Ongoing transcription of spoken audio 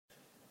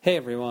Hey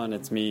everyone,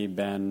 it's me,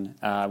 Ben.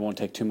 I won't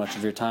take too much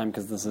of your time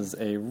because this is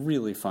a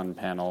really fun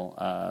panel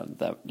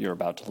that you're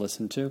about to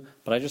listen to.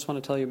 But I just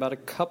want to tell you about a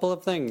couple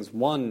of things.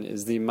 One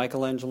is the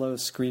Michelangelo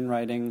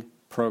Screenwriting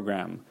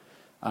Program.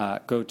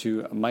 Go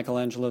to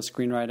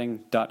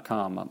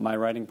michelangelo-screenwriting.com. My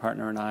writing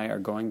partner and I are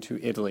going to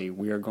Italy.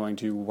 We are going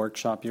to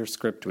workshop your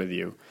script with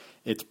you.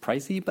 It's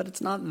pricey, but it's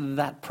not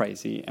that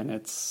pricey, and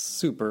it's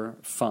super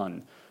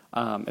fun.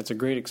 It's a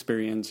great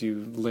experience.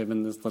 You live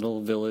in this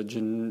little village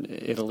in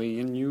Italy,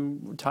 and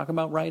you talk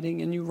about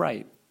writing, and you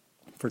write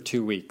for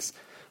 2 weeks.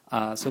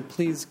 So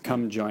please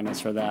come join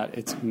us for that.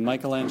 It's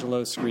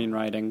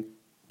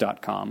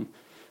michelangelo-screenwriting.com.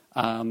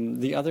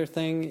 The other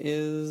thing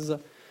is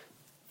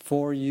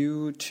for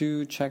you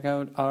to check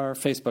out our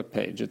Facebook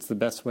page. It's the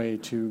best way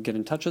to get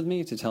in touch with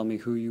me, to tell me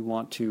who you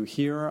want to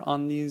hear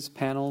on these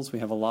panels. We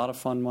have a lot of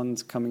fun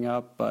ones coming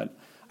up, but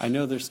I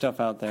know there's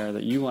stuff out there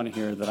that you want to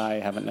hear that I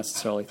haven't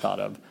necessarily thought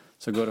of.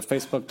 So go to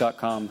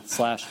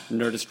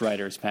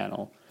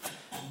facebook.com/NerdistWritersPanel.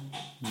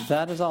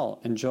 That is all.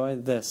 Enjoy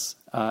this.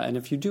 And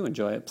if you do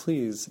enjoy it,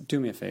 please do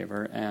me a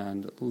favor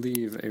and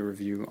leave a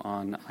review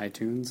on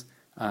iTunes.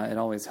 It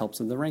always helps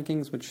with the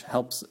rankings, which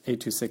helps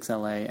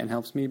 826LA and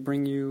helps me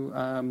bring you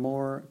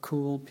more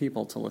cool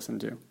people to listen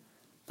to.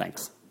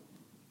 Thanks.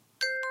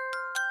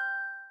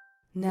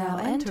 Now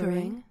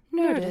entering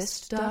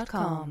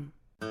Nerdist.com.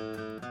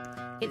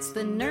 It's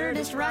the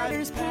Nerdist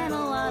Writers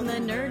Panel on the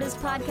Nerdist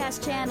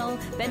Podcast Channel.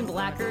 Ben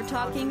Blacker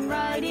talking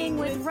writing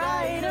with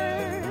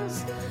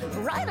writers.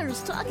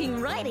 Writers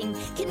talking writing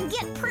can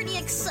get pretty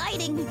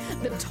exciting.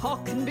 The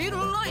talk can be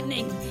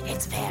lightning.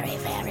 It's very,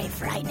 very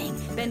frightening.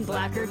 Ben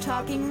Blacker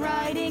talking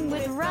writing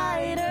with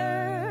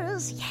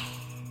writers. Yeah.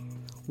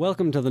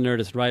 Welcome to the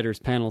Nerdist Writers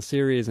Panel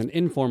series, an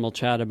informal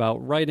chat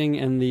about writing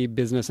and the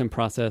business and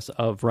process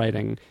of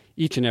writing.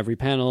 Each and every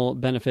panel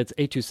benefits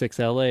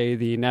 826LA,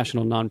 the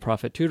national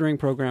nonprofit tutoring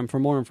program. For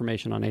more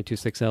information on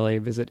 826LA,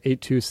 visit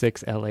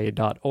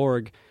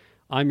 826la.org.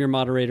 I'm your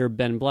moderator,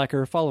 Ben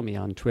Blacker. Follow me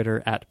on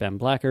Twitter at Ben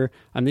Blacker.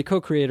 I'm the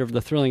co-creator of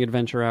the Thrilling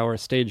Adventure Hour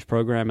stage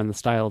program in the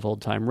style of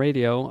old-time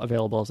radio,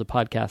 available as a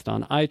podcast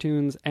on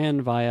iTunes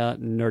and via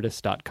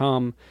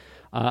Nerdist.com.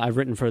 I've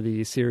written for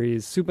the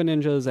series Super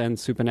Ninjas and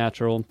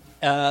Supernatural.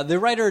 The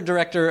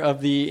writer-director of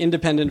the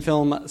independent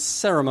film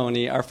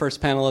Ceremony, our first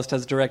panelist,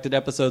 has directed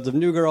episodes of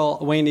New Girl,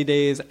 Rainy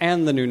Days,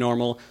 and The New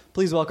Normal.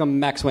 Please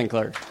welcome Max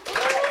Winkler.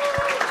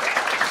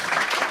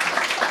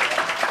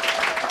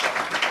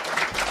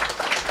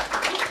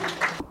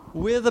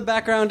 With a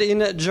background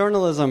in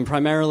journalism,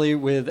 primarily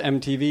with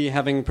MTV,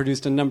 having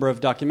produced a number of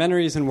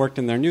documentaries and worked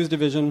in their news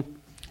division,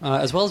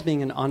 as well as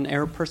being an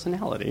on-air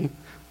personality.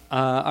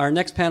 Our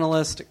next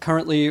panelist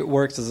currently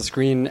works as a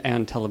screen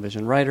and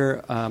television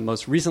writer,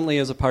 most recently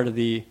as a part of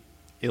the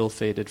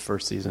ill-fated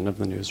first season of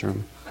The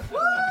Newsroom.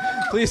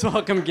 Please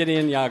welcome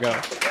Gideon Yago.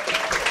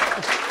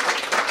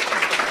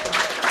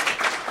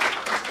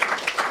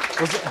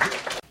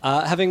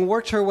 Having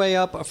worked her way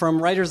up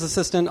from writer's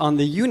assistant on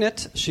The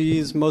Unit,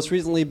 she's most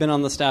recently been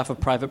on the staff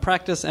of Private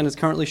Practice and is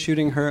currently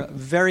shooting her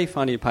very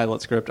funny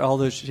pilot script,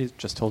 although she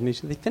just told me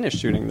they finished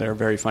shooting their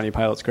very funny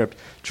pilot script.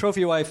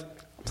 Trophy wife,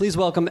 please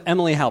welcome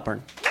Emily Halpern.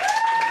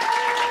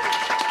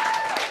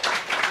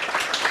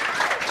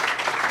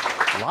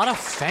 A lot of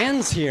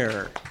fans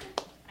here.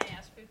 I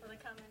asked people to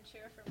come and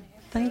cheer for me.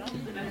 Thank you.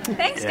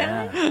 Thanks,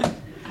 guys.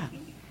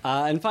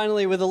 And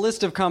finally, with a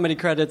list of comedy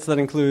credits that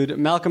include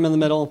Malcolm in the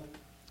Middle,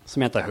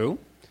 Samantha Who,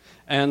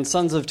 and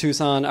Sons of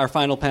Tucson, our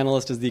final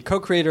panelist is the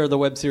co-creator of the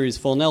web series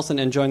Full Nelson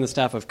and joined the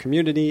staff of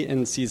Community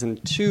in Season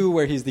 2,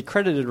 where he's the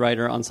credited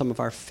writer on some of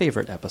our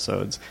favorite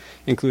episodes,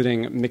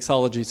 including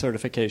Mixology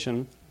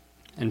Certification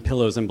and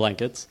Pillows and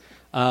Blankets.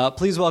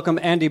 Please welcome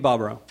Andy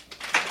Bobrow.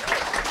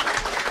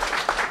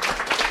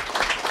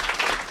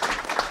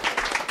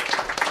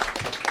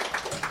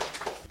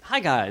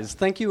 Hi, guys.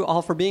 Thank you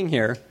all for being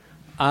here.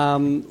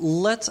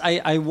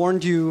 I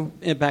warned you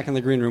back in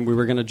the green room we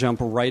were going to jump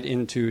right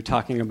into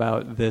talking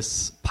about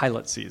this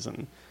pilot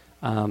season.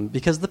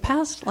 Because the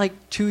past,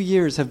 2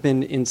 years have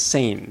been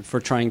insane for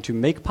trying to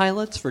make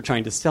pilots, for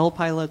trying to sell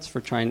pilots,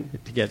 for trying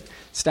to get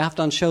staffed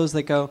on shows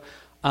that go.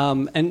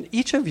 And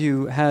each of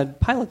you had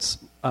pilots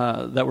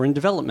that were in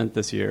development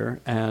this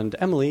year. And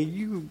Emily,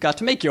 you got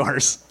to make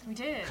yours. We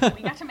did.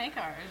 We got to make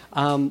ours.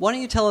 Why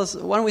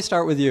don't we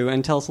start with you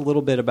and tell us a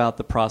little bit about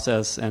the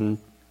process and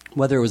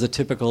whether it was a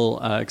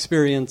typical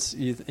experience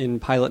in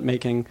pilot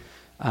making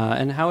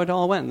and how it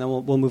all went. And then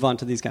we'll move on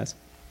to these guys.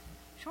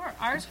 Sure.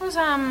 Ours was,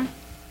 I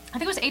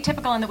think it was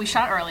atypical in that we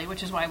shot early,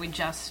 which is why we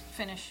just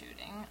finished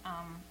shooting.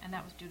 And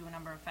that was due to a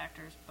number of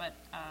factors. But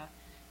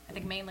I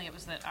think mainly it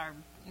was that our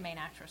main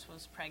actress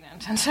was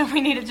pregnant, and so we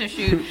needed to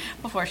shoot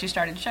before she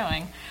started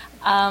showing.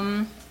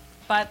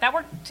 But that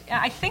worked.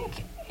 I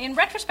think, in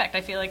retrospect,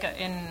 I feel like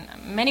in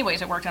many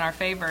ways it worked in our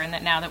favor, in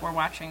that now that we're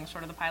watching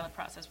sort of the pilot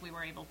process, we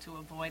were able to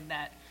avoid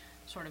that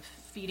sort of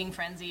feeding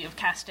frenzy of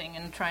casting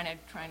and trying to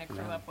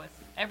crew up with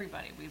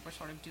everybody. We were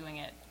sort of doing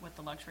it with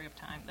the luxury of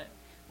time that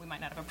we might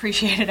not have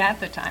appreciated at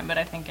the time, but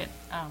I think it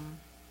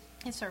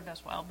It served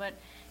us well, but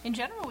in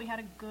general, we had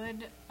a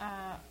good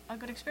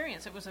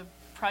experience. It was a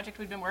project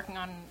we'd been working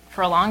on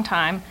for a long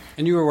time.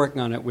 And you were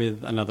working on it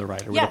with another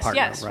writer, with a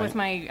partner, yes, right? with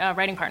my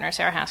writing partner,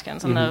 Sarah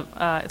Haskins, and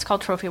it's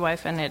called Trophy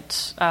Wife, and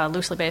it's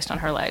loosely based on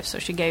her life. So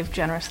she gave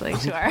generously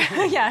to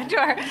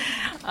our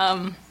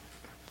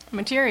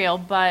material,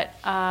 but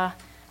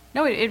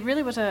no, it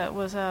really was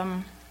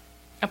a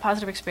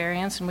positive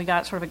experience, and we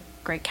got sort of a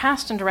great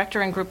cast and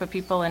director and group of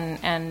people,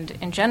 and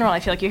in general,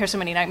 I feel like you hear so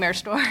many nightmare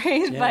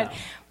stories,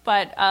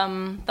 but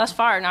thus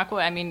far, not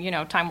I mean,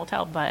 time will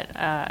tell, but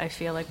I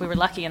feel like we were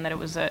lucky in that it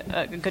was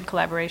a good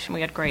collaboration.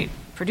 We had great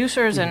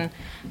producers and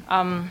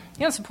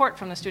support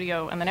from the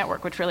studio and the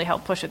network, which really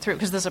helped push it through,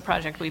 because this is a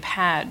project we've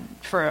had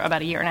for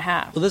about a year and a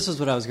half. Well, this is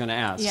what I was going to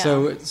ask.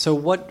 Yeah. So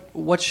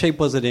what shape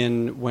was it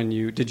in when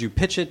did you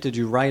pitch it? Did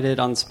you write it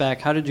on spec?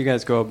 How did you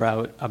guys go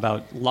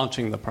about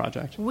launching the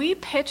project? We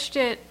pitched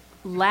it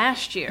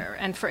last year,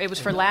 and it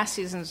was for last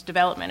season's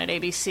development at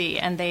ABC,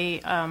 and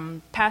they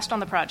passed on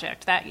the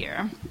project that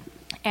year.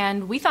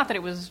 And we thought that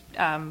it was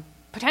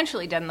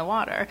potentially dead in the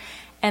water.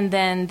 And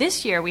then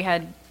this year we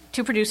had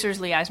two producers,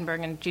 Lee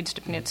Eisenberg and Jude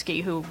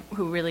Stupnitsky, who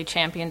really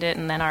championed it,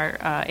 and then our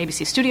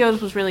ABC Studios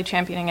was really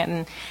championing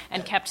it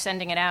and kept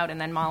sending it out,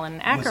 and then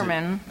Mullen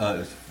Ackerman.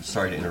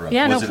 Sorry to interrupt.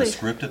 Yeah, was no, it please. a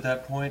script at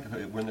that point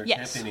when they're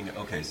championing?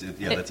 Okay, so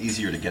that's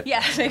easier to get.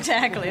 Yes,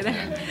 exactly.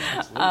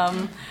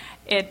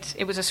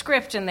 It was a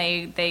script, and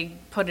they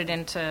put it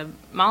into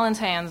Mullen's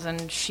hands,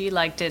 and she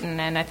liked it,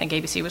 and I think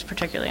ABC was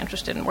particularly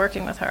interested in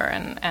working with her,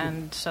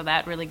 and so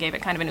that really gave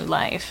it kind of a new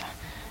life,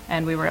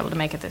 and we were able to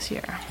make it this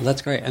year. Well,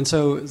 that's great. And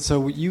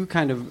so you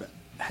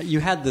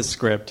had this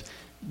script.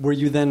 Were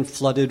you then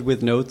flooded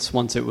with notes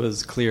once it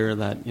was clear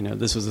that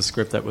this was a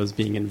script that was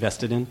being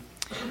invested in?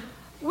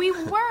 We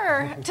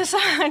were, to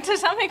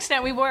some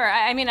extent, we were.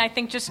 I mean, I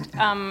think just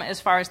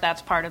as far as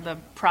that's part of the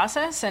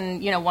process,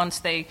 and once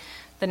the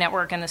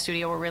network and the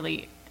studio were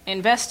really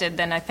invested,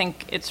 then I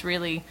think it's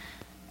really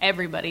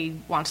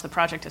everybody wants the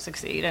project to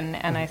succeed,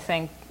 and I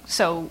think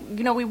so.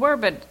 We were,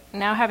 but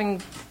now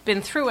having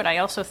been through it, I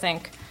also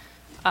think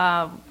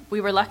we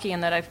were lucky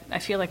in that I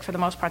feel like for the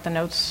most part the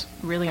notes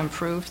really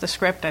improved the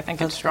script. I think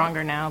it's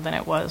stronger now than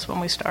it was when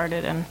we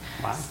started, and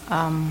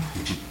I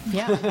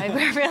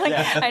really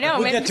I know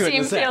We'll maybe it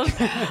feels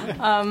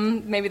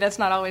maybe that's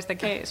not always the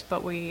case,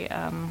 but we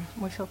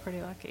feel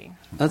pretty lucky.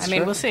 That's I mean,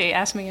 true. we'll see.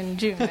 Ask me in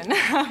June.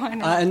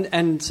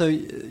 And so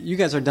you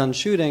guys are done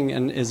shooting,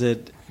 and is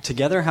it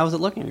together? How is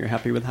it looking? You're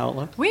happy with how it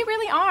looks? We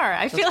really are.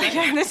 I feel like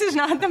this is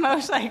not the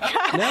most I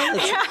know.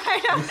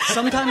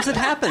 Sometimes it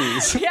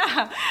happens.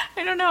 Yeah,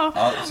 I don't know.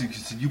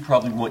 So you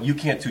probably you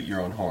can't toot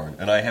your own horn,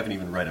 and I haven't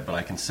even read it, but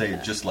I can say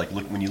just like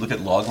when you look at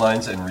log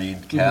lines and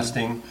read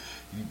casting,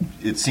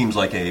 it seems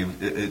like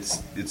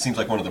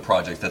one of the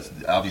projects that's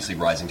obviously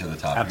rising to the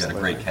top. Absolutely.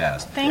 You got a great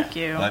cast. Thank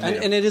you.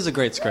 And it is a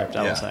great script,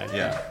 I will say.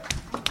 Yeah.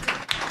 Thank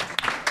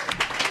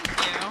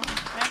you.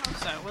 I hope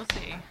so. We'll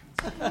see.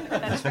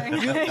 That's very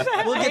nice.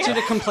 We'll get you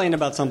to complain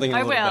about something in a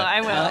little bit.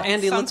 I will.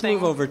 Andy, let's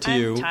move over to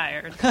you. I'm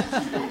tired.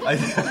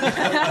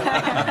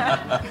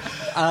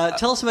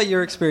 Tell us about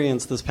your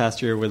experience this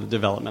past year with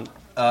development.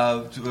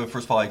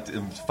 First of all,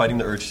 I'm fighting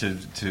the urge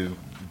to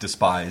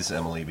despise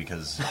Emily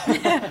because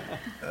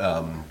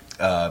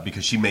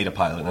she made a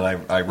pilot,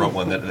 and I wrote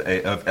one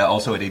that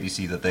also at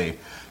ABC that they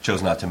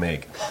chose not to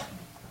make.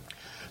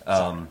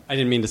 I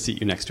didn't mean to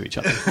seat you next to each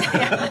other.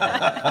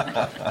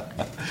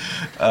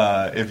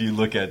 If you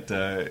look at,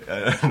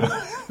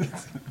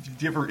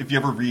 if you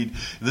ever read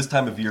this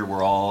time of year,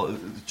 we're all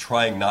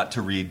trying not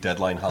to read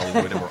Deadline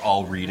Hollywood, and we're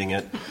all reading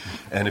it.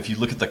 And if you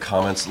look at the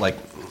comments, like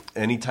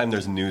anytime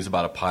there's news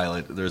about a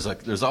pilot,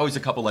 there's always a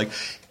couple like,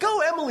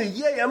 "Go Emily,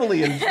 yay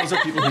Emily!" And those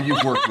are people who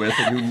you've worked with,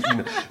 and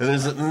and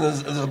there's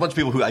a bunch of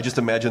people who I just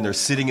imagine they're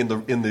sitting in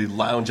the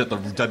lounge at the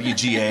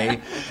WGA,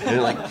 and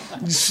they're like,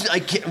 "I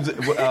can't."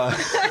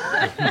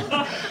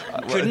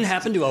 Couldn't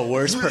happen to a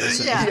worse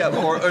person. Yeah,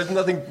 or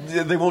nothing.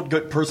 They won't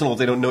get personal if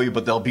they don't know you,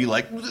 but they'll be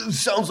like,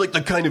 "Sounds like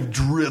the kind of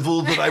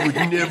drivel that I would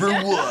never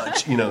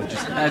watch."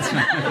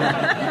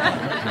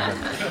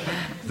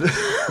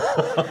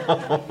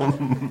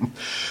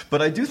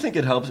 But I do think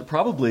it helps.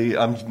 Probably,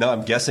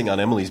 I'm guessing on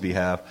Emily's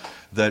behalf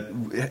that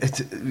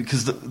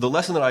because the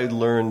lesson that I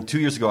learned 2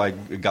 years ago, I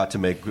got to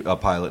make a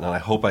pilot, and I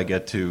hope I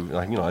get to,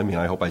 I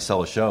hope I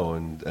sell a show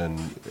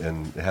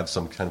and have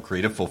some kind of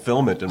creative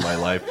fulfillment in my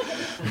life.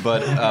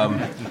 But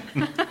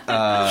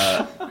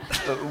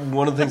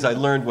one of the things I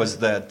learned was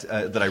that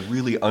I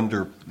really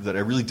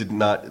did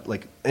not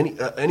like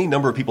any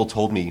number of people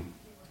told me.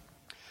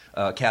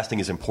 Casting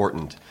is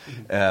important.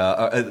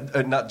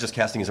 Not just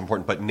casting is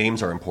important, but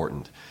names are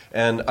important.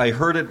 And I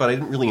heard it, but I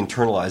didn't really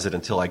internalize it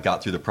until I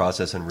got through the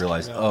process and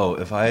realized,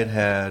 if I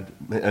had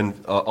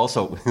and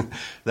also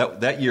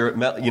that year,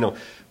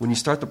 when you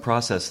start the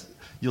process,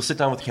 you'll sit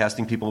down with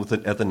casting people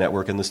at the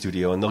network in the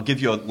studio, and they'll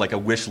give you a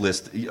wish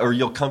list, or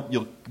you'll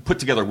put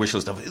together a wish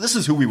list of this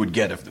is who we would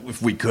get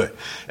if we could,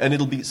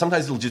 and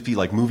sometimes it'll just be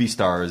like movie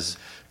stars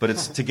but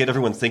it's to get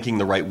everyone thinking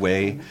the right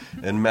way.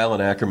 And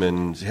Malin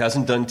Ackerman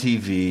hasn't done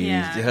TV,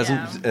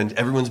 and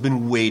everyone's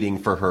been waiting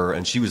for her.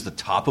 And she was the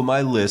top of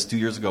my list 2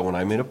 years ago when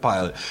I made a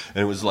pilot.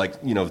 And it was like,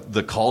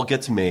 the call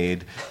gets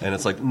made, and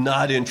it's like,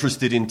 not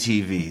interested in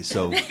TV.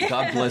 So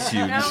God bless you.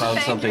 You found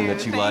something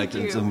that you liked.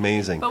 It's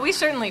amazing. But we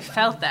certainly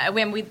felt that.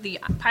 When the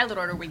pilot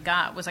order we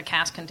got was a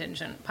cast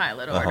contingent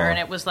pilot order, and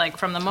it was like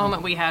from the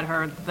moment we had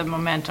her, the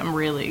momentum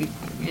really,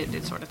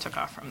 it sort of took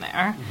off from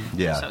there.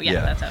 Yeah, so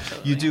that's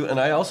absolutely. You do, and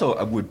I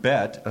also would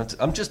bet,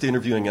 I'm just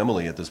interviewing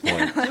Emily at this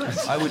point,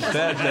 I would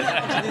bet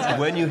that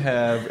when you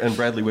have, and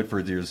Bradley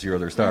Whitford is your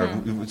other star,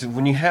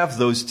 when you have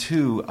those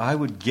two, I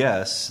would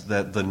guess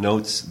that the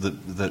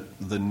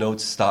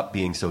notes stop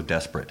being so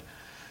desperate.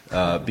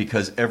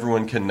 Because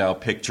everyone can now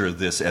picture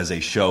this as a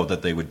show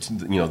that they would,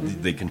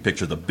 they can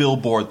picture the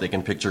billboard, they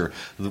can picture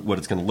what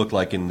it's going to look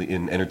like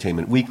in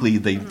Entertainment Weekly.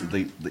 They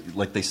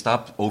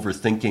stopped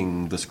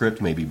overthinking the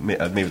script. Maybe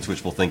it's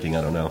wishful thinking.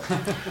 I don't know.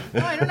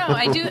 No, I don't know.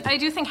 I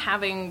do think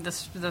having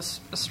this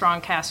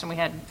strong cast, and we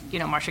had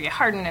Marcia Gay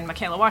Harden and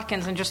Michaela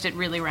Watkins, and just it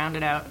really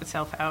rounded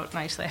itself out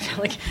nicely. I feel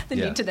like the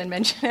need to then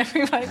mention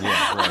everybody.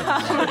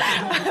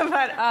 Yeah, right.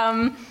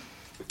 But.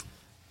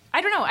 I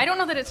don't know. I don't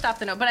know that it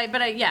stopped the note, but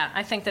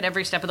I think that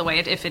every step of the way,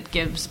 if it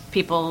gives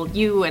people,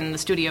 you and the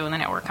studio and the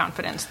network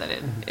confidence that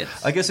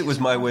it's. I guess it was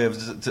my way of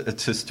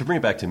to bring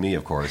it back to me,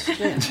 of course,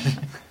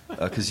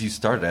 because you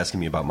started asking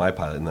me about my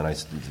pilot, and then I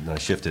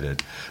shifted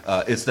it.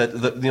 It's that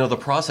the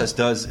process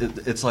does.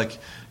 It's like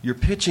you're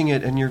pitching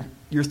it, and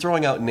you're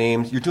throwing out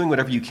names. You're doing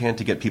whatever you can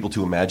to get people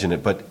to imagine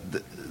it, but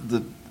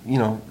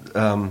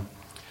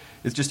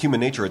it's just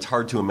human nature. It's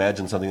hard to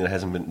imagine something that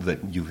hasn't been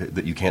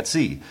that you can't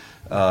see,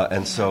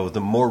 and so the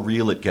more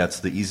real it gets,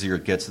 the easier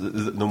it gets.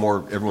 The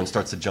more everyone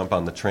starts to jump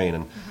on the train.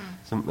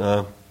 And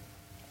no,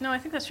 I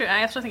think that's true.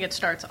 I also think it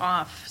starts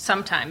off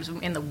sometimes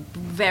in the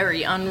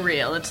very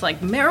unreal. It's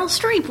like Meryl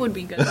Streep would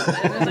be good. And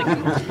it's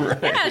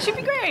like, right. Yeah, she'd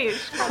be great.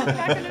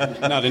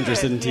 Not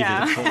interested in TV.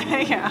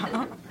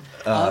 Yeah.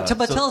 But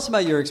tell us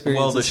about your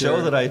experience. Well, the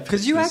show that I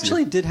because you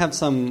actually did have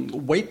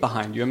some weight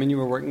behind you. I mean, you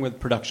were working with a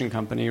production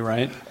company,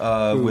 right?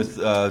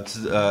 At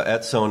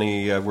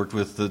Sony, I worked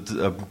with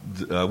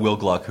Will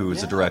Gluck, who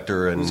is a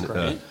director, and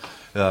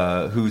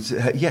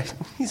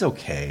he's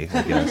okay,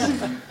 I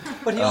guess.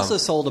 But he also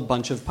sold a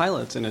bunch of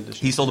pilots in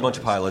addition. He sold a bunch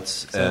of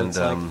pilots, so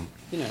and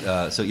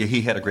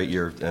he had a great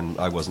year, and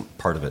I wasn't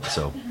part of it,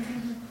 so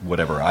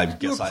whatever. I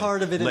guess I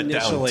let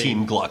down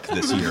Team Gluck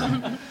this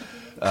year.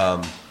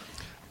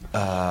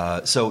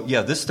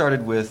 This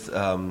started with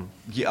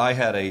I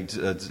had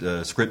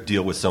a script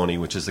deal with Sony,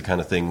 which is the kind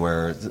of thing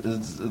where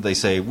they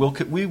say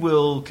we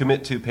will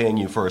commit to paying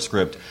you for a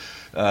script.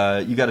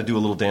 You got to do a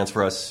little dance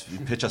for us. You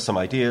pitch us some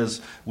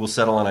ideas. We'll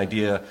settle on an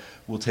idea.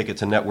 We'll take it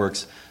to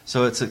networks.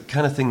 So it's a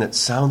kind of thing that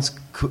sounds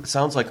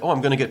like,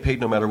 I'm going to get paid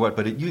no matter what.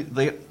 But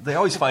they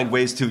always find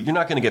ways to. You're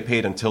not going to get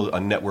paid until a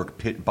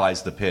network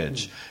buys the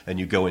pitch and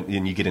you go in,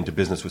 and you get into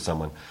business with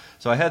someone.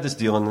 So I had this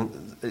deal, and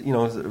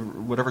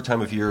whatever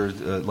time of year,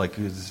 like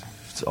it's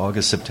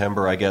August,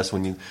 September, I guess,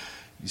 when you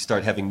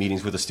start having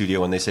meetings with a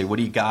studio, and they say, "What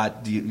do you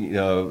got? Do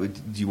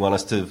you want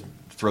us to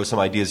throw some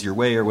ideas your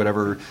way or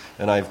whatever?"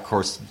 And I, of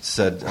course,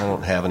 said, "I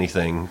don't have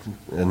anything."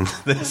 And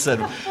they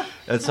said,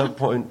 at some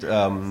point,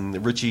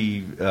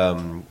 Richie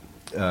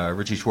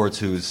Schwartz,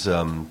 who's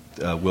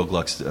Will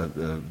Gluck's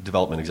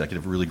development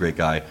executive, a really great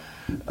guy,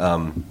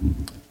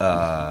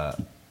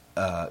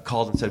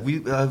 called and said,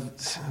 I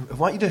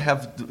want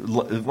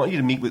you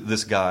to meet with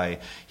this guy.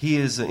 He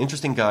is an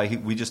interesting guy.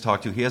 We just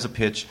talked to. He has a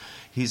pitch.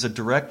 He's a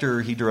director.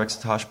 He directs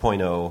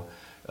Tosh.0.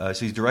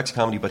 So he directs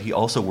comedy, but he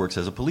also works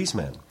as a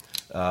policeman.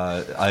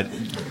 No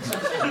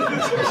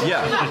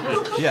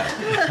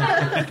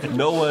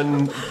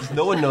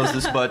one knows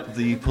this, but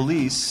the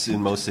police in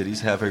most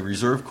cities have a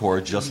reserve corps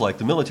just like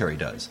the military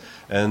does.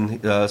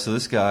 And so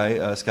this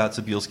guy, Scott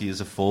Zabielski, is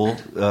a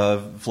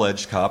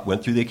full-fledged cop.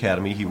 Went through the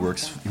academy. He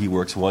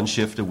works one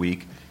shift a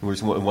week. He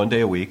works one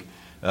day a week,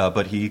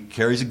 but he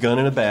carries a gun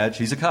and a badge.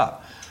 He's a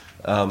cop.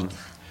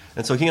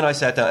 And so he and I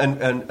sat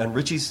down, and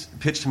Richie's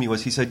pitch to me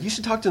was, he said, "You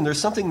should talk to him. There's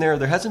something there.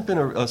 There hasn't been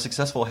a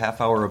successful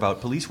half hour about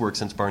police work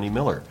since Barney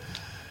Miller."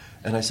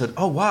 And I said,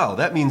 "Oh, wow,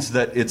 that means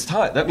that it's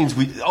time. That means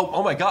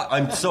oh my God,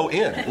 I'm so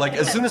in." Like,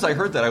 as soon as I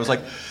heard that, I was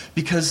like,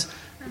 because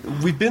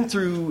we've been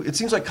through, it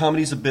seems like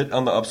comedy's a bit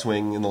on the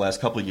upswing in the last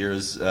couple of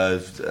years.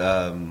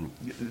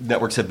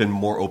 Networks have been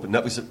more open.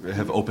 Networks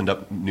have opened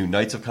up new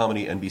nights of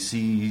comedy.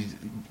 NBC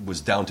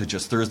was down to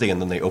just Thursday,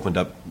 and then they opened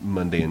up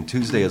Monday and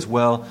Tuesday as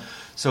well.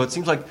 So it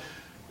seems like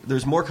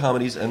there's more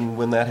comedies, and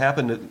when that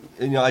happened,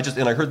 I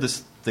heard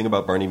this thing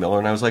about Barney Miller,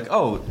 and I was like,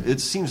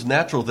 it seems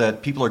natural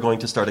that people are going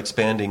to start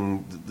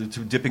expanding,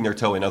 dipping their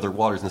toe in other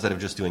waters instead of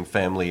just doing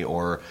family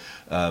or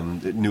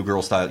New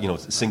Girl style,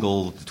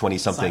 single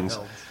 20-somethings,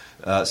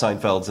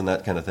 Seinfelds and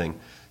that kind of thing.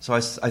 So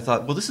I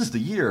thought, well, this is the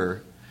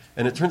year,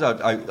 and it turns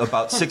out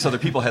about 6 other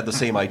people had the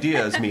same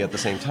idea as me at the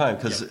same time,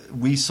 because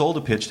we sold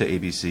a pitch to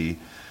ABC.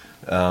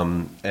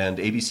 And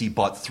ABC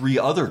bought 3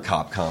 other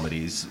cop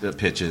comedies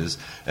pitches,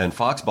 and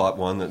Fox bought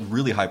one, a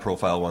really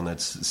high-profile one that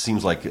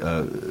seems like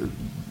a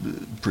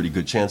pretty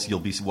good chance you'll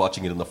be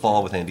watching it in the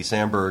fall with Andy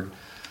Samberg.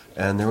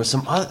 And there was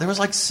there was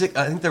like 6,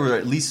 I think there were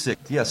at least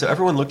 6. Yeah, so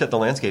everyone looked at the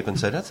landscape and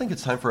said, I think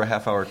it's time for a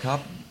half-hour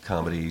cop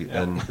comedy.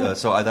 Yeah. And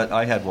so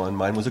I had one.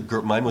 Mine was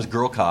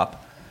Girl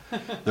Cop.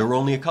 There were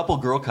only a couple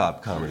Girl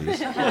Cop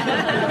comedies.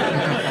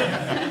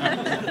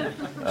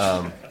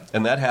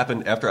 And that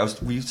happened after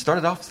we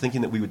started off thinking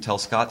that we would tell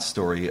Scott's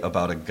story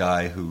about a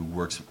guy who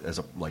works as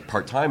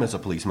part-time as a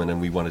policeman, and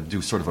we wanted to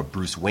do sort of a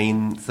Bruce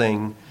Wayne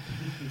thing.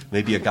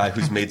 Maybe a guy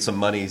who's made some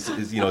money, it's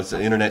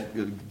an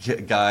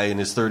internet guy in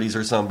his 30s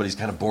or something, but he's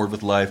kind of bored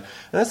with life.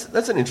 And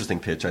that's an interesting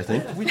pitch, I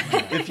think.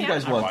 If you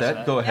guys want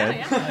that, go ahead.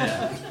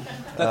 Yeah.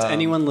 That's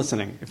anyone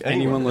listening. If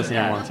anyone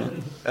listening wants it.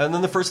 And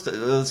then the first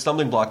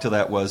stumbling block to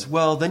that was,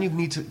 well, then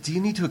do you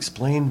need to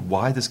explain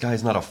why this guy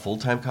is not a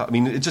full-time cop? I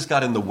mean, it just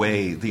got in the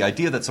way. The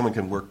idea that someone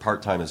can work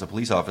part-time as a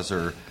police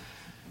officer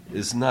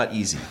is not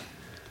easy.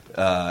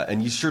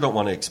 And you sure don't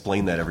want to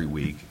explain that every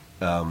week.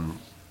 And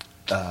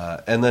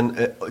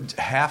then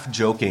half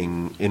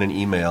joking in an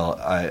email,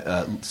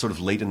 I sort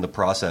of late in the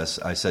process,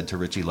 I said to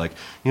Richie,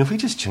 if we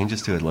just change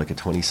this to a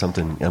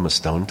 20-something Emma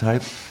Stone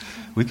type,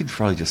 we could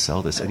probably just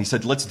sell this. And he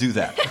said, let's do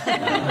that.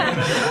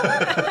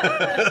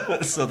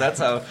 So that's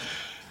how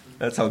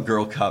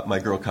my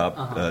Girl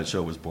Cop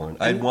show was born.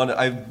 I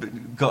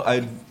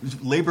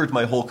labored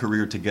my whole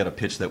career to get a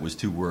pitch that was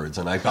 2 words,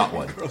 and I got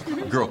one.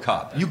 Girl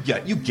Cop. You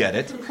get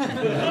it.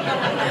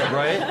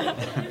 Right?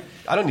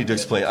 I don't need to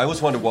explain. I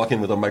always wanted to walk in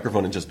with a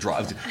microphone and just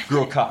drive.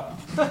 Girl Cop.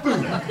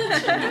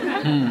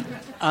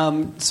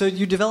 So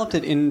you developed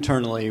it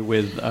internally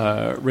with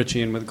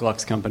Richie and with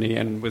Gluck's company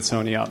and with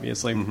Sony,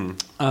 obviously.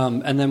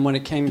 Mm-hmm. And then when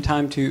it came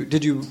time to...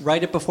 Did you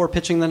write it before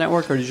pitching the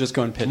network, or did you just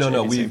go and pitch it?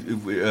 No,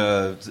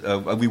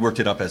 we worked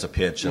it up as a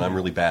pitch, and I'm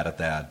really bad at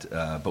that.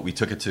 But we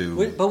took it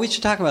to... But we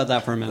should talk about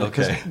that for a minute.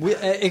 Okay.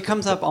 It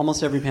comes up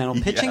almost every panel.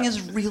 Pitching is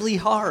really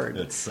hard.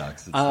 It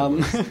sucks.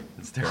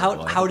 It's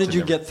terrible. How did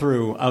you get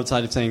through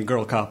outside of saying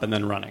Girl Cop and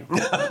then running?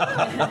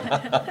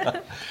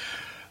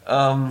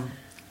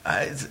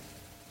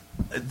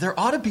 There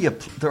ought to be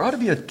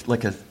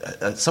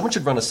someone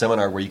should run a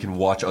seminar where you can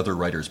watch other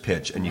writers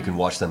pitch and you can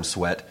watch them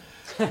sweat,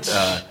 because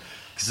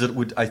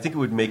I think it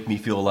would make me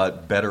feel a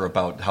lot better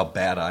about how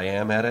bad I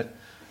am at it.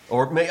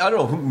 Or I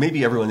don't know,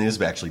 maybe everyone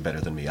is actually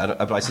better than me,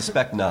 but I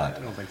suspect not. I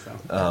don't think so.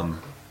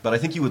 But I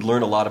think you would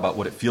learn a lot about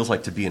what it feels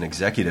like to be an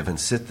executive and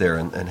sit there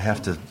and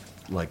have to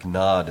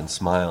nod and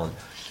smile.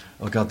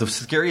 Oh God, the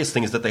scariest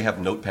thing is that they have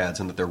notepads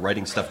and that they're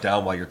writing stuff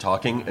down while you're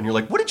talking, and you're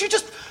like, what did you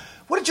just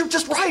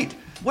write?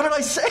 What did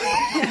I say?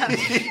 Yeah.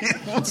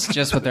 It's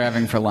just what they're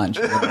having for lunch.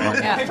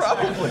 Yeah.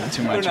 Probably.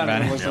 Too much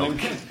about it. Milk,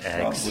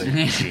 eggs,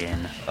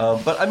 gin.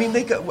 But I mean,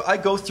 I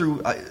go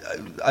through.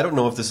 I don't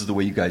know if this is the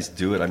way you guys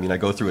do it. I mean, I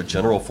go through a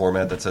general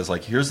format that says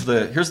here's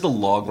the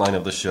log line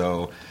of the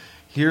show.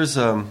 Here's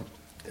why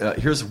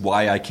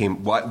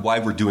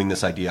we're doing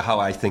this idea, how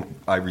I think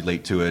I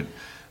relate to it,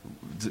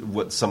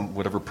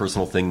 whatever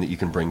personal thing that you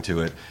can bring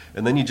to it,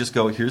 and then you just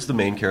go, here's the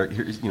main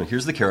character,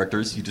 here's the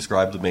characters, you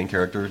describe the main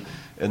character,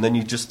 and then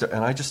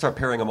I just start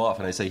pairing them off,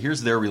 and I say,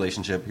 here's their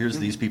relationship, here's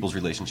these people's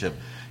relationship,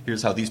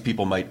 here's how these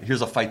people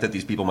here's a fight that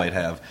these people might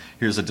have,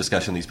 here's a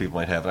discussion these people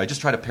might have, and I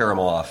just try to pair them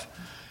off.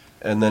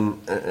 And then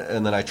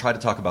I try to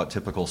talk about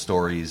typical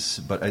stories,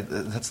 but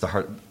that's the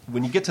hard.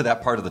 When you get to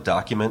that part of the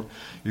document,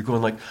 you're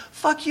going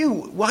 "Fuck you!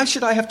 Why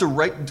should I have to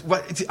write?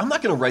 I'm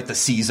not going to write the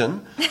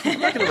season. I'm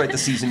not going to write the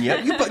season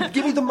yet.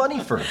 Give me the money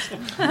first."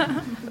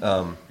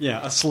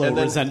 A slow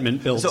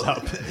resentment builds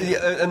up.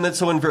 Yeah, and then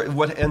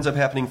what ends up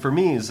happening for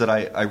me is that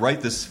I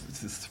write this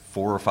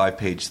 4 or 5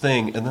 page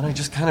thing, and then I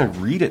just kind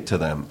of read it to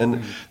them,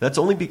 and that's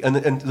only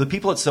and the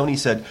people at Sony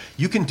said,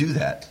 you can do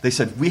that. They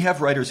said, we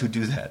have writers who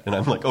do that, and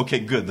I'm like, okay,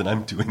 good, then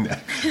I'm doing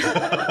that.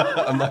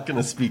 I'm not going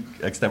to speak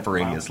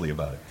extemporaneously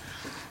about it.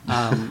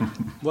 And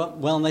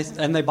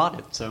they bought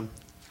it, so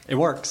it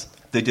works.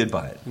 They did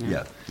buy it.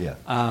 Yeah.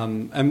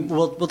 And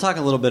we'll talk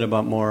a little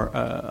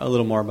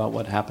more about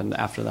what happened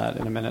after that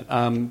in a minute.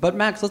 But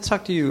Max, let's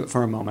talk to you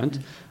for a moment.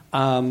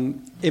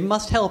 It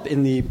must help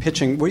in the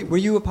pitching. Were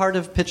you a part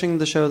of pitching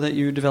the show that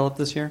you developed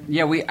this year?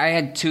 Yeah, I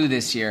had 2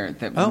 this year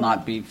that will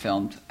not be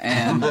filmed,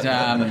 and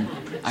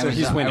I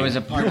was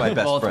a part of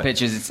both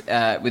pitches,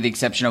 with the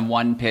exception of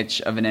one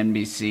pitch of an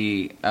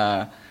NBC.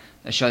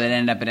 A show that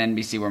ended up at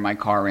NBC where my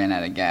car ran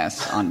out of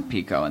gas on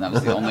Pico, and that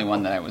was the only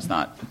one that I was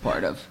not a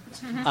part of.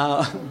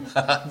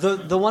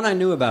 The one I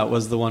knew about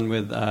was the one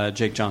with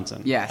Jake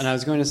Johnson. Yes. And I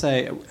was going to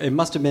say, it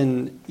must have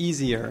been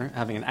easier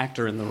having an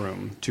actor in the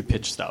room to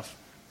pitch stuff.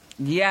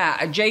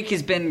 Yeah, Jake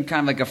has been kind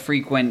of like a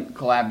frequent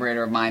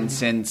collaborator of mine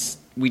since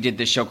we did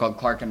this show called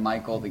Clark and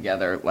Michael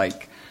together,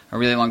 a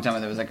really long time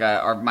ago. There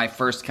was my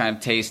first kind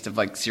of taste of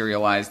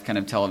serialized kind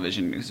of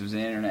television, because it was an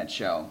internet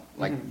show,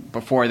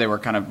 before they were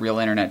kind of real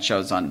internet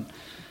shows on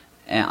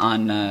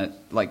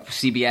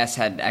CBS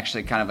had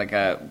actually kind of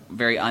a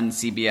very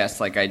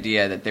un-CBS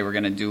idea that they were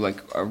going to do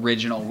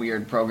original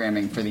weird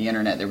programming for the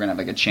internet. They were going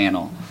to have a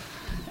channel.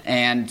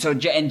 And so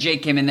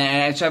Jake came in there.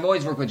 And so I've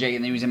always worked with Jake,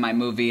 and he was in my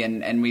movie,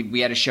 and we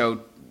had a show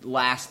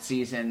last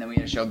season, then we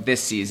had a show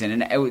this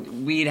season,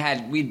 and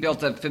we'd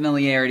built a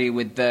familiarity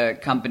with the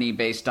company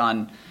based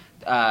on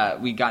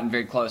we'd gotten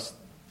very close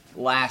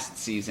last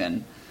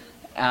season.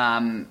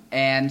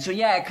 And so,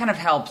 yeah, it kind of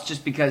helps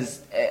just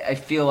because I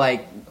feel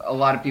like a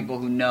lot of people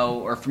who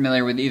know or are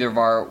familiar with either of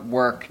our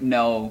work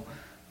know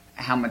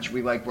how much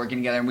we like working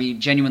together, and we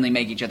genuinely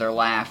make each other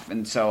laugh.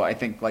 And so I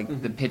think,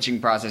 like, the pitching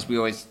process,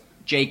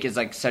 Jake is,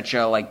 like, such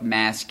a, like,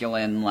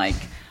 masculine, like,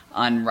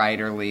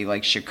 unwriterly,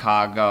 like,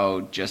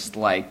 Chicago, just,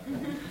 like,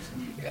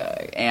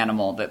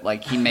 animal that,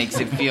 like, he makes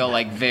it feel,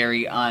 like,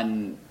 very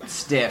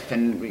unstiff.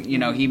 And, you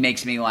know, he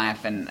makes me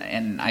laugh,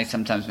 and I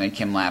sometimes make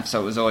him laugh.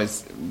 So it was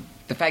always...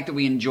 The fact that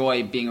we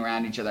enjoy being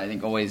around each other, I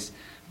think always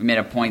we made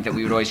a point that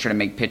we would always try to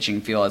make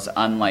pitching feel as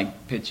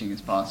unlike pitching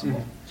as possible.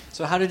 Mm-hmm.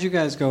 So how did you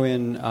guys go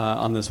in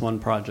on this one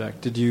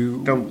project? Did you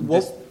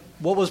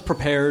what was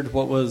prepared?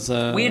 What was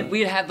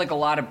we had like a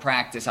lot of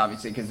practice,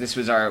 obviously, because this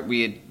was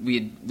we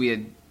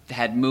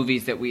had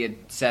movies that we had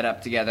set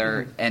up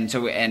together,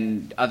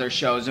 and other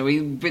shows. So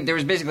there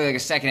was basically like a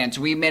second end.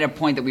 So we made a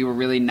point that we were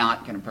really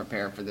not going to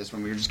prepare for this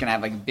one. We were just going to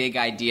have like big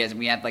ideas, and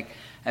we had like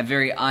a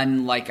very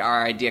unlike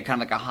our idea,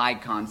 kind of like a high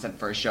concept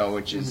for a show,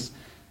 which is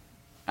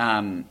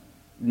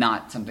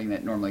not something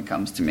that normally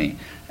comes to me.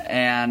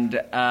 And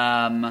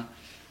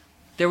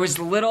there was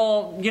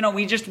little, you know,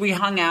 we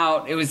hung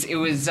out.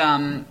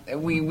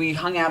 We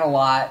hung out a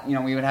lot. You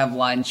know, we would have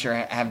lunch or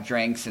have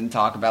drinks and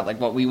talk about like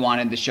what we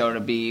wanted the show to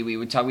be. We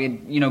would talk. We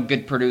had, you know,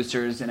 good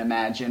producers in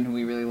Imagine who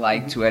we really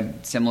liked, who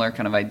had similar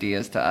kind of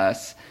ideas to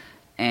us.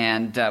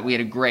 And we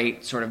had a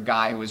great sort of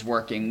guy who was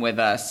working with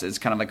us as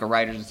kind of like a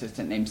writer's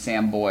assistant named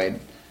Sam Boyd,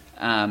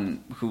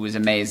 who was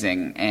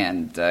amazing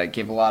and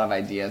gave a lot of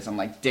ideas. I'm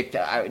like,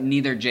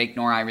 neither Jake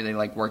nor I really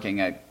like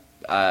working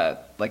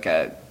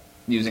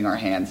using our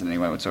hands in any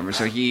way whatsoever.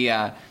 So he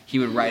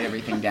would write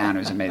everything down. It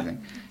was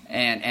amazing,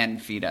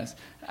 and feed us.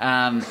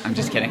 I'm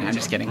just kidding.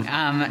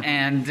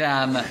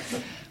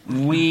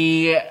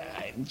 We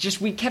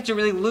kept it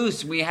really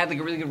loose. We had like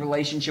a really good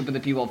relationship with the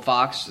people at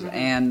Fox,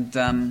 and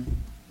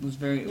it was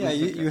very.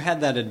 You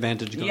had that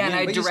advantage going. Yeah, and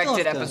I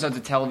directed episodes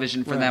of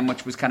television for them,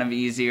 which was kind of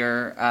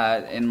easier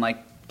in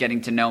like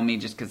getting to know me,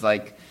 just because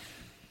like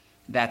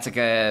that's like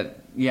a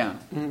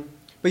Mm-hmm.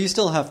 But you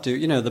still have to,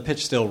 you know, the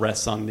pitch still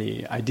rests on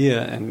the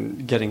idea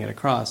and getting it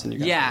across, and you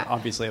guys are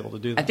obviously able to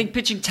do that. I think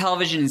pitching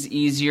television is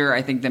easier,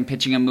 I think, than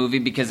pitching a movie,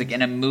 because like,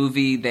 in a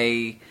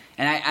movie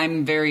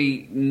I'm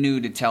very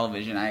new to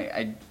television.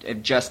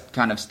 I've just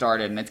kind of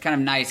started, and it's kind of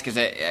nice because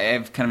I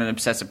have kind of an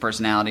obsessive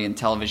personality. In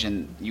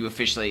television,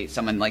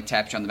 someone like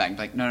taps you on the back and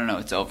be like, no,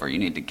 it's over. You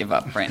need to give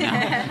up right now.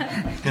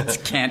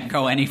 It can't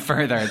go any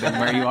further than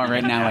where you are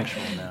right now. Like,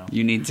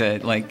 you need to,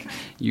 like,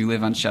 you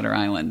live on Shutter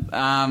Island.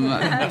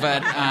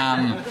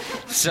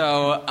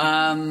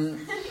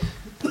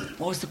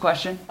 What was the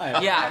question?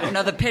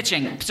 The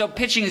pitching. So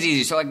pitching is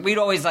easy. So like we'd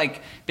always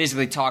like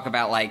basically talk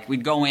about like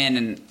we'd go in,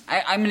 and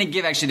I'm going to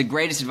give actually the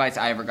greatest advice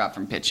I ever got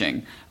from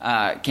pitching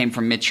came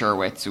from Mitch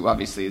Hurwitz, who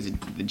obviously is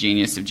the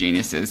genius of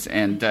geniuses,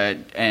 and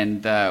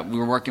we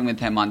were working with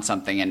him on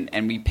something,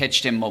 and we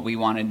pitched him what we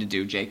wanted to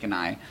do, Jake and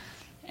I,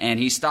 and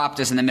he stopped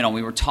us in the middle.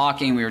 We were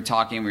talking. He goes,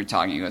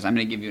 "I'm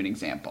going to give you an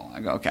example." I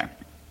go, "Okay."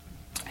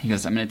 He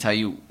goes, I'm going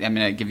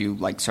to give you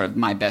like sort of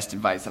my best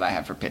advice that I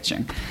have for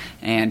pitching.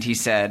 And he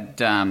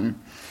said,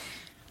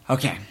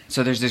 okay,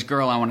 so there's this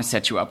girl I want to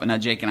set you up. And now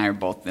Jake and I are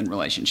both in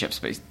relationships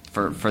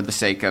for the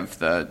sake of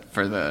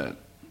the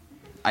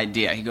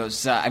idea. He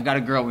goes, I've got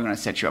a girl we want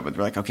to set you up with.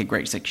 We're like, okay,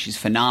 great. He's like, she's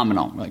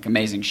phenomenal. We're like,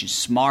 amazing. She's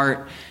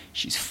smart.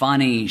 She's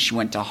funny. She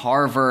went to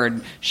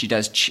Harvard.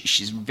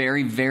 She's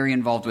very, very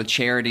involved with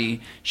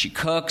charity. She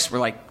cooks. We're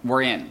like,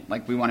 we're in.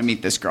 Like, we want to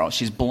meet this girl.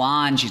 She's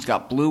blonde. She's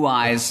got blue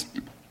eyes.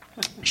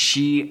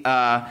 She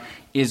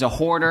is a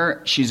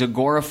hoarder, she's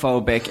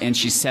agoraphobic, and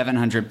she's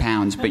 700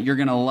 pounds, but you're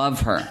going to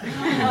love her.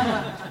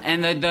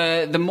 And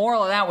the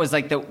moral of that was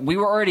like that we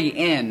were already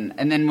in,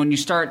 and then when you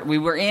start, we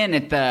were in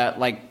at the,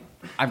 like,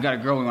 I've got a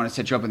girl we want to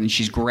set you up with, and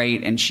she's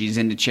great, and she's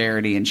into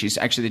charity, and she's,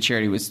 actually the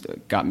charity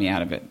got me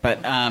out of it,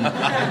 but,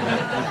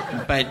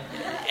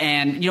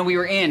 and, you know, we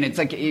were in. It's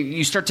like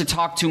you start to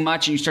talk too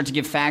much, and you start to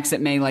give facts that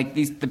may, like,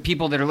 the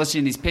people that are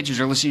listening to these pitches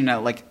are listening to,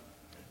 like,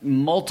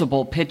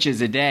 multiple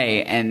pitches a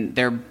day, and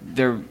their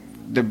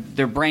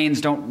brains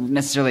don't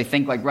necessarily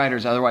think like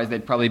writers, otherwise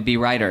they'd probably be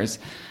writers.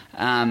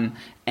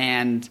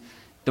 And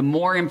the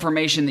more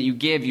information that you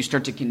give, you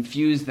start to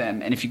confuse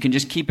them. And if you can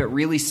just keep it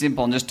really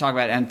simple and just talk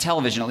about it on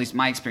television, at least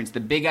my experience, the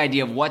big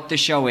idea of what the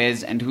show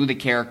is and who the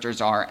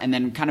characters are, and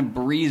then kind of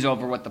breeze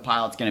over what the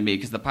pilot's going to be,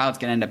 because the pilot's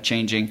going to end up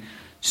changing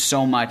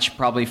so much,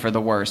 probably for the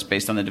worse,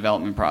 based on the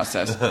development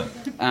process.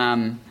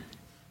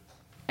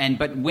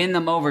 But win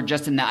them over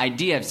just in the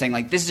idea of saying,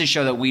 like, this is a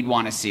show that we'd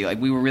want to see. Like,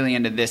 we were really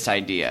into this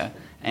idea.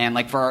 And,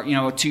 like,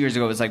 2 years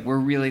ago, it was like, we're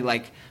really,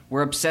 like,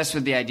 we're obsessed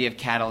with the idea of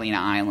Catalina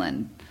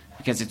Island.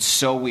 because it's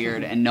so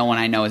weird and no one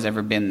I know has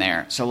ever been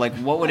there. So like,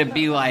 what would it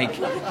be like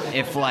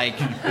if like,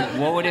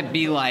 what would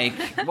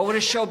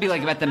a show be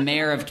like about the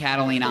mayor of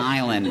Catalina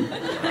Island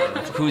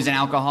who's an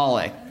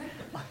alcoholic?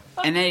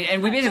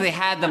 And we basically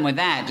had them with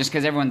that just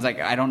because everyone's like,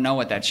 I don't know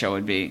what that show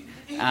would be.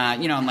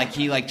 And like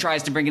he like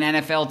tries to bring an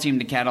NFL team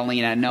to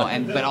Catalina,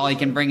 but all he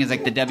can bring is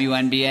like the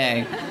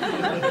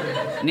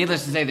WNBA.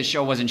 Needless to say, the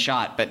show wasn't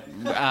shot, but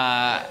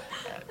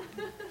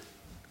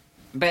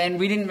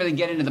we didn't really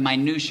get into the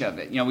minutia of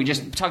it. We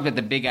just talked about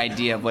the big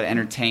idea of what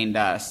entertained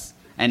us,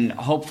 and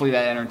hopefully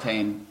that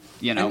entertained.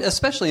 And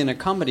especially in a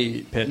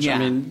comedy pitch. Yeah. I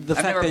mean, the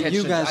fact that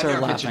you guys are laughing.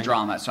 I've never pitched a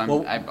drama, so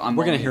I'm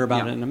we're going to hear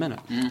about it in a minute.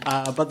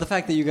 Mm-hmm. But the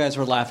fact that you guys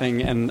were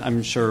laughing, and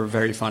I'm sure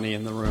very funny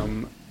in the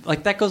room,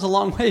 like that goes a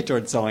long way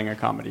towards selling a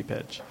comedy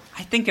pitch.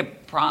 I think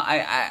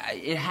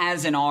it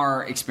has in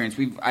our experience.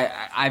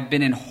 I've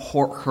been in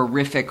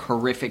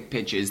horrific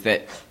pitches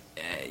that,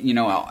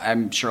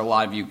 I'm sure a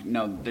lot of you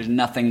know. There's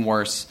nothing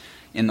worse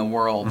in the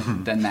world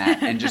than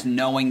that, and just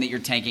knowing that you're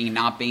tanking and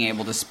not being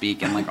able to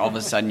speak, and like all of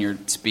a sudden you're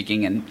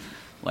speaking in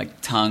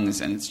like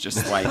tongues, and it's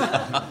just like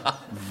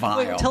vile.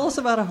 Wait, tell us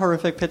about a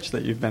horrific pitch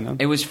that you've been in.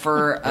 It was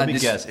for. Let me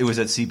guess. It was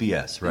at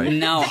CBS, right?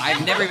 No,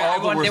 I've never.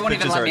 They won't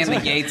even let me in the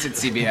CBS. gates at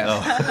CBS.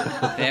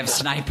 Oh. They have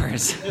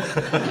snipers.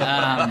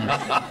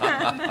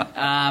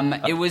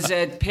 It was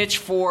a pitch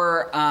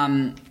for.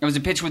 It was a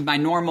pitch with my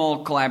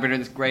normal collaborator,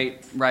 this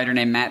great writer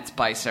named Matt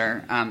Spicer,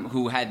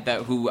 who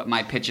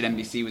my pitch at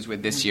NBC was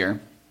with this year,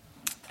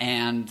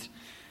 and.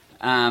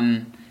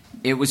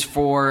 It was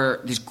for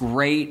this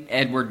great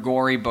Edward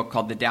Gorey book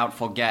called The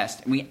Doubtful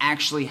Guest, and we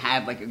actually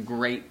had like a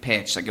great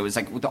pitch. Like it was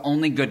like the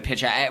only good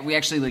pitch. We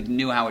actually like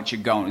knew how it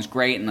should go, and it was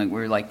great. And like we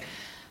were like,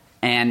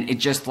 and it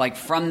just like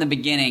from the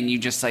beginning, you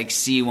just like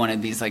see one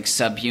of these like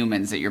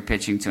subhumans that you're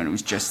pitching to, and it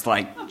was just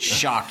like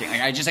shocking.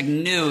 Like I just like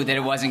knew that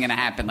it wasn't going to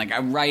happen. Like I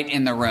right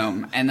in the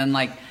room, and then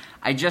like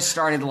I just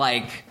started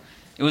like.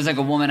 It was like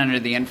a woman under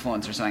the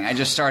influence or something. I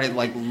just started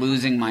like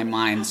losing my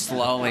mind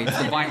slowly to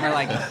the point where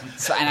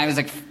and I was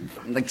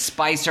like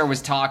Spicer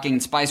was talking.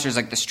 Spicer's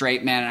like the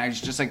straight man, and I was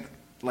just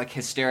like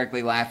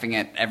hysterically laughing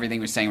at everything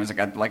he was saying. It was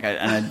like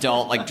an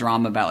adult like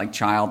drama about like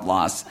child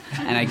loss,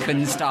 and I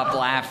couldn't stop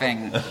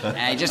laughing.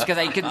 And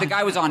the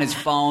guy was on his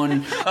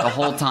phone the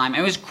whole time.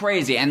 It was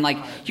crazy, and like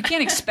you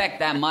can't expect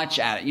that much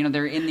at it.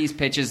 They're in these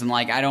pitches, and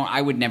like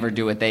I would never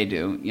do what they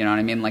do. You know what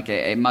I mean? Like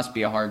it must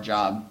be a hard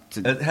job.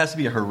 It has to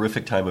be a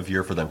horrific time of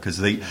year for them because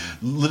they,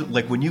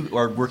 like when you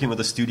are working with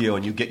a studio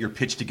and you get your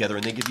pitch together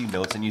and they give you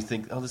notes and you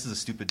think, oh, this is a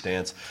stupid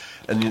dance.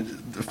 And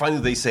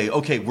finally they say,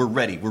 okay, we're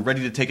ready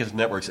to take it to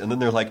networks. And then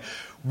they're like,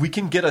 we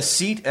can get a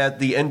seat at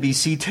the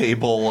NBC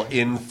table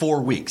in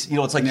 4 weeks.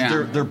 It's like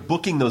they're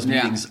booking those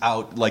meetings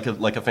out like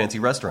a fancy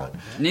restaurant.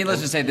 Needless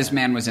to say, this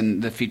man was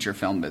in the feature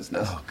film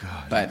business. Oh,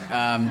 God. But,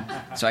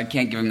 so I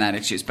can't give him that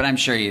excuse. But I'm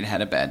sure he'd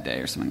had a bad day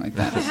or something like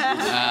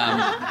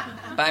that.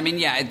 But I mean,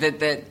 yeah,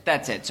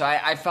 that's it. So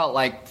I felt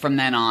like from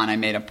then on, I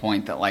made a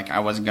point that like I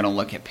wasn't going to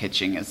look at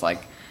pitching as like,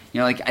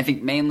 like I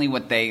think mainly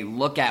what they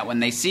look at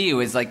when they see you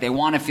is like they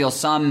want to feel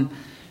some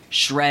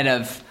shred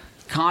of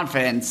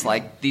confidence,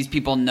 like these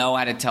people know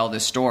how to tell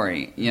this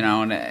story,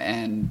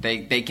 and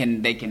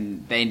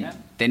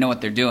they know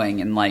what they're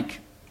doing, and like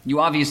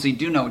you obviously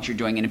do know what you're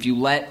doing, and if you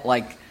let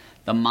like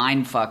the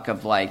mind fuck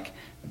of like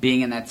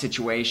being in that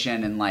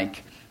situation and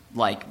like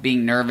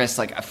being nervous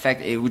like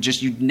affect it would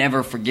just you'd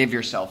never forgive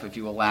yourself if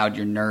you allowed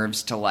your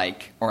nerves to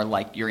like or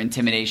like your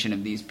intimidation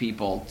of these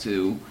people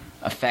to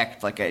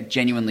affect like a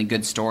genuinely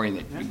good story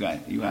that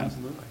you have.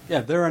 Absolutely.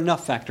 Yeah, there are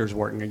enough factors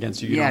working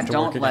against you. You don't have to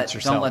work against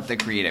yourself. Don't let the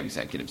creative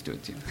executives do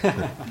it too.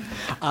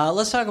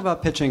 Let's talk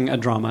about pitching a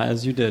drama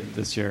as you did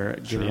this year,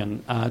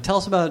 Gideon. Sure. Tell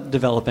us about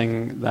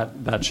developing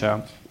that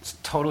show. It's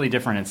totally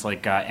different. It's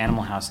like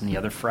Animal House and the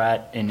other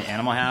frat in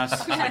Animal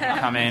House. You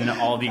come in,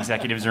 all the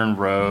executives are in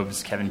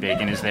robes. Kevin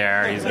Bacon is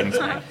there. He's getting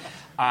some.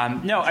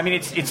 No, I mean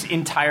it's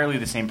entirely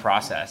the same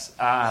process.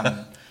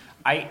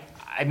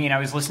 I mean, I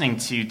was listening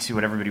to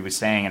what everybody was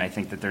saying, and I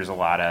think that there's a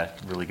lot of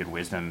really good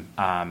wisdom.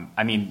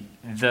 I mean,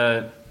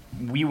 I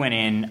went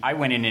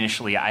in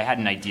initially, I had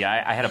an idea.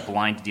 I had a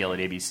blind deal at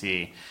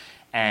ABC,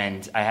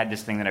 and I had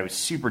this thing that I was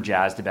super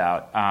jazzed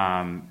about.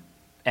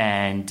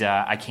 And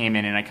I came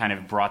in and I kind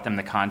of brought them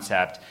the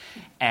concept,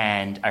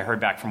 and I heard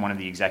back from one of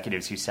the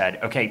executives who said,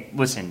 okay,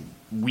 listen,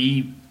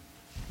 we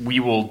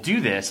will do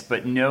this,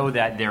 but know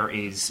that there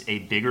is a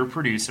bigger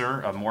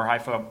producer, a more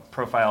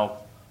high-profile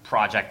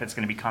project that's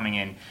going to be coming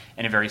in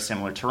a very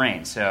similar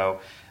terrain.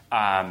 So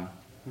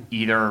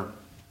either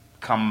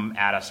come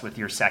at us with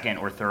your second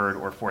or third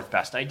or fourth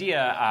best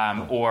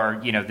idea,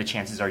 or the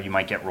chances are you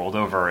might get rolled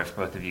over if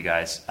both of you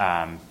guys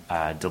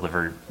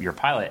deliver your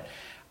pilot.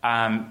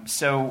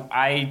 So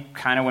I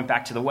kind of went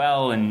back to the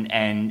well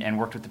and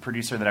worked with the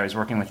producer that I was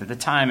working with at the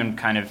time and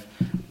kind of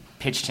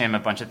pitched him a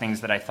bunch of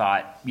things that I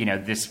thought,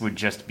 this would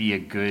just be a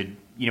good,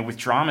 with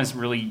dramas,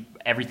 really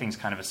everything's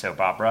kind of a soap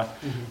opera.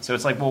 Mm-hmm. So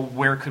it's like, well,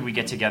 where could we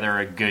get together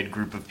a good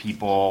group of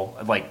people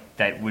like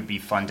that would be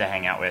fun to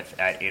hang out with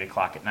at 8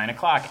 o'clock, at 9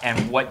 o'clock?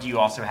 And what do you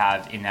also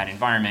have in that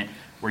environment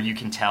where you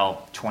can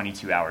tell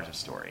 22 hours of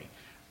story.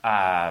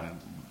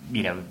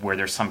 Where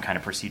there's some kind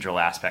of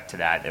procedural aspect to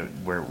that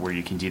where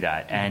you can do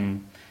that.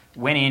 And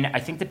went in, I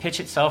think the pitch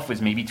itself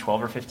was maybe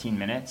 12 or 15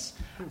 minutes.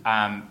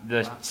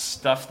 The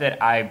stuff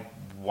that I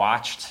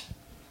watched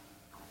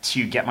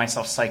to get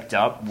myself psyched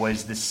up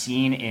was the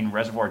scene in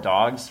Reservoir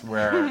Dogs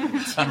where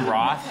Tim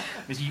Roth,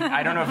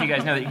 I don't know if you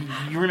guys know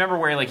that, you remember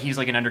where like he's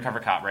like an undercover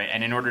cop, right?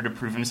 And in order to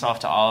prove himself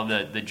to all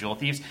of the jewel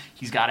thieves,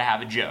 he's got to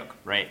have a joke,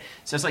 right?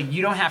 So it's like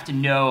you don't have to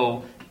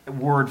know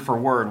word for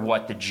word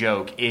what the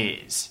joke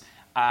is.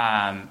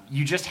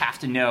 You just have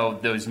to know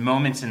those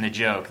moments in the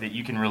joke that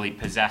you can really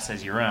possess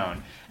as your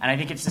own. And I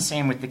think it's the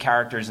same with the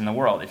characters in the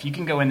world. If you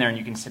can go in there and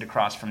you can sit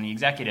across from the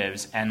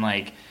executives and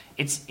like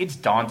it's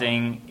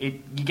daunting.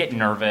 You get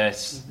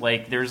nervous.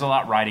 Like there's a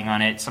lot riding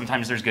on it.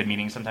 Sometimes there's good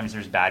meetings. Sometimes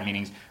there's bad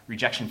meetings.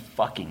 Rejection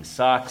fucking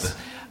sucks.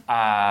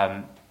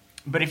 But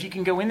if you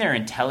can go in there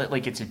and tell it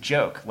like it's a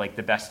joke, like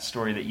the best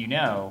story that you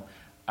know,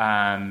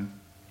 in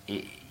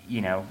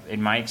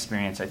my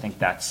experience, I think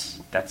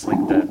that's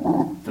like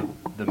the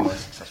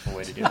most successful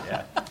way to do it.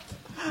 Yeah.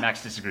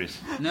 Max disagrees.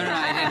 No,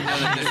 I didn't know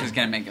that this was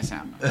going to make a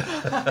sound.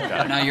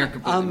 No, you're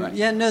completely right.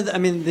 Yeah, no, I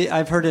mean,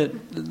 I've heard it,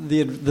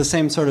 the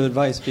same sort of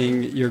advice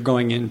being you're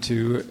going in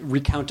to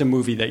recount a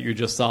movie that you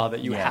just saw that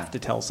you have to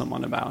tell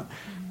someone about.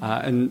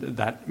 And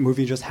that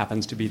movie just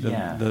happens to be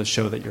the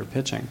show that you're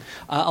pitching.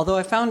 Although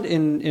I found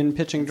in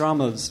pitching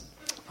dramas,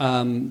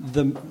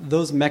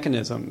 those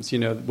mechanisms,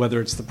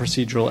 whether it's the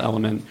procedural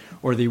element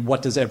or the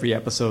what does every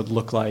episode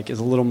look like, is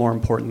a little more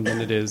important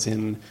than it is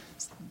in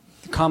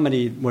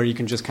comedy, where you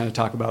can just kind of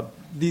talk about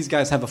these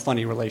guys have a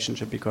funny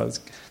relationship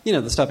because,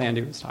 the stuff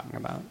Andy was talking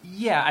about.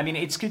 Yeah, I mean,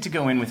 it's good to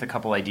go in with a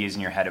couple ideas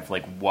in your head of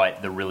like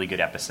what the really good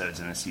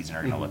episodes in the season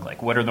are going to look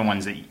like. What are the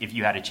ones that, if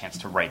you had a chance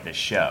to write this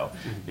show,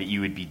 that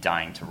you would be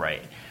dying to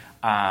write?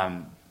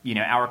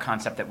 Our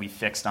concept that we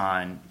fixed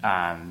on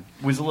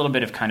was a little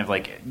bit of kind of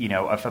like,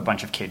 if a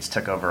bunch of kids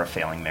took over a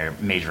failing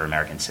major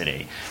American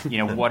city,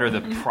 what are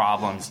the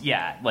problems?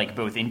 Yeah, like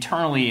both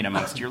internally and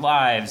amongst your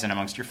lives and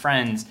amongst your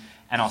friends,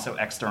 and also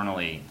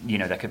externally,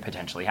 that could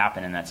potentially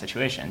happen in that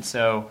situation.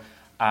 So,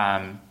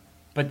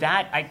 but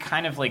that I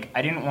kind of like,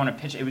 I didn't want to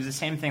pitch. It was the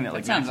same thing that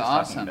like sounds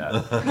awesome.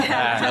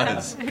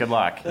 Good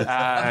luck.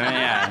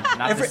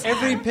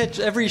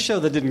 Every show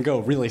that didn't go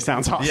really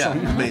sounds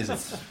awesome. Yeah, amazing.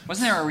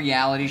 Wasn't there a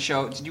reality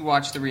show? Did you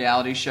watch the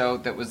reality show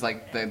that was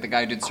like the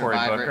guy who did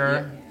Survivor?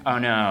 Yeah. Oh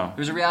no.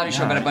 There was a reality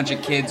show about a bunch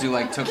of kids who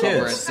like took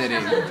over a city.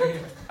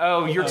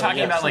 Oh, you're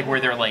talking about like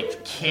where they're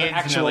like kids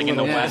and they're like in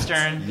the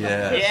Western?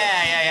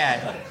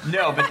 Yeah.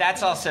 No, but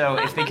that's also,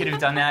 if they could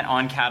have done that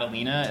on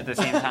Catalina at the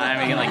same time,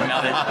 we can like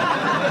meld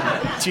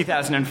it.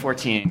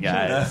 2014,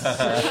 guys.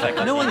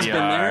 No one's been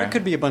there. It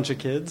could be a bunch of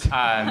kids.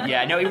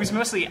 It was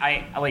mostly,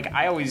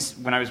 I always,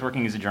 when I was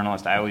working as a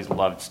journalist, I always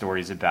loved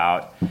stories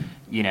about,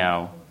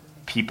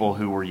 people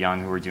who were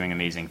young who were doing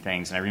amazing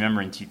things. And I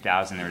remember in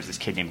 2000 there was this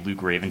kid named Luke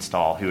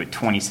Ravenstall who at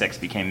 26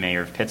 became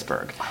mayor of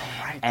Pittsburgh.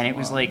 And it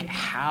was like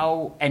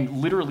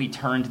and literally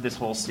turned this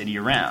whole city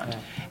around.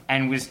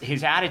 And was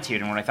his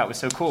attitude, and what I thought was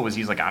so cool was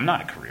he's like, I'm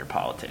not a career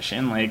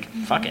politician, like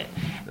fuck it.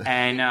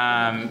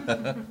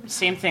 And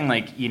same thing,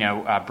 like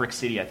Brick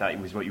City, I thought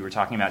was what you were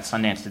talking about.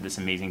 Sundance did this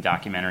amazing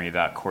documentary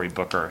about Cory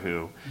Booker,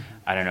 who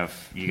I don't know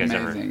if you guys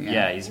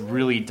he's a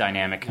really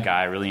dynamic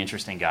guy, really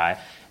interesting guy.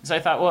 And so I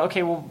thought,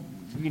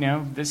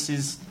 this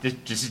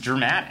is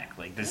dramatic.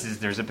 Like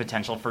there's a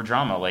potential for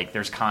drama. Like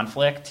there's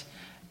conflict,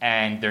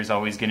 and there's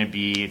always going to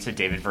be. It's a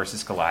David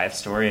versus Goliath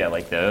story. I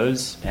like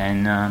those.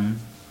 And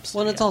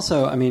it's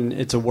also,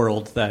 it's a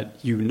world that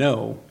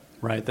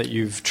right? That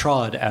you've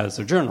trod as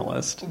a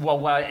journalist.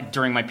 Well,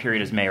 during my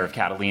period as mayor of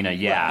Catalina,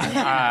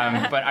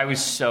 but I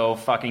was so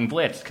fucking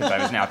blitzed because I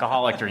was an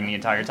alcoholic during the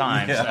entire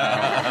time.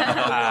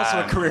 Yeah. So,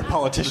 also a career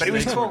politician. But it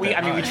was cool. We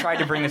tried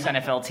to bring this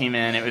NFL team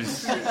in. It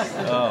was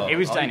dynamic.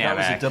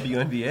 That was the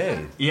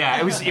WNBA. Yeah,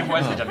 it was the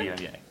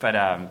WNBA.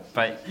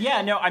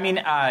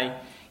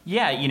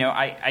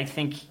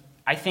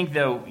 I think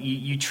though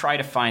you try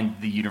to find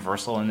the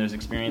universal in those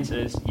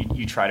experiences.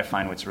 You try to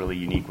find what's really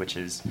unique, which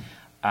is.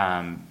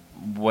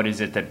 What is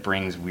it that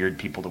brings weird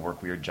people to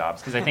work weird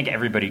jobs? Because I think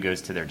everybody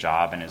goes to their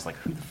job and is like,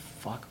 who the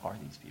fuck are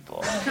these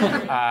people?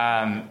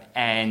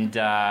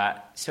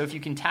 So if you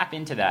can tap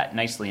into that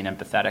nicely and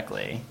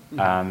empathetically,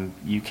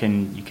 you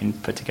can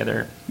put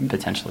together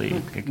potentially.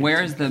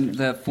 Where is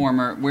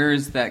where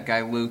is that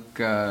guy Luke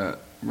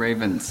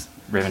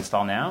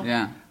Ravenstall now?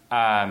 Yeah.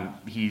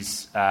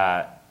 He's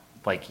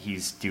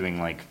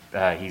doing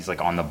he's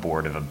like on the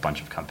board of a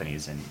bunch of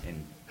companies in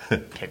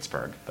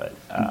Pittsburgh, but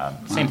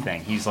same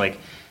thing. He's like.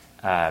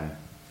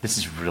 This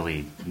is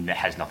really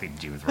has nothing to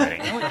do with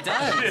writing. No, it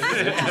does.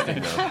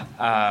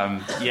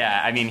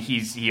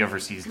 He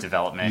oversees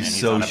development.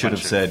 You should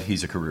have said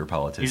he's a career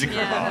politician. He's a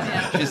career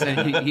politician. Just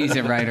said he's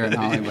a writer in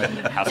Hollywood.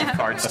 House of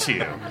Cards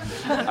too.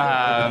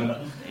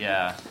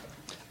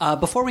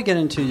 Before we get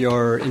into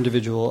your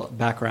individual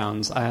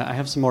backgrounds, I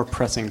have some more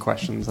pressing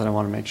questions that I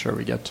want to make sure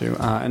we get to.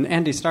 And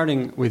Andy,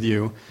 starting with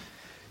you.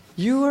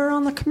 You were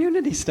on the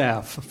community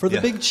staff for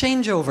the big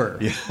changeover.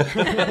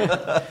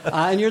 Yeah.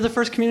 And you're the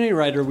first community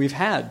writer we've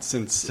had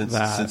since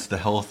the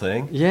whole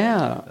thing.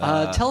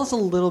 Yeah. Tell us a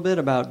little bit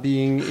about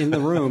being in the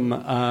room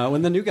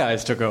when the new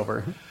guys took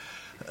over.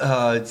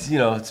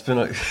 It's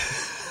been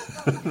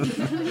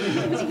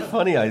it's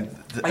funny. I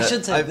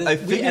should say I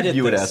figured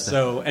you would ask.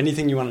 So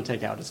anything you want to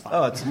take out is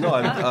fine.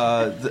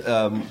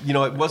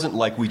 It wasn't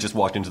like we just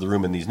walked into the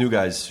room and these new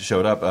guys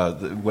showed up.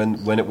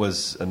 When it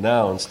was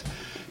announced,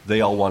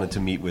 they all wanted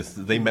to meet with.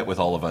 They met with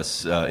all of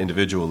us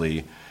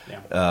individually,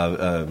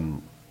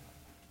 and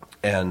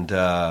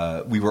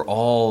we were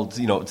all.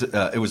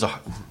 It was a.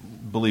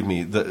 Believe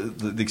me,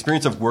 the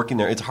experience of working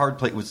there, it's a hard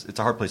place. It's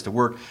a hard place to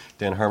work.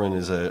 Dan Harmon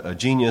is a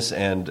genius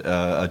and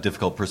a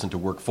difficult person to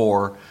work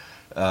for.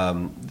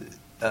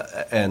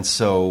 And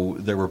so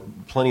there were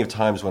plenty of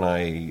times when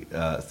I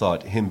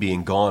thought him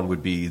being gone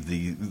would be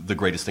the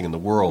greatest thing in the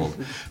world.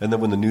 And then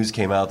when the news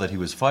came out that he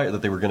was fired,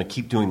 that they were going to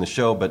keep doing the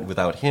show, but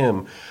without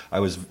him, I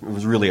was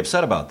really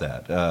upset about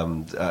that.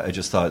 I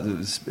just thought,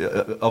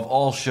 of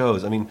all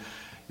shows, I mean,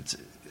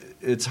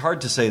 it's hard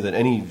to say that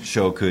any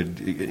show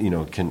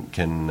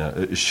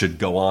should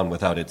go on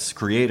without its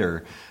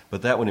creator.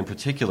 But that one in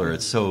particular,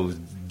 it's so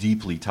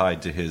deeply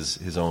tied to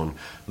his own,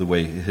 the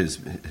way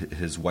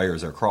his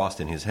wires are crossed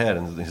in his head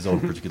and his own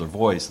particular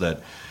voice,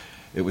 that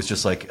it was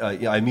just like,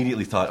 I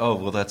immediately thought, oh,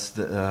 well, I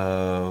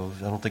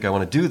don't think I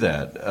want to do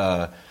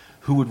that.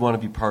 Who would want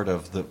to be part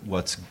of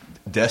what's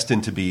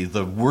destined to be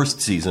the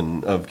worst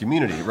season of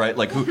Community, right?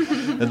 Like,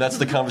 and that's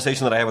the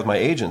conversation that I have with my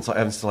agents.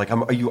 I'm just like,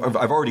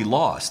 I've already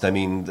lost. I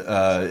mean,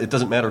 it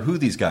doesn't matter who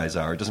these guys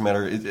are. It doesn't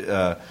matter.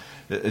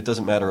 It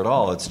doesn't matter at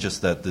all. It's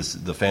just that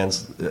the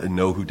fans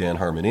know who Dan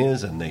Harmon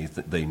is, and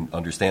they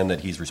understand that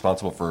he's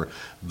responsible for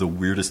the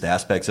weirdest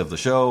aspects of the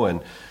show,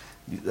 and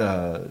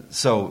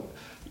so.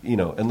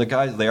 And the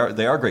guys, they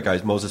are great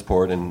guys. Moses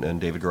Port and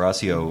David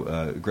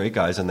Garasio, great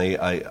guys, and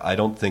I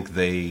don't think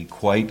they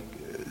quite,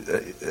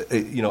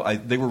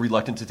 they were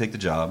reluctant to take the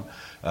job.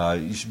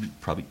 You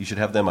should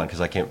have them on because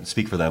I can't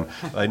speak for them.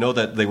 I know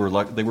that they were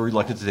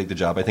reluctant to take the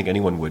job. I think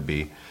anyone would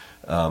be,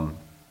 and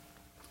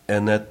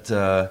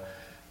that.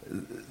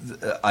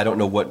 I don't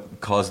know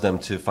what caused them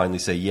to finally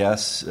say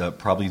yes.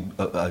 Probably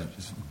a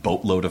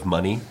boatload of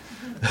money.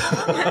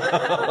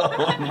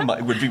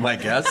 Would be my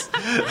guess.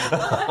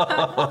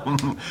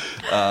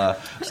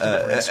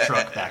 This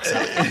truck backs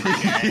up.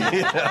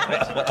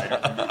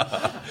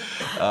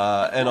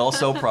 And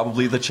also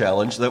probably the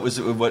challenge. That was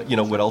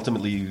what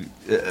ultimately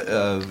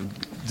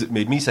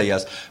made me say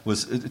yes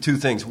was two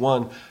things.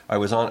 One, I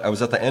was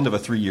at the end of a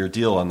 3-year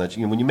deal on that.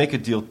 When you make a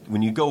deal,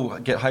 when you go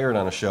get hired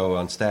on a show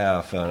on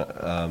staff,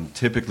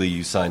 typically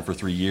you sign for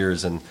 3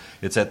 years, and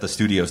it's at the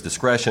studio's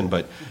discretion.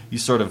 But you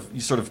sort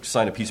of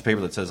sign a piece of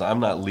paper that says, "I'm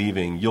not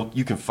leaving.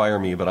 You can fire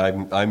me, but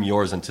I'm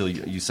yours until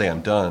you say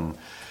I'm done."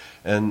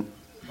 And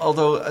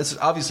although it's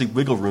obviously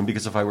wiggle room,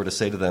 because if I were to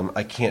say to them,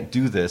 I can't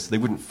do this, they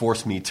wouldn't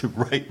force me to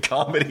write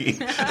comedy.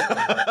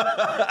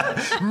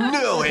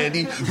 No,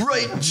 Andy,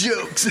 write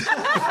jokes.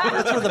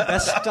 That's where the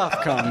best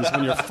stuff comes,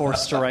 when you're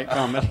forced to write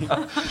comedy.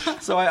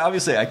 So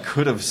I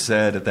could have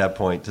said at that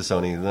point to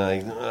Sony,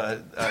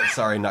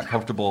 sorry, not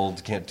comfortable,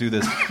 can't do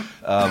this.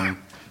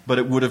 But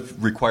it would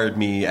have required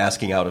me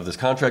asking out of this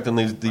contract, and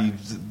the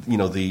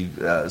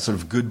sort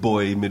of good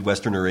boy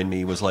Midwesterner in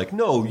me was like,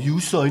 "No, you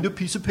signed a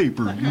piece of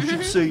paper.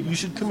 You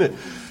should commit."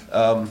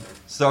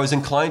 So I was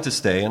inclined to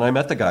stay, and I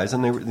met the guys,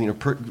 and they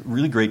were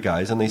really great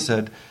guys, and they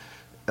said,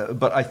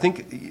 but I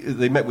think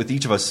they met with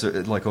each of us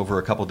like over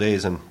a couple of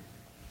days, and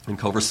in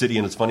Culver City,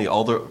 and it's funny,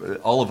 all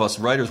of us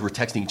writers were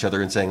texting each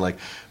other and saying, like,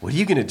 "What are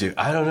you going to do?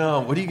 I don't know.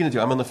 What are you going to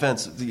do? I'm on the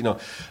fence.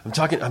 I'm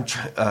talking.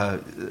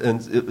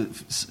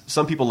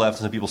 Some people left,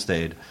 and some people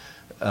stayed,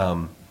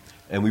 and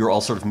we were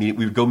all sort of we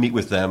would go meet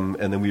with them,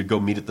 and then we would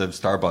go meet at the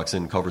Starbucks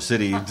in Culver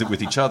City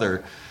with each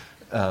other."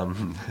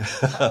 And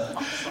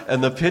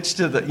the pitch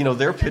to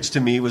their pitch to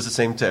me was the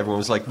same to everyone. It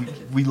was like,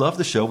 we love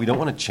the show. We don't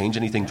want to change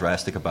anything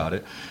drastic about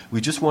it.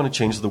 We just want to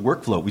change the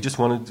workflow. We just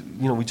want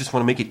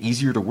to make it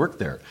easier to work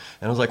there.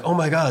 And I was like, oh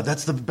my God,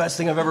 that's the best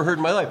thing I've ever heard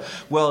in my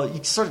life. Well, you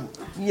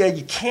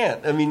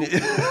can't. I mean,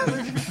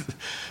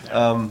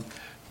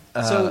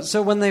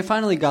 so when they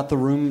finally got the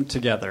room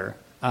together,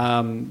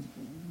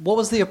 what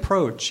was the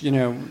approach?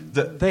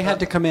 They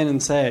had to come in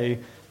and say,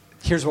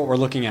 here's what we're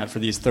looking at for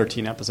these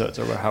 13 episodes,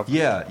 or how.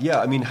 Yeah.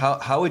 I mean,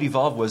 how it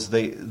evolved was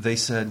they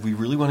said, we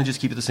really want to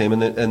just keep it the same,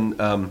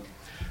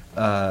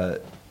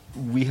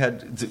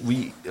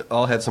 we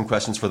all had some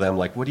questions for them,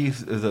 like, what do you?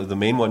 The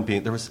main one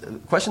being, there was a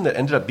question that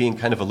ended up being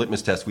kind of a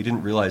litmus test. We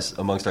didn't realize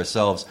amongst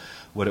ourselves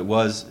what it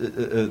was,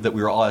 that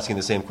we were all asking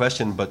the same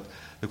question, but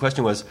the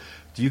question was,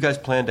 do you guys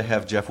plan to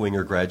have Jeff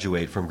Winger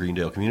graduate from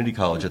Greendale Community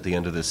College at the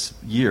end of this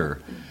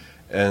year?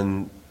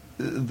 And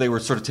they were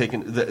sort of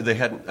taken.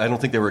 I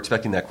don't think they were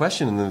expecting that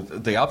question, and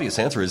the obvious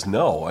answer is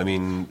no. I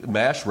mean,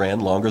 MASH ran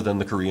longer than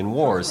the Korean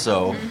War,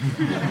 so.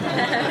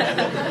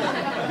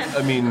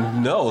 I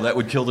mean, no, that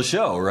would kill the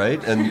show,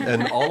 right?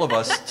 And all of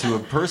us, to a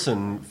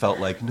person, felt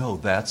like, no,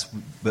 that's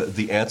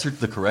the answer.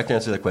 The correct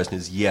answer to that question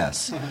is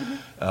yes,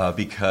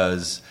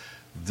 because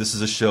this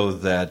is a show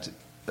that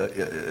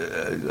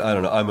I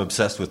don't know. I'm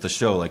obsessed with the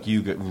show, like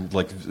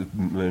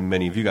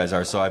many of you guys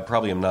are. So I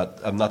probably am not.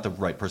 I'm not the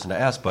right person to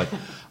ask, but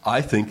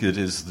I think it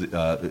is.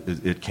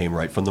 It came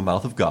right from the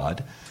mouth of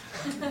God,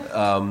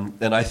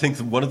 and I think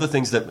one of the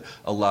things that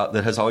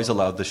has always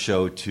allowed the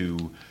show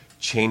to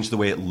change the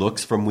way it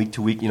looks from week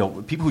to week. You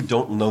know, people who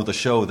don't know the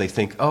show, they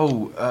think,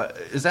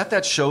 is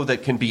that show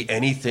that can be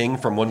anything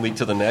from one week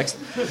to the next?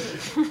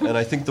 And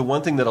I think the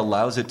one thing that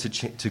allows it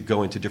to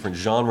go into different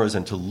genres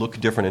and to look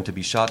different and to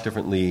be shot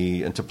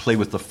differently and to play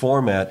with the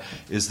format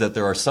is that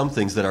there are some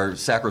things that are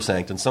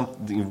sacrosanct,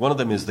 and one of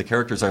them is the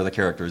characters are the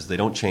characters. They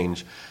don't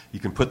change. You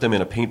can put them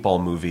in a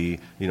paintball movie,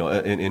 you know,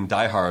 in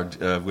Die Hard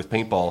with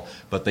paintball,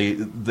 but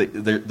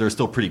they're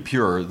still pretty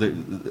pure.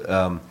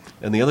 And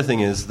the other thing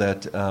is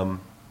that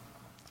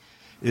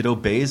it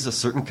obeys a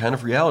certain kind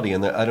of reality,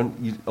 and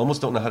you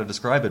almost don't know how to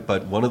describe it.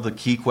 But one of the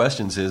key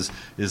questions is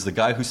the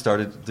guy who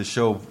started the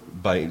show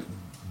by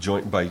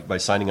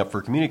signing up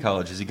for community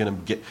college, is he going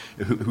to get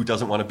who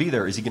doesn't want to be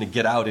there? Is he going to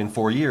get out in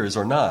 4 years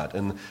or not?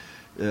 And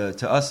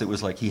to us, it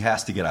was like he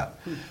has to get out.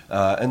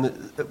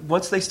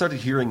 Once they started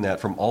hearing that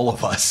from all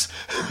of us,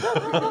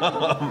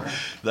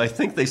 I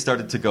think they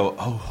started to go,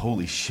 "Oh,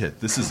 holy shit!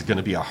 This is going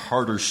to be a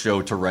harder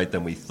show to write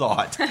than we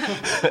thought."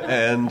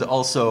 And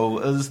also,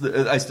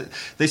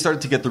 they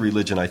started to get the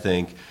religion. I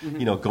think,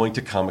 you know, going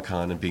to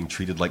Comic-Con and being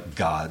treated like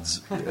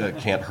gods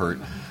can't hurt.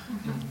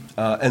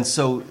 And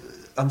so,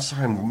 I'm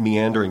sorry, I'm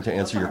meandering to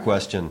answer your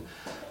question.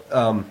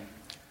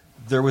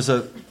 There was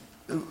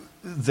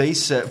They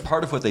said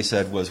part of what they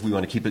said was we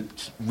want to keep the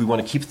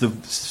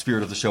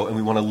spirit of the show, and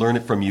we want to learn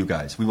it from you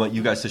guys. We want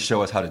you guys to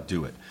show us how to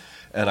do it.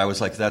 And I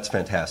was like, that's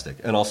fantastic,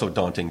 and also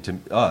daunting to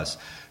us.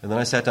 And then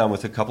I sat down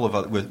with a couple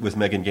of with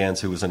Megan Gans,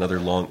 who was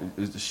another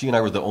she and I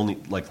were the only,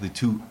 like, the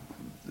two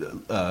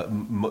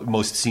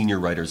most senior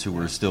writers who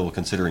were still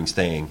considering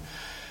staying.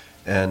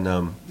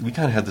 And we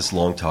kind of had this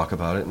long talk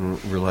about it, and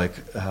we're like,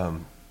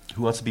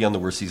 who wants to be on the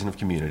worst season of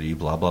Community?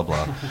 Blah blah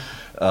blah.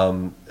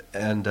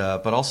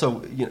 But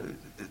also, you know.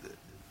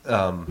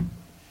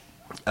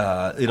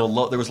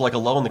 There was like a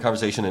lull in the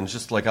conversation, and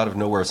just like out of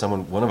nowhere,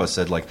 one of us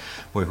said, like,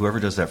 "Boy, whoever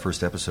does that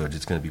first episode,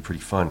 it's going to be pretty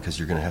fun because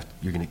you're going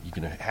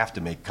to have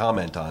to make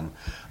comment on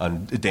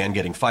Dan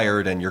getting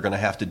fired, and you're going to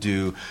have to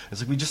do." It's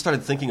like we just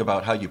started thinking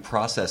about how you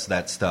process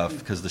that stuff,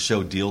 because the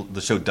show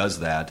does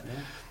that.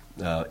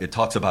 It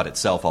talks about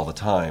itself all the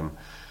time,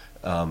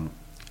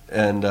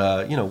 and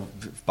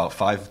about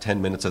 5-10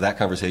 minutes of that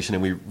conversation,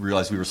 and we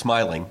realized we were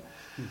smiling.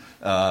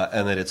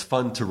 And that it's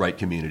fun to write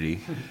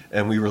Community,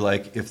 and we were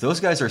like, if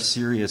those guys are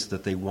serious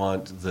that they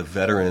want the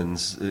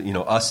veterans,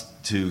 us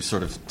to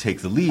sort of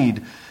take the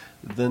lead,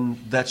 then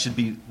that should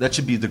be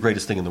the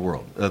greatest thing in the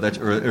world,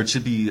 or it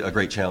should be a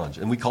great challenge.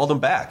 And we called them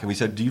back, and we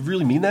said, "Do you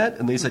really mean that?"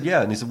 And they said,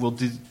 "Yeah." And they said, "Well,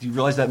 do you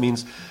realize that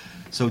means?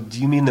 So do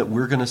you mean that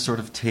we're going to sort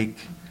of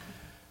teach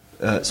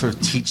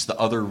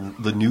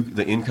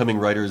the incoming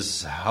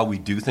writers how we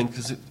do things?"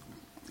 Because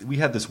we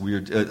had this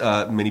weird.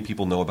 Many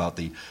people know about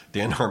the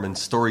Dan Harmon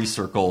story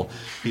circle.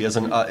 He has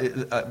and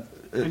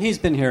he's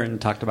been here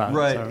and talked about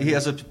right. it. Right, he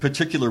has a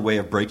particular way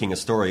of breaking a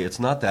story. It's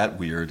not that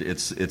weird.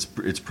 It's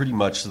pretty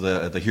much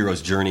the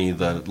hero's journey.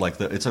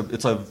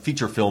 It's a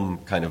feature film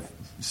kind of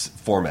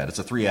format. It's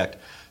a 3-act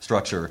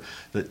structure.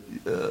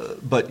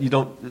 But you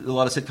don't. A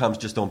lot of sitcoms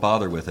just don't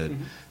bother with it.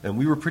 Mm-hmm. And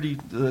we were pretty.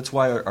 That's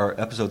why our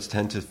episodes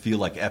tend to feel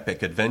like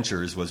epic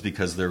adventures, was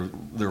because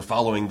they're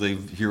following the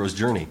hero's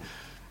journey.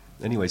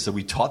 Anyway, so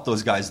we taught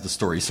those guys the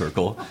story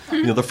circle.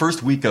 The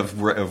first week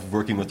of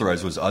working with the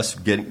writers was us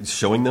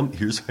showing them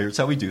here's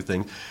how we do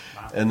things,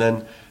 wow. And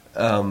then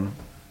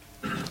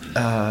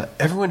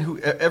everyone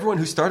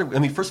who started. I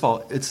mean, first of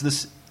all, it's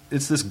this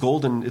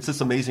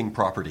amazing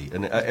property,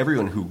 and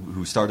everyone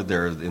who started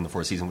there in the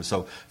fourth season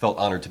felt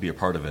honored to be a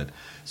part of it.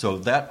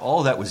 So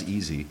all that was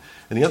easy.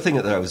 And the other thing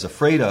that I was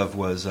afraid of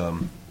was.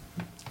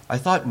 I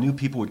thought new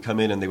people would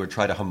come in and they would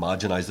try to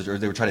homogenize it, or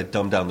they would try to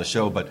dumb down the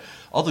show, but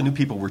all the new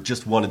people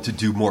wanted to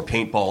do more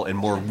paintball and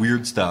more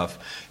weird stuff,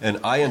 and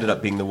I ended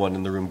up being the one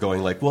in the room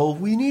going like, well,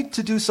 we need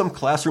to do some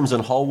classrooms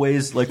and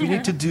hallways, like we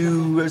need to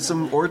do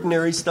some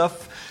ordinary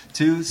stuff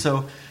too.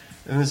 So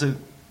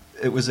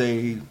it was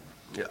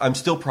I'm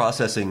still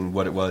processing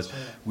what it was.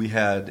 We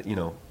had,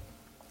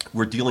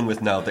 we're dealing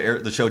with now,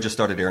 the show just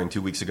started airing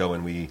 2 weeks ago,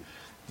 and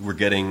we're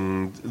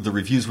getting the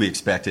reviews we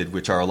expected,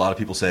 which are a lot of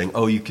people saying,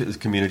 "Oh,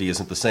 Community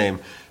isn't the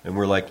same," and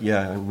we're like,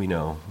 "Yeah, we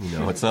know,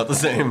 it's not the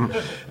same."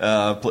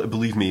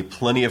 Believe me,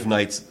 plenty of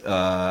nights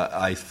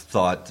I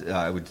thought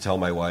I would tell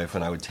my wife,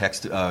 and I would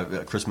text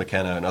Chris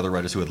McKenna and other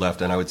writers who had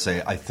left, and I would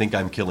say, "I think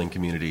I'm killing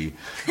Community.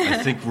 I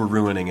think we're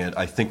ruining it.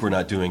 I think we're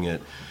not doing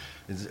it."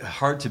 It's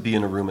hard to be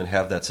in a room and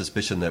have that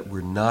suspicion that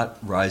we're not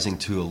rising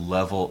to a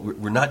level.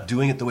 We're not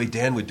doing it the way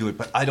Dan would do it,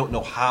 but I don't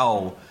know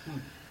how.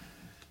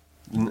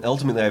 And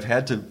ultimately,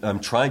 I'm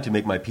trying to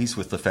make my peace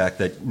with the fact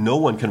that no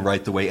one can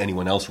write the way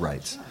anyone else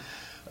writes.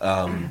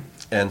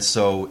 And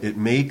so it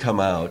may come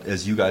out,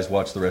 as you guys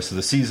watch the rest of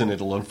the season,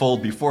 it'll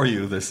unfold before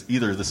you,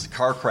 either this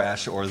car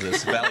crash or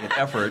this valiant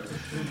effort.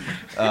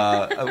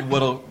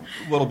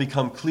 What'll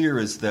become clear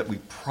is that we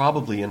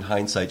probably, in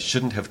hindsight,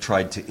 shouldn't have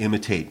tried to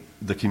imitate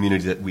the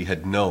community that we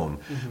had known.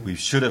 Mm-hmm. We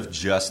should have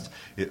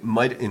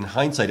in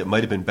hindsight, it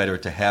might have been better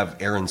to have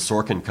Aaron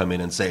Sorkin come in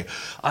and say,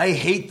 I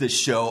hate this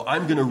show,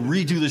 I'm going to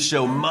redo the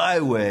show my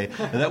way.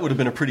 And that would have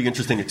been a pretty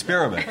interesting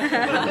experiment.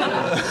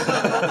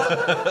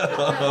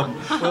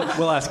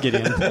 We'll ask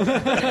Gideon.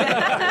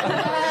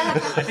 I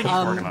think he's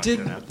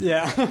working on it.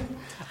 Yeah.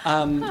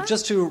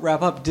 Just to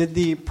wrap up, did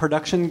the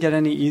production get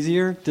any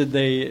easier? Did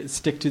they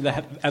stick to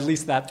that, at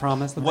least that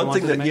promise? That one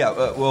thing that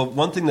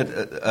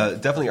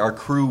definitely our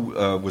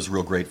crew was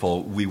real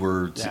grateful. We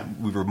were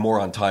more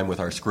on time with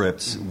our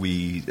scripts.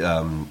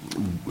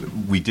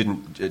 Mm-hmm. We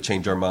didn't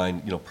change our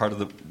mind. Part of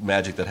the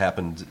magic that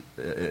happened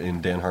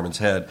in Dan Harmon's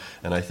head,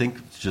 and I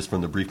think just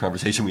from the brief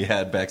conversation we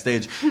had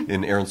backstage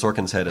in Aaron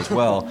Sorkin's head as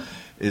well,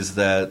 is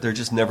that they're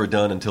just never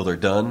done until they're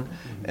done,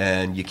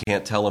 and you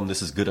can't tell them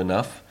this is good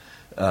enough.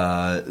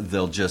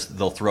 They'll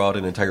throw out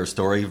an entire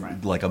story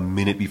like a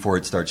minute before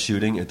it starts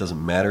shooting. It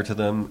doesn't matter to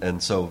them,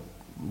 and so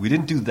we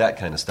didn't do that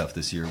kind of stuff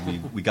this year.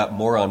 We got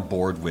more on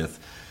board with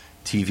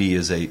TV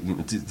as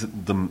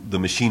the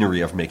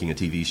machinery of making a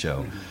TV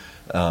show.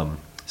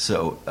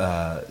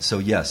 So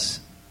yes,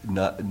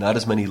 not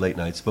as many late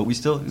nights, but we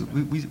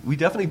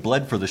definitely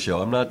bled for the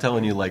show. I'm not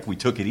telling you like we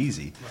took it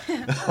easy,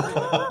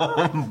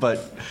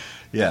 but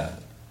yeah.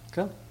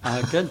 Cool.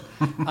 Good.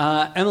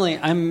 Emily,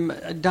 I'm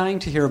dying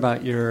to hear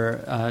about your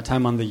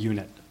time on The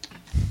Unit.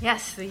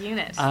 Yes, The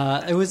Unit.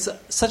 It was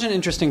such an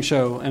interesting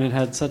show, and it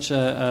had such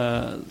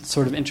a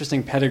sort of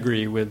interesting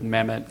pedigree with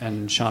Mamet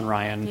and Sean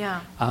Ryan.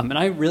 Yeah.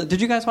 And did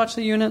you guys watch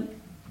The Unit?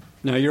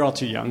 No, you're all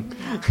too young.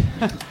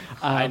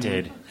 I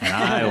did, and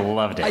I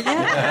loved it.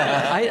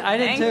 I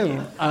did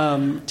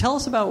too. Tell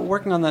us about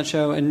working on that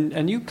show,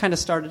 and you kind of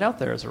started out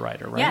there as a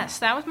writer, right? Yes,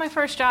 that was my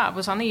first job,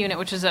 was on The Unit,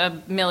 which is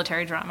a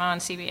military drama on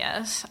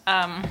CBS.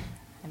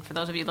 And for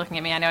those of you looking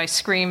at me, I know I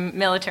scream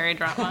military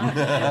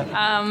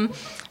drama.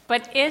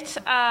 But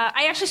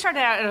I actually started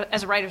out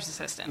as a writer's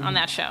assistant on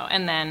that show,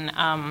 and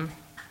then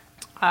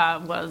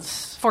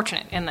was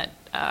fortunate in that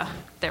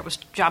there was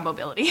job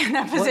mobility in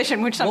that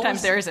position, which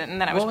sometimes there isn't,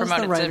 and then I was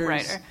promoted to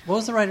writer. What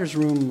was the writer's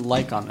room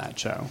like on that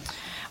show?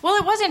 Well,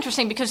 it was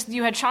interesting because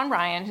you had Sean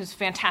Ryan, who's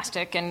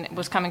fantastic and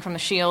was coming from The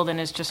Shield and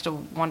is just a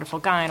wonderful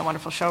guy and a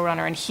wonderful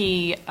showrunner, and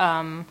he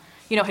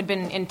had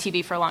been in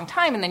TV for a long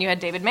time, and then you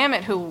had David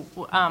Mamet, who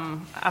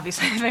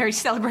obviously is a very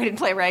celebrated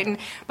playwright,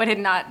 but had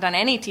not done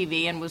any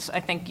TV and was, I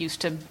think,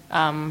 used to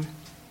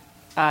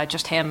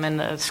just him and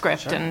the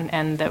script, sure.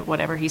 and that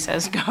whatever he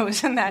says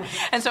goes, and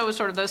so it was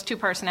sort of those two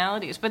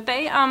personalities. But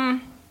they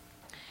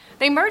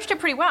merged it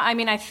pretty well. I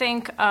mean, I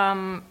think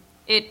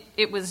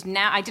it was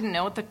now. I didn't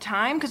know at the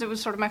time because it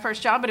was sort of my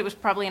first job, but it was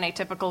probably an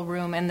atypical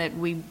room in that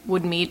we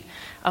would meet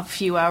a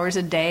few hours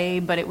a day,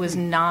 but it was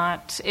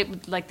not.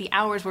 Like the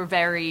hours were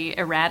very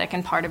erratic,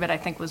 and part of it I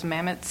think was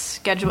Mamet's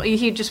schedule.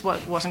 He just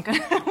wasn't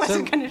going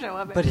to show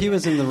up. But he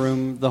was in the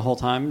room the whole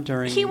time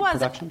during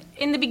production?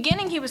 In the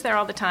beginning, he was there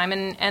all the time,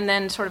 and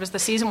then sort of as the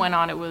season went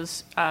on, it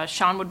was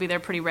Sean would be there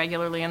pretty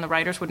regularly, and the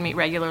writers would meet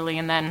regularly,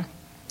 and then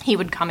he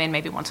would come in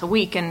maybe once a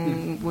week,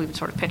 and we would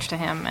sort of pitch to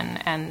him,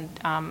 and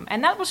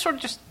that was sort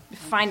of just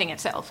finding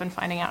itself and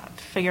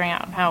figuring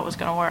out how it was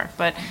going to work.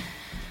 But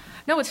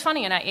no, it's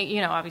funny, and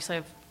I obviously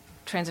I've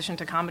transitioned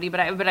to comedy, but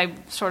I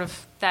sort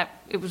of that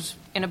it was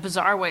in a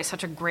bizarre way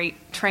such a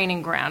great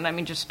training ground. I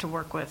mean, just to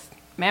work with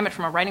Mamet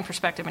from a writing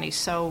perspective, and he's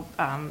so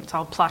it's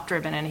all plot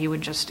driven, and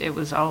it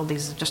was all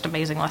these just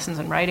amazing lessons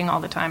in writing all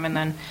the time, and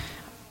then.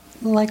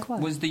 Like what?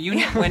 Was the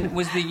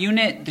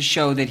unit the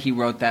show that he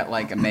wrote that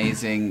like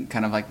amazing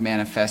kind of like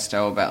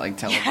manifesto about like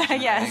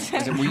television? Yes.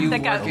 Were you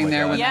working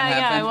there when that happened?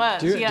 Yeah, I was.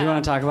 Do you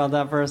want to talk about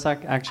that for a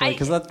sec, actually?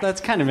 Because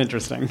that's kind of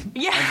interesting.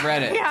 Yeah, I've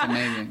read it. Yeah. It's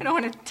amazing. I don't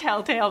want to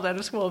tell tales out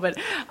of school, but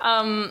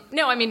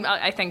no, I mean,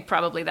 I think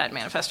probably that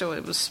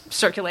manifesto was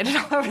circulated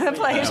all over the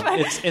place.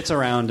 Yeah, it's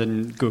around,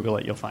 and Google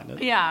it, you'll find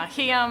it. Yeah,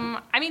 he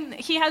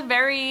has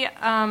very,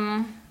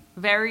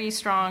 very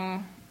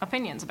strong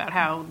opinions about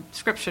how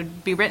scripts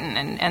should be written,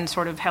 and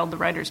sort of held the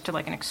writers to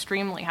like an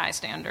extremely high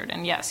standard.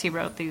 And yes, he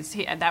wrote these.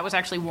 That was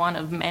actually one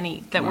of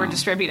many that were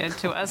distributed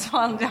to us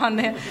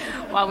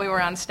while we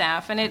were on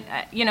staff. And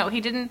he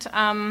didn't.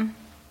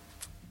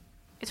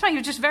 It's funny. He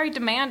was just very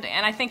demanding,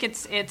 and I think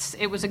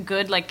it was a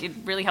good it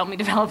really helped me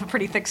develop a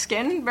pretty thick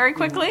skin very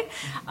quickly.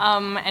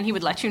 And he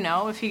would let you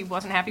know if he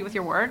wasn't happy with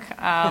your work.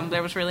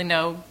 There was really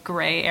no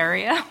gray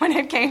area when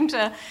it came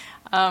to.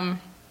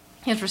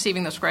 His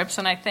receiving the scripts,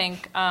 and I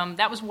think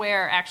that was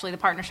where actually the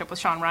partnership with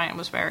Sean Ryan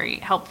was very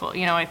helpful.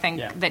 I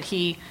think that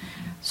he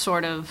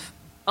sort of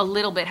a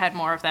little bit had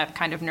more of that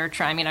kind of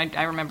nurture. I mean,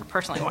 I remember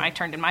personally when I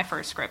turned in my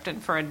first script,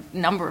 and for a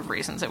number of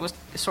reasons, it was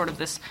sort of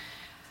this.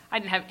 I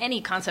didn't have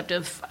any concept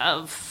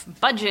of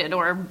budget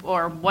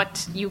or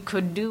what you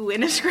could do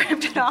in a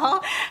script at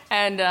all,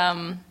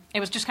 and it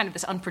was just kind of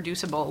this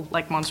unproducible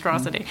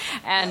monstrosity,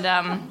 and.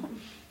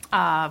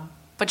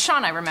 But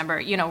Sean, I remember,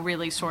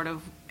 really sort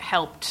of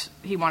helped.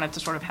 He wanted to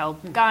sort of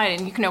help guide,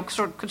 and you could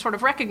sort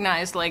of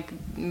recognize, like,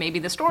 maybe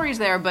the story's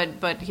there,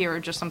 but here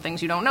are just some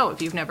things you don't know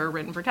if you've never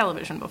written for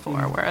television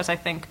before. Whereas I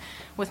think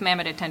with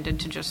Mamet it tended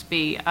to just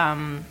be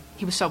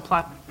he was so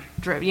plot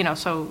driven,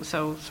 so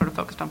sort of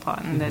focused on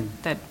plot, and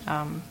that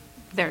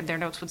their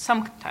notes would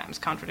sometimes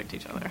contradict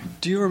each other.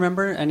 Do you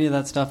remember any of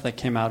that stuff that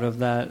came out of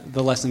that?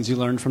 The lessons you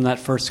learned from that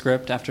first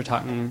script after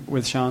talking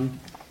with Sean?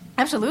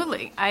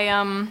 Absolutely.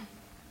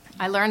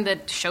 I learned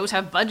that shows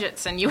have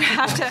budgets, and you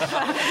have to.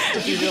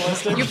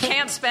 You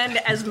can't spend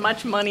as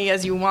much money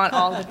as you want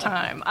all the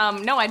time.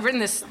 No, I'd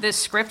written this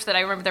script that I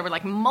remember there were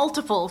like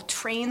multiple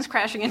trains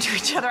crashing into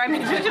each other. I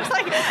mean, it was just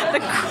like the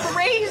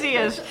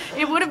craziest.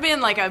 It would have been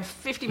like a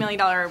 $50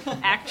 million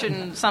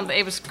action something.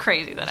 It was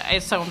crazy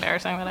it's so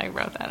embarrassing that I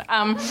wrote that.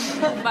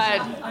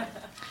 But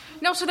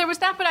no, so there was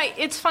that. But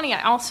it's funny.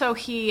 I also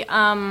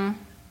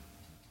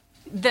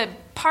the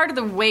part of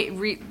the way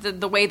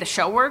the way the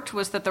show worked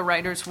was that the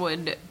writers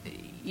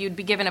you'd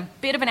be given a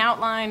bit of an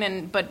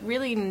outline, but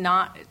really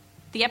not.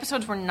 The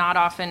episodes were not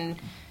often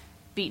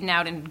beaten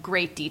out in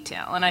great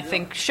detail, and I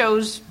think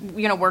shows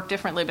work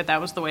differently, but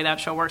that was the way that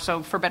show worked.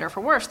 So for better or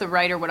for worse, the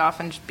writer would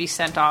often be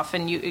sent off,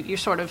 and you're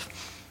sort of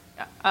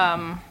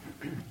not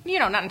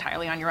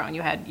entirely on your own.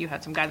 You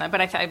had some guidelines,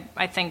 but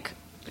I think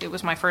it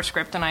was my first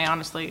script, and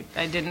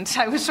I didn't.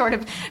 I was sort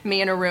of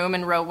me in a room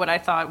and wrote what I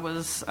thought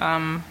was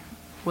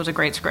a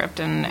great script,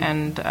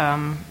 and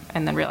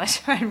then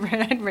realized I'd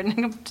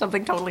written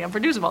something totally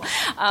unproducible.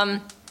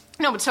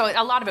 No, but so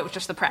a lot of it was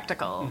just the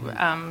practical,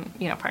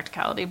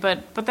 practicality.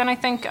 But then I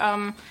think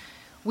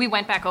we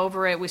went back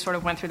over it. We sort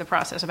of went through the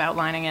process of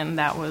outlining, and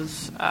that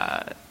was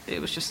it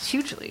was just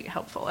hugely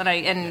helpful. And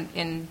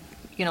in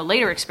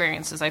later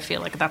experiences, I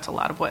feel like that's a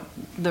lot of what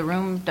The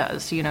Room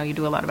does. You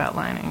do a lot of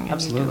outlining.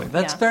 Absolutely,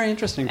 that's very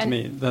interesting to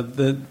me.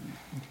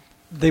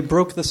 They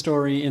broke the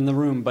story in The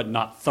Room, but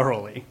not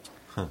thoroughly.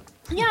 Huh.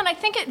 Yeah, and I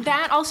think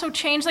that also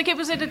changed. Like, it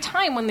was at a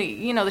time when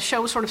the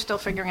show was sort of still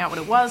figuring out what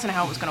it was and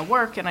how it was going to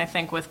work. And I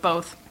think with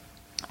both,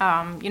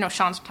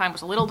 Sean's time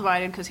was a little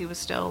divided because he was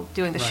still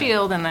doing The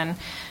Shield, and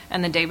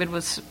then David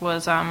was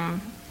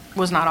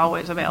not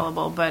always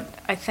available. But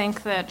I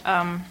think that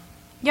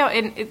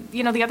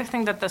the other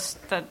thing that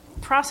the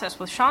process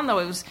with Sean, though,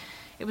 it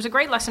was a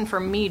great lesson for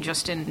me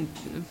just in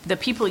the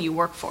people you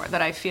work for.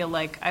 That I feel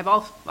like I've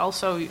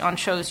also on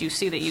shows you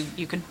see that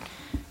you could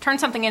turn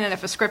something in, and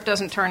if a script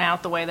doesn't turn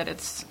out the way that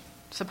it's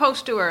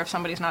supposed to, or if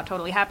somebody's not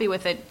totally happy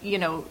with it, you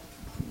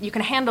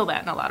can handle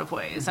that in a lot of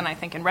ways. And I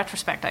think in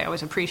retrospect, I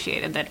always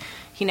appreciated that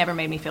he never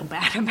made me feel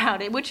bad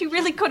about it, which he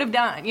really could have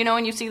done,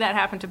 and you see that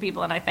happen to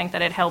people. And I think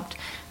that it helped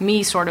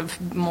me sort of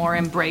more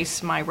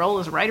embrace my role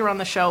as a writer on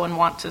the show and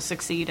want to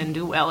succeed and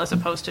do well, as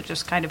opposed to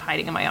just kind of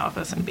hiding in my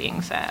office and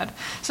being sad.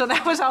 So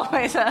that was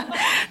always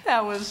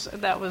that was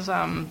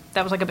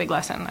like a big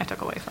lesson I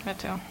took away from it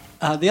too.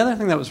 The other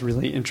thing that was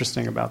really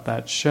interesting about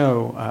that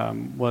show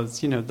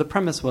was, the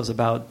premise was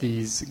about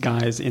these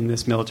guys in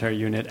this military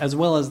unit as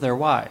well as their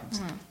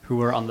wives who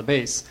were on the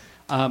base.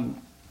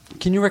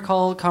 Can you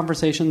recall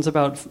conversations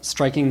about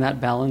striking that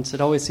balance?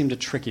 It always seemed a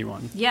tricky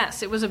one.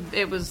 Yes, it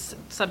was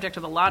subject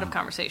of a lot of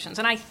conversations.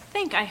 And I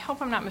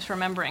hope I'm not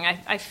misremembering,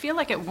 I feel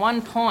like at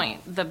one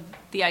point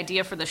the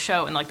idea for the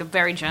show in like the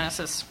very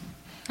genesis,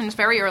 in its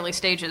very early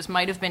stages,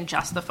 might have been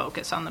just the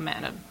focus on the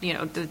men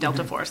of, the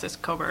Delta Force, this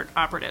covert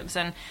operatives,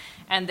 and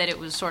that it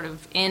was sort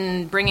of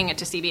in bringing it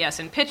to CBS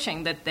and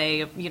pitching that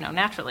they,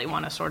 naturally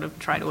want to sort of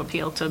try to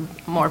appeal to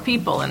more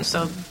people, and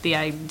so the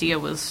idea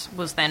was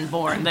then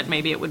born that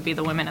maybe it would be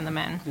the women and the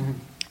men.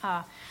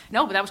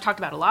 No, but that was talked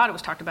about a lot. It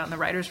was talked about in the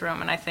writers'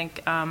 room, and I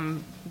think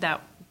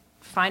that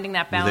finding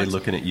that balance. Were they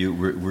looking at you?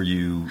 Were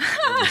you?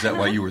 Was that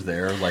why you were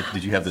there? Like,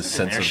 did you have this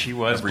sense of she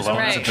was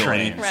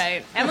responsibility?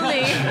 Right,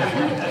 Emily.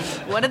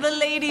 What are the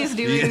ladies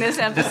doing this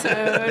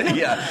episode?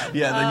 yeah.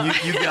 Then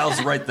you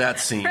gals write that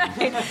scene.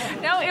 Right.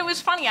 No, it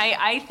was funny.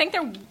 I think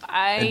there.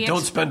 And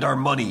don't spend our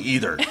money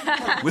either. You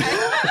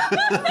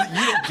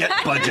don't get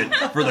budget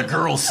for the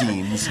girl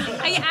scenes.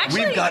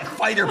 We've got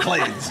fighter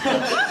planes.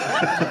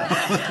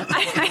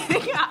 I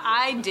think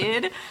I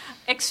did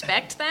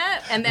expect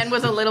that, and then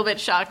was a little bit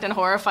shocked and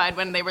horrified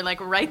when they were like,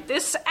 write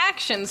this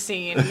action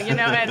scene,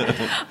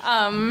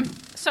 and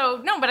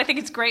so no, but I think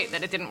it's great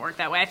that it didn't work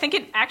that way. I think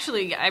it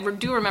actually, I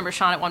do remember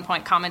Sean at one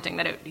point commenting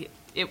that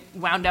it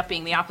wound up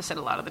being the opposite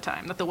a lot of the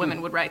time, that the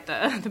women would write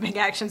the big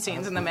action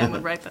scenes and the men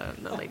would write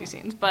the lady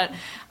scenes. But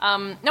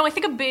no, I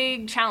think a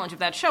big challenge of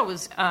that show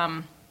was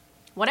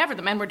whatever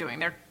the men were doing,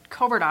 they're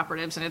covert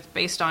operatives, and it's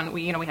based on,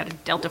 we had a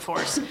Delta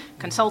Force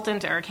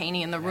consultant, Eric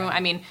Haney, in the room.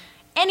 I mean,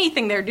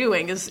 anything they're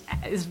doing is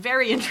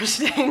very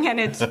interesting, and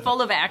it's full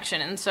of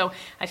action. And so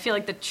I feel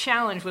like the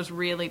challenge was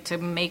really to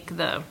make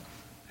the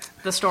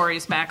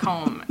stories back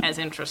home as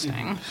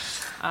interesting.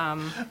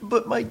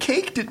 But my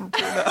cake didn't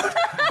turn out.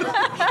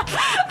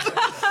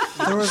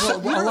 There was a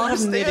lot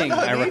of knitting,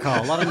 I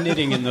recall. A lot of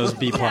knitting in those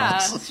B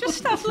plots. Yeah, it's just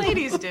stuff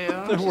ladies do.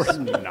 It was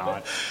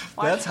not.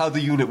 That's how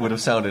the unit would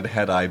have sounded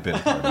had I been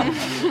part of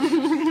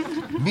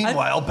it.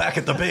 Meanwhile, back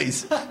at the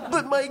base,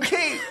 but my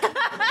cake.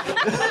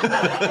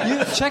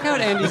 Check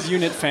out Andy's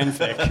unit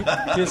fanfic.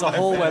 He has a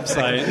whole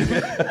website.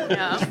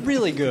 Yeah. It's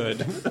really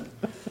good.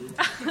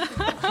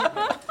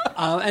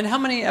 And how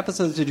many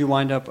episodes did you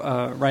wind up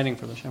writing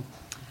for the show?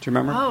 Do you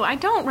remember? Oh, I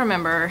don't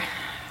remember.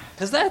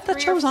 Because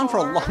that show was on for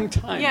a long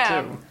time,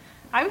 too.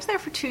 I was there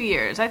for 2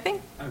 years. I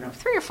think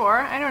 3 or 4.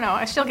 I don't know.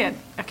 I still get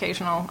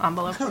occasional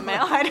envelopes from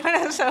mail. I don't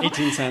know. So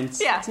 18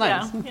 cents. Yeah, it's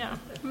nice. Yeah.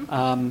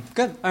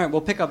 Good. All right, we'll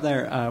pick up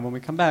there when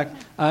we come back.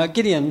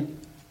 Gideon,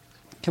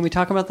 can we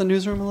talk about the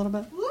newsroom a little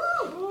bit?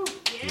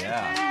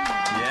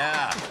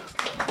 Yeah.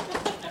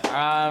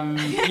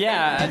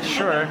 Yeah,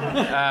 sure.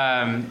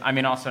 I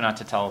mean, also not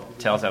to tell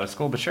tales out of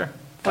school, but sure.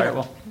 Fire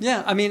well.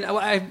 Yeah, I mean,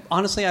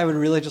 honestly, I would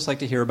really just like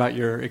to hear about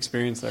your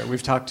experience there.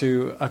 We've talked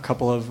to a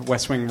couple of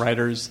West Wing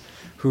writers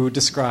who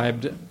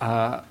described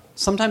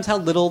sometimes how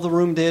little the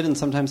room did and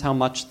sometimes how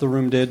much the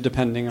room did,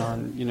 depending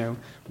on,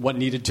 what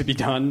needed to be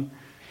done.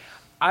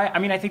 I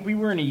mean, I think we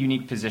were in a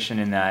unique position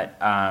in that,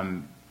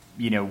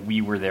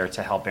 we were there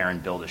to help Aaron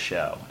build a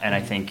show. And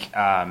I think,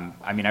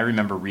 I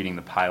remember reading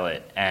the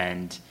pilot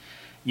and,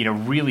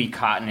 really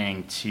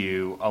cottoning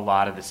to a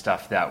lot of the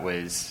stuff that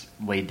was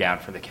laid down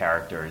for the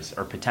characters,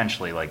 or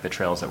potentially like the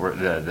trails that were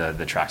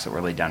the tracks that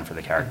were laid down for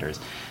the characters.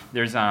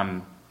 There's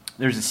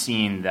a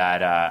scene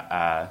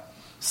that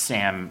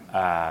Sam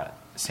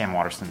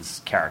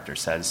Waterston's character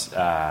says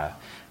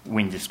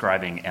when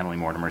describing Emily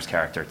Mortimer's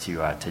character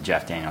to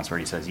Jeff Daniels, where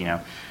he says,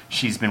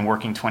 she's been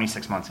working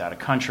 26 months out of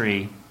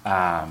country.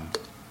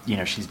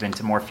 She's been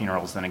to more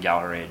funerals than a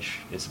Gallery age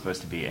is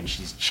supposed to be, and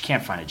she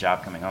can't find a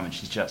job coming home, and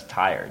she's just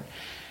tired.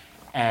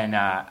 And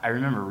I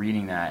remember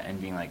reading that and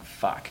being like,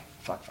 fuck.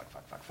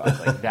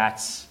 Like,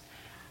 that's,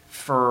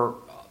 for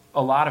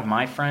a lot of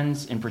my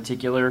friends in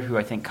particular, who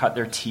I think cut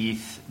their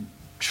teeth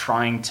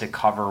trying to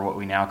cover what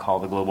we now call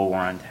the global war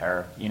on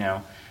terror.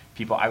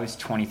 People. I was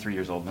 23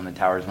 years old when the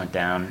towers went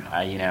down.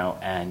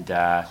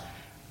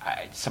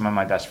 Some of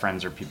my best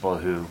friends are people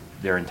who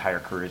their entire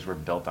careers were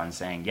built on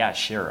saying, "Yeah,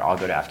 sure, I'll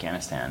go to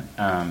Afghanistan."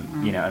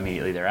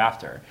 Immediately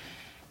thereafter,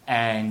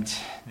 and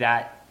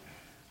that.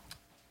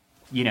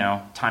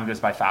 Time goes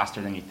by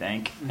faster than you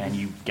think, and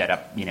you get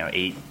up,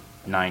 8,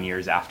 9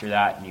 years after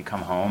that, and you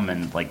come home,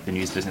 and like the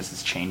news business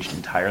has changed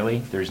entirely.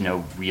 There's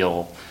no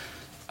real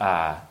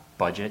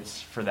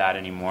budgets for that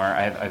anymore.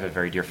 I have a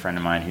very dear friend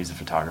of mine who's a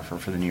photographer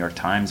for the New York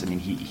Times. I mean,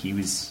 he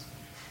was,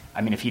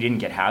 if he didn't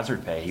get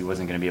hazard pay, he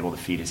wasn't going to be able to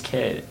feed his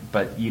kid.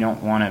 But you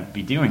don't want to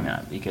be doing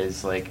that,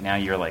 because like now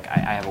you're like, I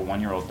have a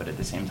 1-year-old, but at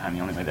the same time,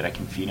 the only way that I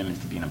can feed him is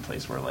to be in a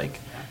place where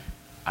like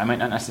I might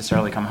not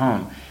necessarily come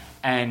home.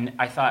 And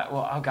I thought,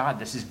 well, oh God,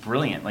 this is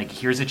brilliant. Like,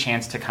 here's a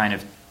chance to kind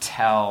of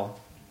tell.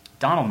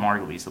 Donald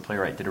Margulies, the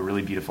playwright, did a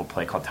really beautiful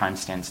play called Time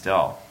Stands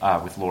Still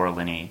with Laura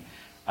Linney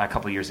a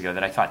couple of years ago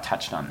that I thought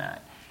touched on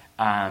that.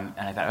 And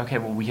I thought, okay,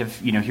 well, we have,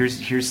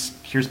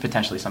 here's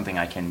potentially something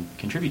I can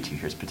contribute to.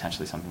 Here's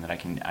potentially something that I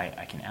can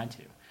add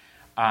to.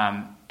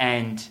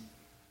 And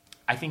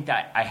I think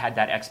that I had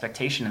that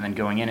expectation, and then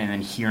going in and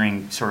then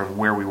hearing sort of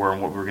where we were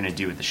and what we were going to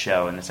do with the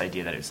show, and this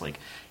idea that it's like,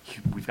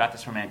 we've got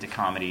this romantic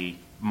comedy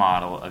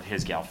model of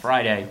His Gal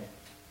Friday.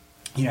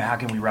 How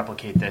can we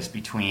replicate this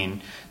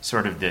between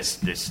sort of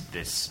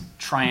this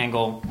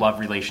triangle love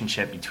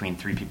relationship between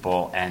 3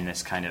 people and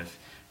this kind of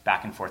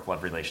back and forth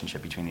love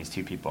relationship between these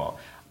 2 people?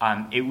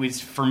 It was,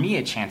 for me,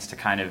 a chance to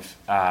kind of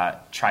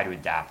try to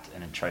adapt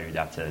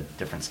to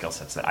different skill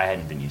sets that I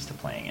hadn't been used to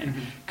playing in.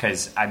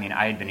 Because, I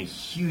had been a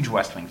huge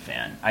West Wing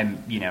fan.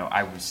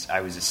 I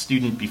was a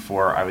student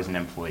before I was an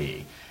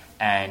employee.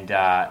 And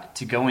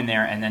to go in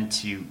there and then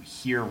to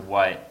hear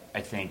what I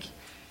think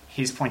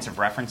his points of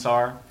reference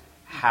are,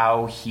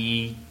 how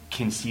he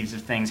conceives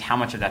of things, how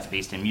much of that's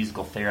based in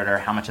musical theater,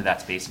 how much of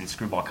that's based in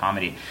screwball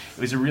comedy.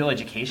 It was a real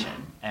education,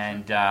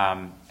 and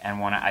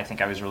one I think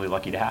I was really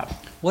lucky to have.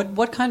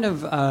 What kind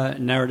of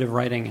narrative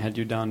writing had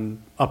you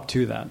done up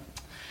to that?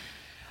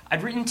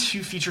 I'd written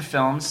 2 feature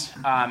films.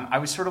 I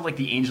was sort of like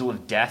the angel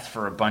of death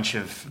for a bunch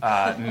of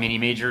mini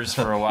majors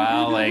for a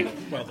while. Like,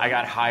 I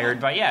got hired,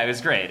 but yeah, it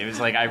was great. It was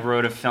like I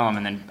wrote a film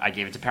and then I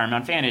gave it to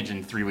Paramount Vantage,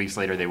 and 3 weeks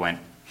later they went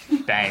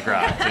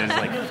bankrupt. It was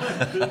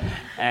like,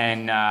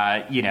 and I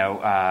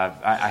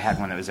had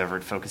one that was over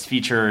at Focus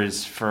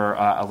Features for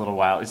a little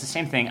while. It was the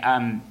same thing.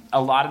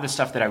 A lot of the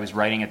stuff that I was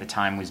writing at the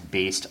time was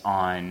based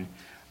on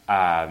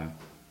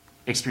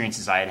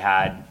experiences I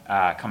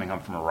had coming home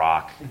from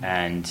Iraq,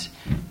 and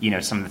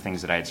some of the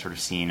things that I had sort of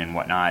seen and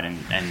whatnot,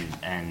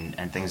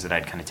 and things that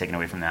I'd kind of taken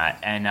away from that.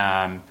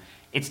 And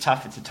it's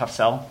tough. It's a tough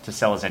sell to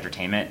sell as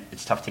entertainment.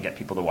 It's tough to get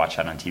people to watch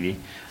that on TV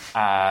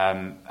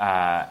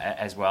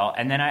as well.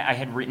 And then I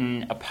had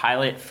written a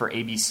pilot for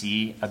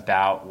ABC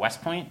about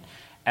West Point,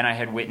 and I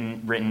had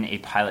written a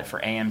pilot for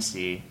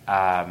AMC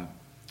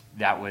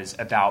that was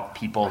about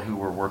people who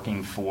were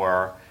working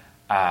for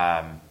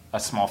a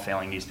small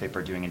failing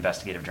newspaper doing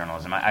investigative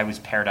journalism. I was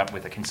paired up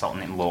with a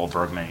consultant named Lowell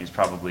Bergman, who's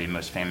probably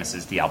most famous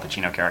as the Al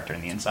Pacino character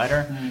in The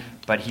Insider.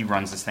 But he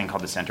runs this thing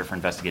called the Center for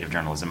Investigative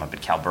Journalism up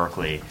at Cal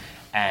Berkeley.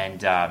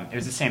 And it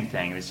was the same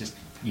thing. It was just,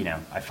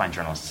 I find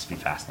journalists to be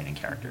fascinating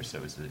characters, so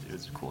it was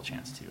a cool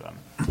chance to do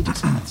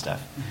some of that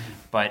stuff.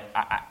 But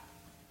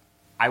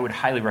I would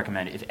highly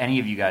recommend, if any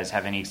of you guys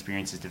have any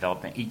experiences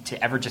developing,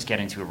 to ever just get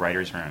into a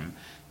writer's room.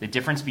 The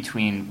difference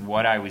between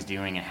what I was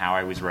doing and how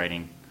I was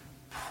writing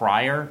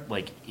prior,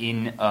 like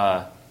in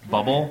a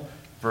bubble,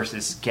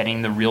 versus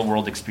getting the real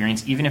world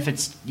experience, even if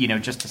it's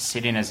just to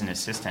sit in as an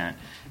assistant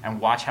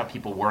and watch how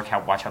people work,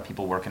 watch how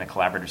people work in a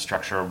collaborative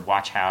structure,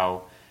 watch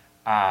how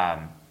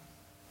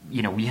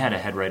we had a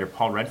head writer,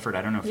 Paul Redford.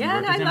 I don't know if you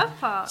worked with him. I love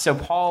Paul. So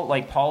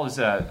Paul is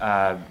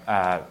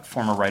a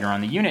former writer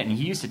on the unit, and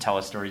he used to tell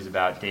us stories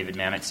about David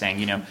Mamet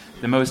saying,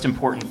 the most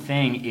important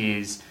thing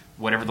is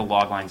whatever the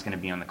log line is going to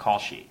be on the call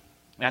sheet.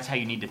 That's how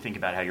you need to think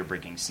about how you're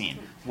breaking scene.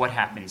 What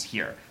happens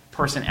here?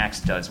 Person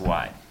X does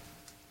Y.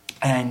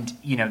 And,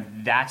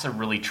 that's a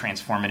really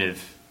transformative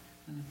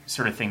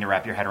sort of thing to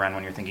wrap your head around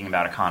when you're thinking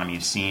about economy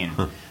of scene.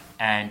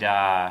 And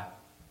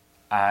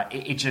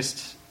it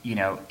just,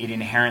 it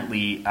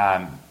inherently,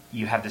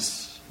 you have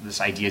this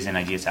ideas in,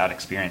 ideas out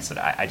experience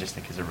that I just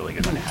think is a really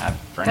good one to have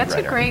for any writer.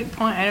 That's a great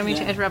point. I don't mean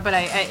to interrupt, but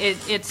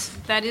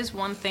that is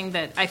one thing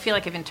that I feel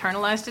like I've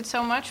internalized it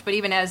so much, but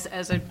even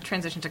as a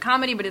transition to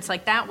comedy, but it's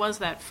like that was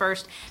that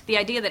first, the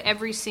idea that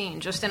every scene,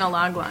 just in a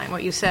log line,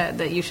 what you said,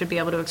 that you should be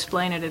able to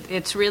explain it,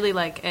 it's really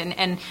like,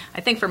 and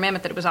I think for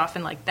Mamet that it was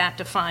often like that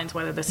defines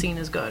whether the scene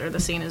is good or the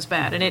scene is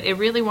bad, and it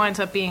really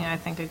winds up being, I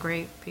think, a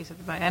great piece of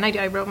advice. And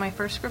I wrote my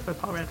first script with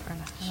Paul Redford.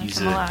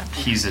 He's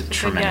a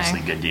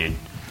tremendously good dude.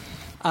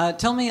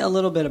 Tell me a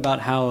little bit about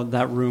how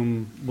that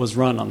room was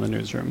run on the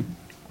newsroom.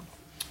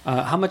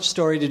 How much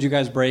story did you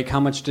guys break?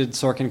 How much did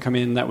Sorkin come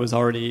in that was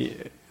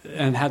already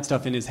and had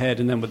stuff in his head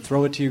and then would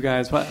throw it to you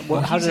guys?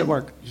 How did it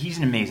work? He's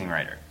an amazing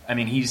writer. I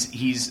mean,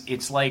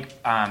 it's like,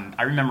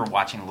 I remember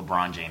watching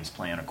LeBron James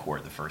play on a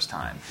court the first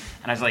time,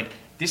 and I was like,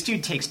 this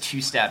dude takes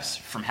 2 steps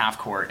from half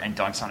court and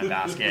dunks on a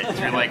basket. And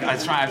you're like, I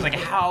was like,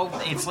 how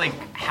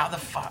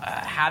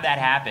that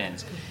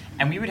happens?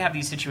 And we would have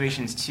these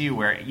situations too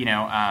where,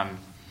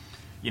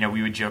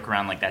 we would joke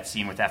around like that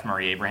scene with F.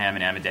 Murray Abraham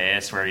and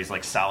Amadeus where he's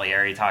like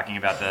Salieri talking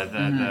about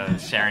the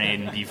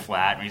serenade in B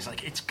flat, and he's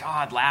like, it's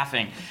God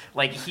laughing.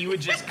 Like, he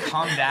would just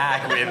come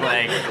back with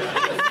like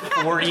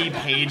 40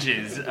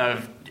 pages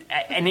of,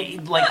 and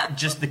it, like,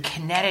 just the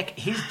kinetic,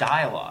 his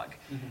dialogue.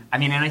 I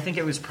mean, and I think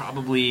it was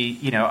probably,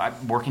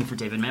 working for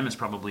David Mamet's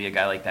probably a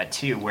guy like that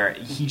too, where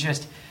he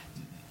just,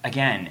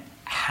 again,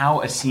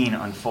 how a scene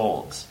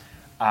unfolds.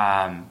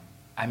 I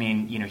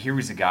mean, here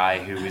was a guy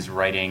who was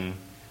writing,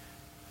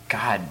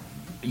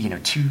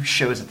 2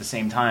 shows at the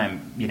same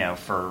time,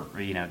 for,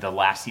 the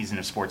last season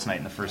of Sports Night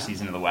and the first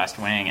season of The West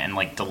Wing, and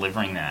like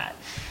delivering that.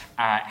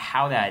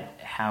 How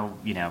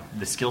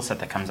the skill set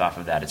that comes off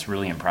of that, it's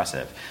really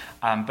impressive.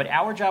 But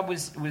our job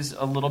was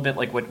a little bit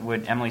like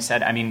what Emily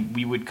said. I mean,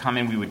 we would come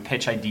in, we would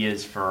pitch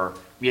ideas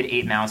we had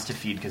 8 mouths to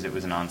feed because it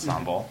was an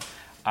ensemble.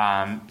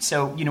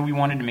 So, we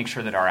wanted to make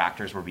sure that our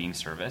actors were being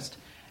serviced.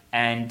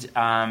 And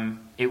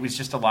it was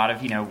just a lot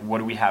of, what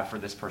do we have for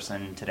this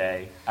person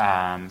today?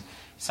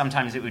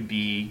 Sometimes it would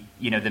be,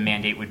 the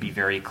mandate would be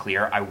very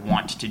clear. I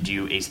want to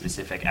do a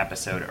specific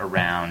episode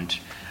around,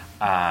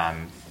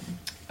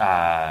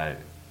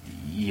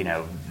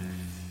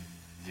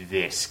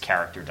 this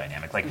character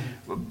dynamic. Like,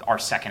 our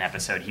second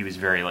episode, he was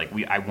very like,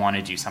 I want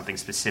to do something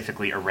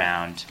specifically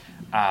around,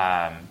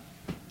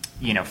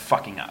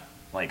 fucking up.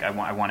 Like, I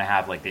want to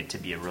have like it to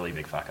be a really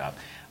big fuck up.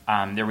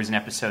 There was an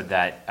episode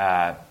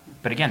that,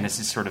 but again, this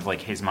is sort of like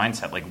his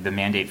mindset. Like, the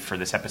mandate for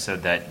this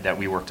episode that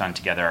we worked on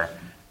together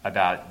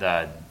about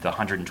the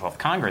 112th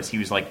Congress, he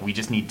was like, we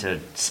just need to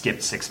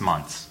skip 6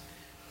 months,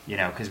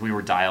 because we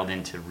were dialed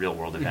into real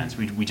world events.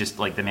 We just,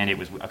 like, the mandate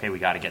was, okay, we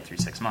got to get through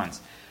 6 months.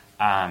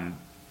 And,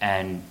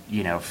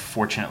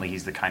 fortunately,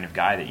 he's the kind of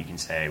guy that you can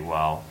say,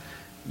 well,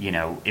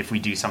 if we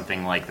do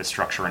something like the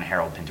structure in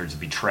Harold Pinter's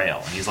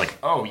Betrayal, and he's like,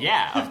 oh,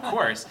 yeah, of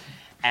course.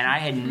 And I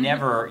had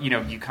never,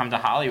 you come to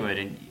Hollywood,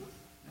 and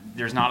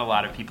there's not a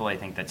lot of people, I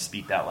think, that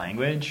speak that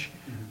language,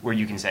 where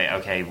you can say,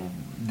 okay,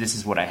 this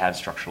is what I have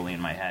structurally in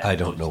my head. I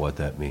don't know what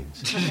that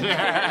means.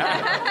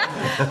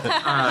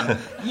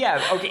 Yeah,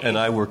 okay. And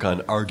I work on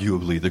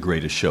arguably the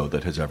greatest show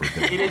that has ever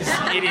been. It is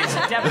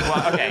definitely,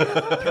 well, okay,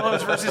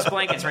 pillows versus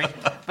blankets, right?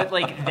 But,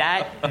 like,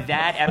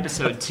 that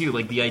episode, too,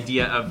 like, the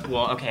idea of,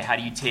 well, okay, how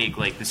do you take,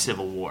 like, the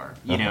Civil War,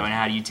 and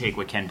how do you take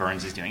what Ken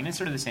Burns is doing? And it's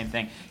sort of the same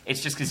thing.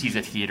 It's just because he's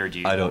a theater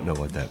dude. I don't know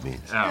what that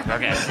means. Oh,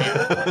 okay.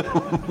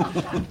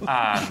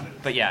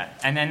 But, yeah,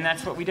 and then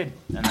that's what we did.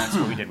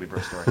 We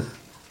broke stories.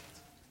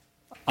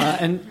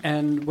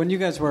 And when you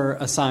guys were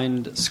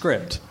assigned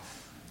script,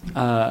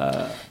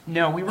 no,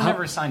 we were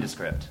never assigned a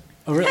script.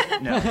 Oh, really?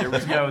 No,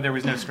 there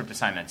was no script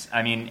assignments.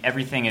 I mean,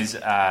 everything is,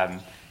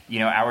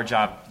 our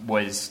job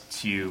was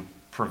to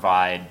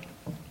provide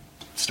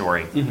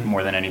story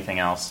more than anything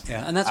else.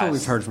 Yeah, and that's what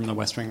we've heard from the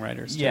West Wing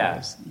writers. Too,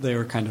 yeah, they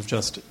were kind of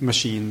just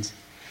machines.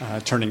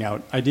 turning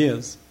out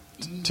ideas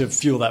to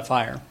fuel that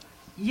fire.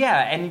 Yeah,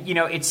 and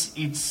it's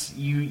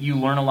you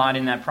learn a lot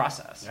in that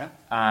process. Yeah.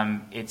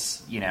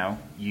 It's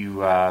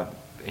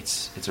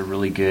it's a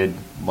really good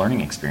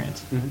learning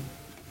experience. Mm-hmm.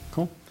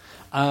 Cool.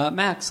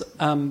 Max,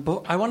 I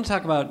want to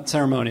talk about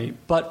ceremony,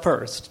 but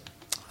first,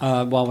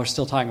 while we're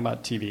still talking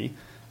about TV,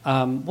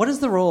 what is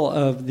the role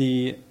of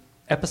the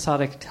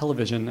episodic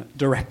television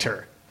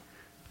director?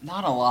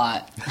 Not a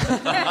lot.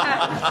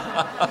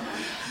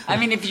 I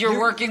mean, if you're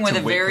working with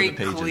a very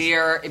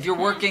clear, if you're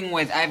working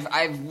with,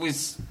 I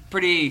was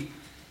pretty.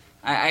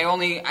 I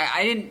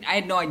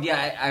had no idea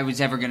I was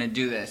ever going to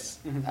do this,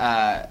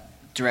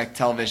 direct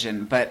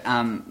television. But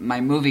my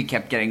movie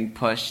kept getting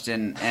pushed,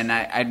 and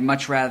I'd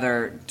much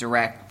rather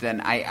direct than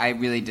I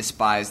really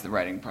despise the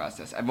writing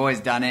process. I've always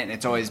done it, and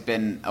it's always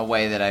been a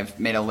way that I've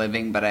made a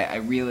living. But I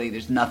really,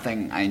 there's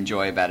nothing I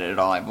enjoy about it at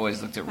all. I've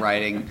always looked at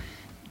writing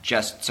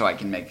just so I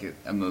can make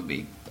a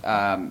movie.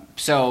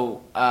 It's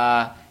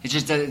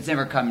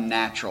never come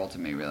natural to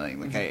me, really.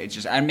 Like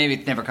maybe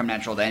it's never come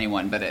natural to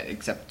anyone, but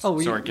except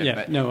Sorkin.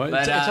 Yeah,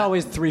 it's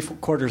always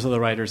 3/4 of the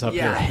writers up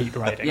here hate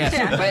writing.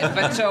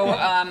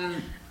 Yeah,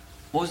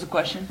 what was the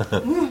question?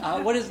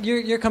 What is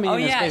you're coming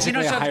in as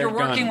basically a hired if you're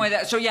working gun. with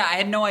that, I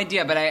had no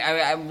idea, but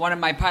I one of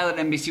my pilot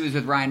at NBC was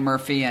with Ryan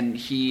Murphy, and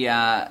he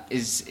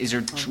is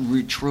a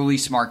truly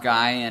smart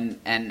guy,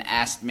 and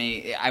asked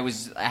me. I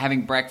was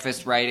having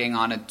breakfast writing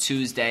on a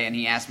Tuesday, and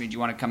he asked me, "Do you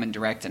want to come and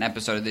direct an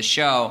episode of this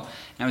show?"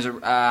 And it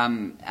was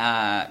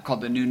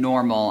called The New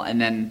Normal, and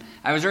then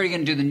I was already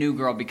going to do The New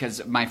Girl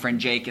because my friend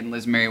Jake and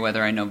Liz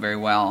Merriweather I know very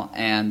well,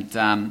 and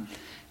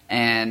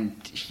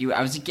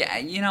I was like,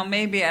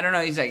 maybe, I don't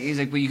know. He's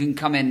like, well, you can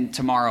come in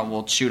tomorrow.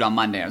 We'll shoot on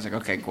Monday. I was like,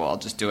 okay, cool. I'll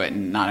just do it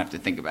and not have to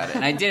think about it.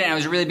 And I did it. And I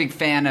was a really big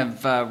fan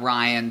of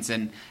Ryan's,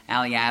 and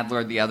Ali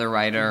Adler, the other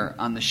writer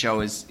on the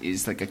show,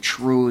 is like a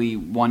truly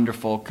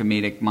wonderful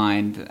comedic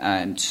mind,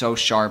 and so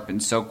sharp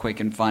and so quick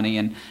and funny.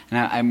 And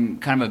I'm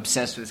kind of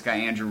obsessed with this guy,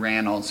 Andrew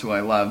Rannells, who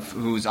I love,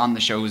 who's on the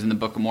show, who's in the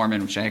Book of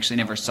Mormon, which I actually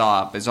never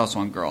saw, but is also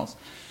on Girls.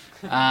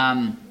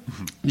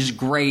 Just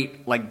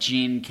great, like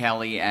Gene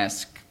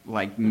Kelly-esque,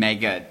 like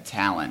mega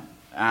talent,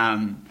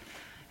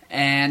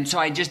 and so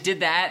I just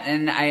did that,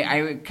 and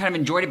I kind of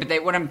enjoyed it.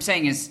 But what I'm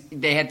saying is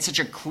they had such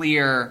a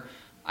clear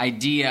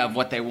idea of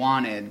what they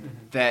wanted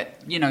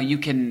that you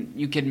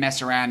can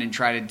mess around and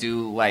try to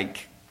do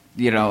like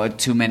a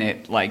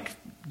 2-minute like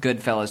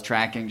Goodfellas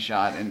tracking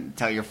shot and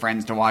tell your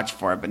friends to watch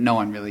for it, but no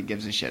one really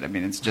gives a shit. I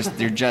mean, it's just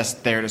they're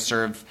just there to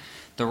serve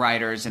the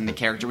writers and the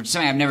character, which is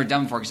something I've never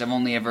done before because I've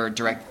only ever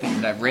directed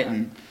things that I've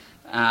written.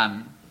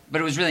 But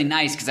it was really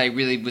nice because I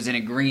really was in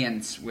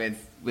agreement with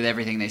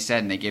everything they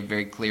said, and they gave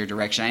very clear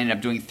direction. I ended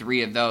up doing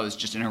 3 of those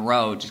just in a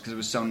row just because it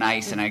was so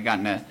nice, and I got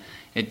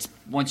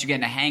once you get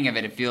in a hang of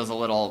it, it feels a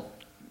little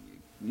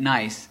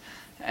nice.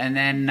 And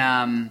then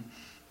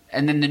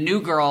the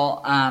New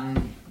Girl,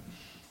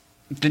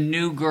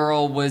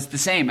 was the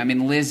same. I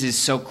mean, Liz is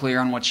so clear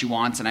on what she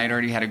wants, and I'd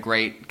already had a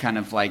great kind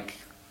of like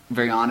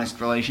very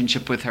honest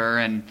relationship with her,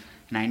 and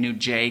I knew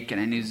Jake and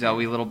I knew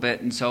Zoe a little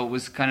bit, and so it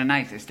was kind of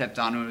nice. I stepped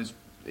on it. It was.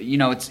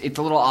 It's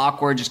a little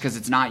awkward just because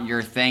it's not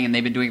your thing, and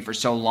they've been doing it for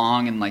so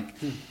long, and like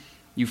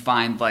you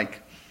find like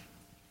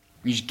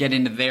you just get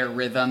into their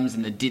rhythms,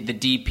 and the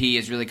DP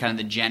is really kind of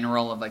the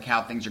general of like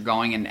how things are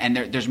going, and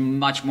there's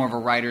much more of a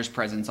writer's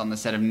presence on the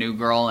set of New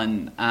Girl,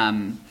 and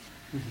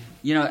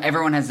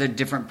everyone has a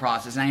different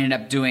process. And I ended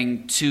up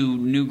doing 2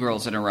 New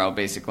Girls in a row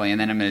basically,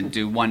 and then I'm going to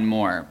do 1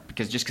 more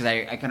because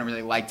I kind of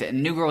really liked it.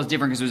 And New Girl was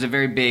different because it was a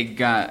very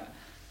big.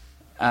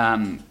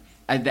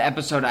 The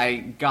episode I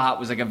got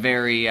was like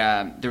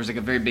there was like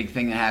a very big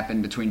thing that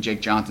happened between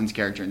Jake Johnson's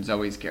character and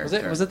Zoe's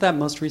character. Was it that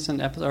most recent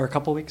episode, or a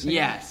couple weeks ago?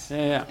 Yes.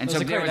 Yeah. And so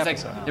there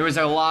was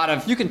a lot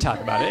of. You can talk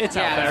about it. It's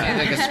out there.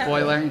 Like a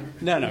spoiler.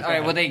 No. All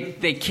right. Well,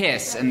 they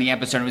kiss in the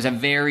episode. It was a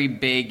very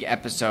big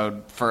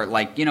episode for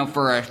like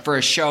for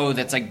a show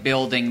that's like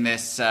building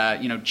this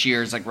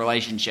Cheers like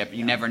relationship.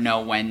 You never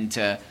know when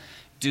to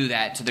do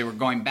that. So they were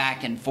going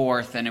back and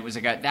forth, and it was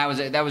like that was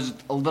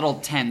a little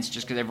tense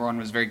just because everyone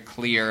was very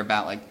clear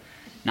about like.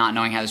 Not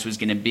knowing how this was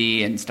going to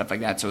be and stuff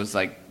like that. So it was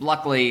like,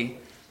 luckily,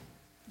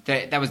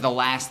 that was the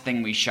last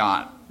thing we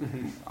shot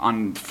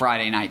on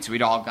Friday night. So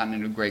we'd all gotten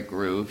into a great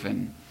groove.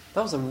 And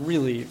that was a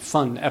really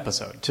fun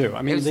episode, too.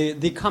 I mean,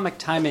 the comic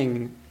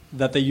timing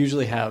that they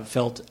usually have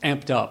felt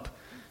amped up.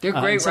 They're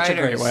great writers. Such a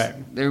great way.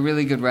 They're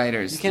really good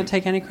writers. You can't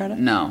take any credit?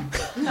 No.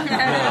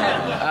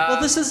 Well,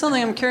 this is something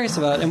I'm curious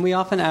about, and we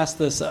often ask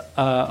this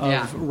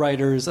of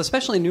writers,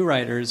 especially new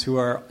writers who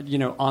are,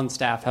 on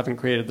staff, haven't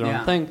created their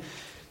own thing.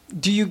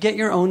 Do you get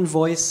your own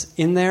voice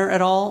in there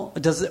at all?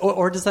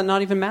 Or does that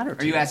not even matter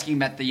to you? Are you asking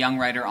about the young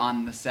writer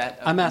on the set?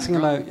 I'm asking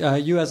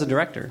about you as a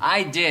director.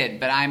 I did,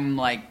 but I'm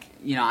like,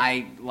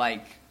 I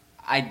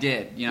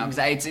did, because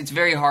it's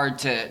very hard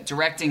to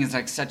directing is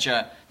like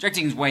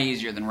directing is way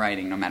easier than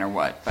writing no matter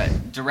what.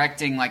 But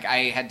directing, like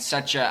I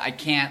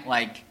can't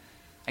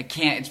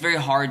it's very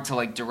hard to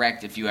like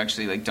direct if you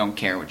actually like don't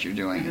care what you're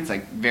doing. It's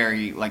like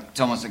very like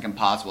it's almost like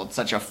impossible. It's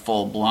such a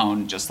full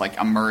blown just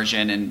like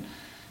immersion and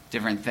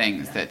different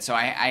things so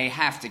I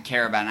have to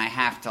care about it, and I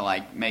have to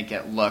like make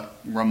it look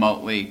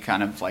remotely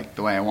kind of like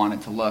the way I want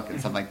it to look and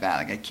stuff like that.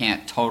 Like I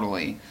can't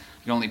totally,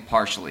 I can only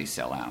partially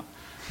sell out.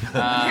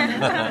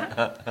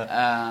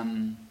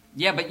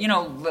 Yeah, but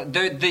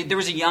there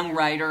was a young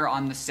writer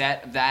on the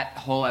set of that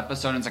whole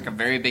episode, and it's like a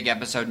very big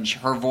episode, and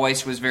her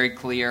voice was very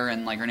clear,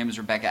 and like her name was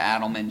Rebecca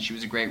Adelman. She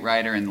was a great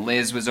writer, and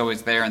Liz was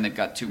always there, and they've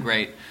got two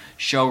great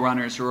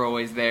showrunners who are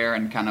always there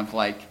and kind of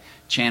like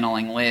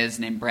channeling Liz,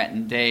 named Brett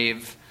and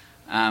Dave.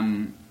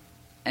 And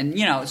so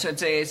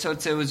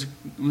it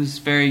was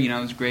very, it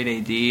was great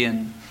AD,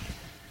 and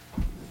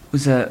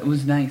it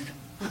was nice.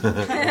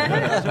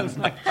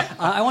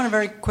 I want to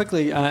very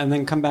quickly, and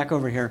then come back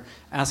over here,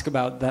 ask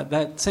about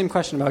that same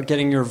question about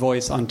getting your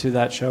voice onto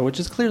that show, which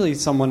is clearly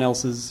someone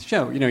else's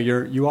show.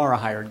 You are a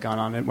hired gun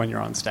on it when you're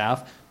on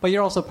staff, but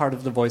you're also part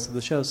of the voice of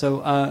the show.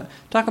 So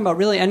talking about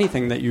really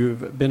anything that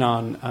you've been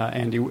on,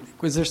 Andy,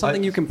 was there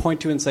something you can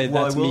point to and say,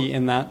 that's me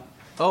in that?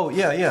 Oh,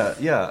 yeah.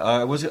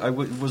 I was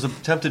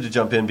tempted to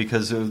jump in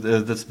because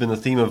that's been the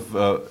theme of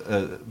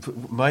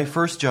my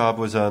first job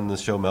was on the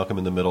show Malcolm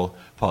in the Middle.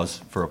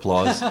 Pause for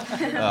applause. Do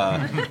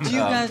you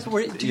guys?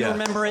 Do you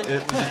remember it?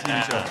 It was a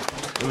TV show.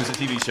 It was a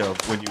TV show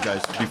before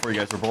you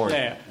guys were born.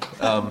 Yeah.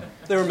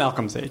 They were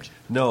Malcolm's age.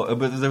 No,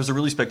 but there was a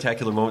really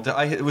spectacular moment.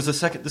 This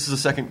is a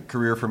second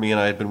career for me, and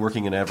I had been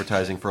working in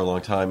advertising for a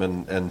long time,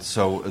 and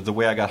so the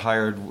way I got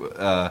hired,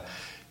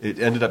 it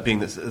ended up being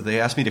this. They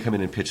asked me to come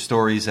in and pitch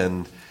stories,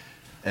 and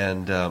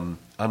on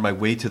my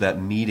way to that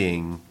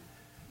meeting,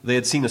 they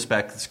had seen a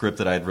spec script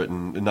that I had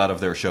written, not of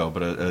their show,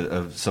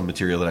 but some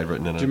material that I'd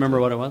written. Do you remember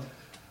what it was?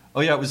 Oh,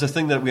 yeah, it was a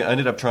thing that we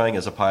ended up trying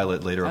as a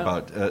pilot later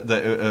about,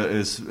 that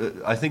is,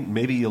 I think,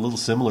 maybe a little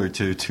similar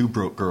to Two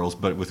Broke Girls,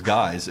 but with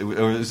guys. It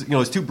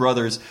was two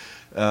brothers.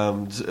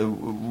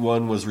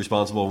 One was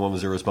responsible, one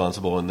was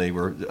irresponsible, and they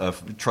were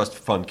trust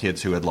fund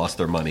kids who had lost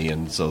their money,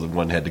 and so the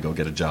one had to go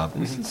get a job.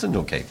 It's an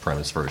okay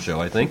premise for a show,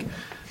 I think.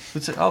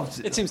 I'll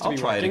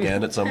try it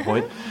again at some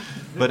point.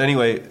 But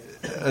anyway,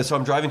 so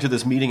I'm driving to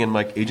this meeting, and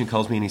my agent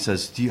calls me, and he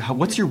says,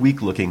 what's your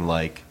week looking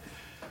like?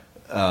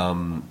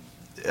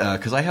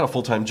 Because I had a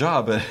full-time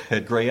job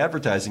at Gray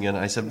Advertising, and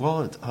I said,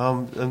 well, it's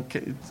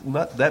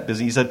not that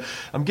busy. He said,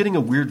 I'm getting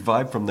a weird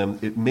vibe from them.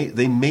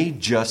 They may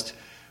just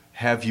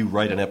have you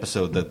write an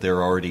episode that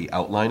they're already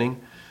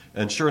outlining.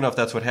 And sure enough,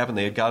 that's what happened.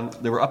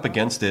 They were up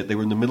against it. They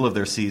were in the middle of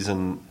their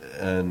season,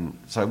 and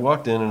so I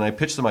walked in and I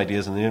pitched some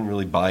ideas, and they didn't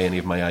really buy any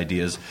of my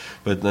ideas.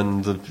 But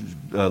then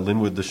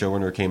Linwood, the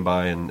showrunner, came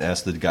by and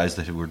asked the guys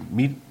that were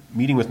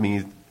meeting with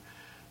me,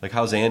 like,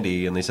 how's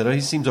Andy? And they said, oh,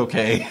 he seems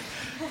okay.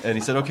 And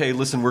he said, okay,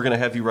 listen, we're going to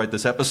have you write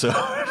this episode.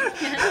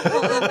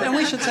 And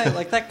we should say,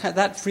 like,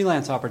 that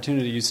freelance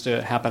opportunity used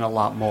to happen a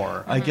lot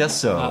more. I guess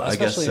so.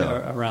 Especially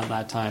around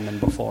that time and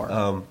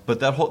before.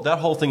 But that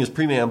whole thing is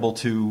preamble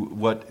to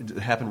what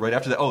happened right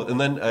after that. Oh, and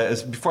then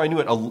before I knew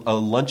it, a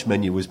lunch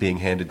menu was being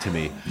handed to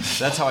me.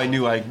 That's how I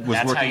knew I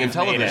was working in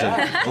television.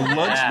 A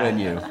lunch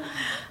menu.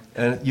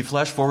 And you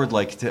flash forward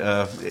like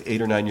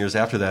 8 or 9 years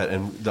after that,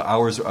 and the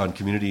hours on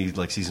Community,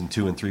 like season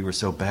 2 and 3, were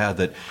so bad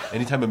that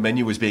anytime a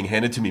menu was being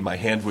handed to me, my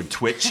hand would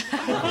twitch,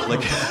 like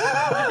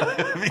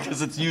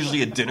because it's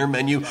usually a dinner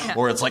menu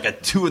or it's like a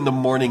 2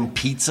 a.m.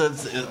 pizza.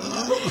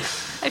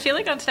 I feel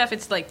like on staff,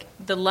 it's like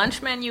the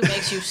lunch menu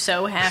makes you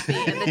so happy,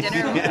 and the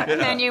dinner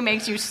menu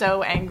makes you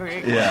so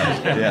angry.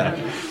 Yeah.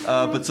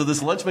 But so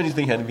this lunch menu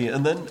thing handed me,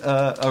 and then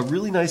a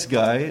really nice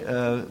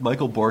guy,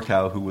 Michael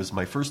Borkow, who was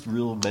my first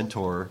real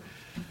mentor,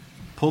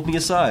 pulled me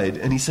aside,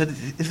 and he said,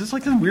 "It was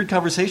like a weird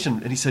conversation."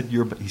 And he said,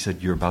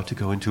 "You're about to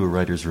go into a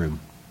writer's room.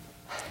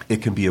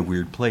 It can be a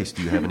weird place.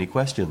 Do you have any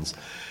questions?"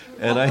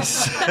 And I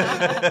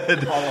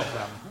said,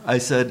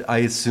 "I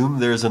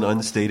assume there's an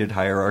unstated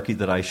hierarchy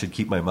that I should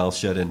keep my mouth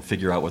shut and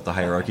figure out what the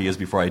hierarchy is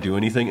before I do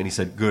anything." And he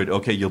said, "Good.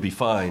 Okay, you'll be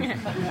fine."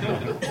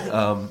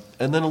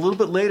 And then a little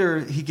bit later,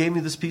 he gave me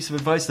this piece of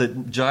advice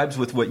that jibes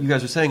with what you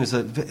guys were saying. Is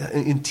that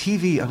in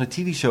TV, on a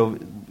TV show,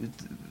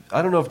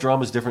 I don't know if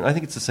drama is different. I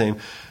think it's the same.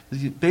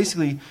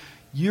 Basically,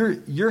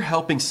 you're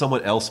helping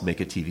someone else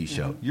make a TV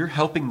show. Mm-hmm. You're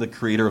helping the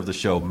creator of the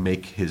show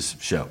make his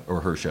show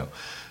or her show.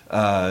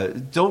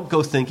 Don't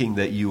go thinking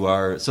that you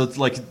are. So it's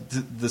like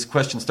this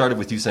question started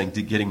with you saying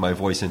getting my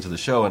voice into the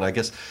show, and I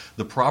guess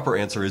the proper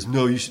answer is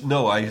no.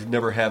 No, I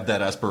never had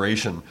that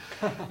aspiration.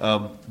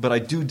 But I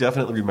do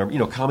definitely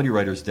remember. Comedy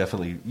writers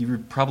definitely.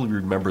 You probably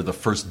remember the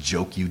first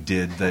joke you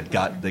did that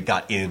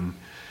got in.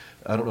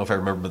 I don't know if I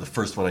remember the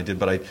first one I did,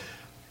 but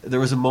there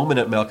was a moment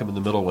at Malcolm in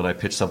the Middle when I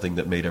pitched something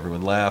that made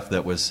everyone laugh.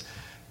 It was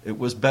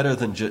better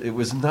than it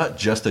was not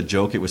just a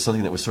joke. It was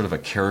something that was sort of a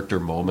character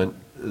moment.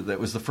 That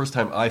was the first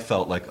time I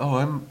felt like,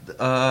 oh,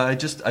 I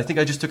think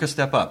I just took a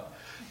step up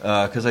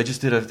because I just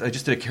did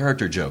a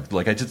character joke.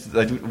 Like I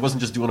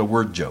wasn't just doing a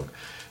word joke,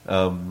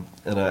 and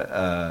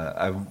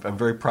I'm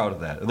very proud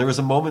of that. And there was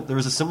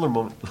a similar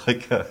moment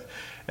like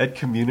at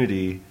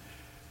Community.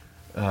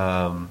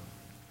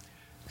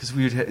 Because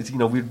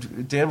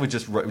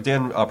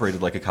Dan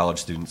operated like a college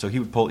student, so he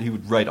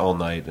would write all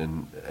night,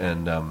 and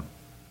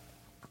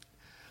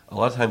a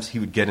lot of times he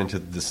would get into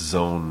this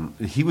zone.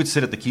 He would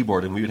sit at the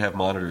keyboard, and we would have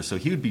monitors, so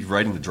he would be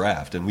writing the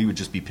draft, and we would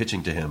just be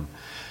pitching to him.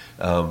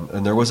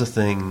 And there was a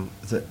thing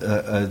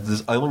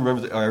that I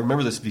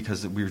remember this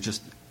because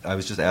I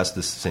was just asked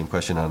this same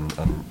question on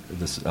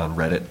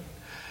Reddit,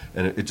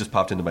 and it just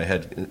popped into my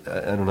head.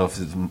 I don't know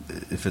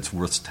if it's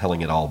worth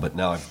telling at all, but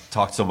now I've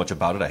talked so much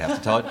about it, I have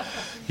to tell it.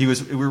 He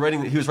was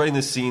writing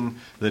this scene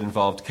that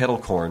involved kettle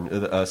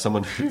corn.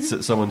 Someone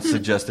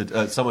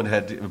suggested someone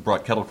had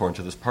brought kettle corn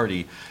to this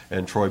party,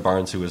 and Troy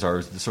Barnes, who was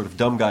our sort of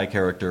dumb guy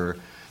character.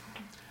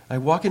 I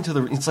walk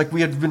into it's like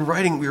we were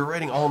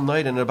writing all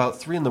night, and at about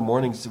 3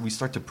 a.m, we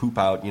start to poop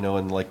out,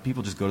 and like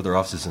people just go to their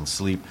offices and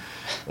sleep.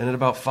 And at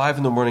about 5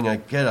 a.m, I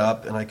get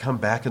up and I come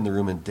back in the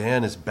room, and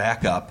Dan is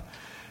back up,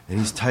 and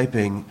he's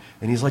typing,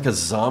 and he's like a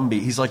zombie.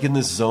 He's like in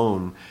this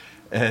zone,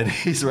 and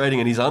he's writing,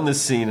 and he's on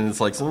this scene, and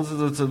it's like, so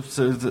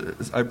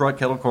I brought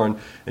kettle corn,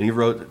 and he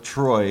wrote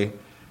Troy.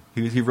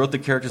 He wrote the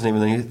character's name,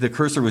 and then the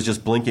cursor was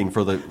just blinking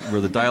for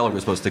where the dialogue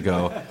was supposed to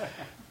go.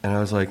 And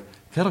I was like,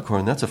 kettle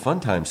corn, that's a fun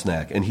time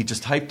snack. And he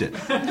just typed it.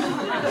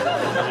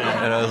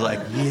 And I was like,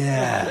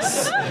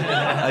 yes.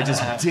 I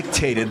just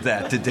dictated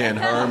that to Dan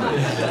Harmon.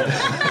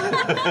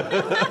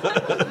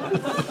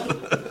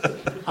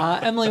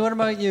 Emily, what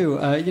about you?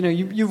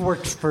 You've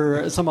worked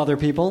for some other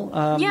people.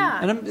 Yeah.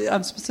 And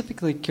I'm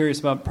specifically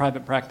curious about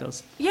private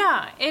practice.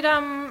 Yeah.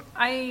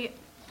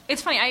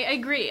 It's funny. I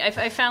agree.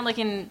 I found, like,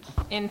 in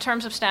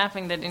terms of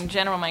staffing, that in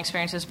general my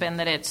experience has been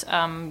that it's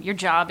your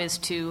job is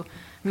to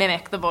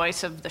mimic the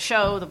voice of the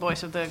show, the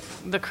voice of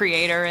the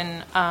creator,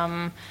 and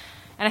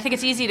I think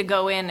it's easy to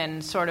go in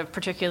and sort of,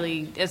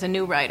 particularly as a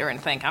new writer, and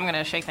think, I'm going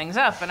to shake things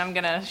up and I'm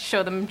going to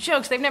show them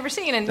jokes they've never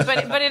seen.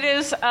 But it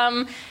is,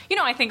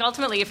 I think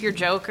ultimately if your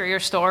joke or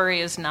your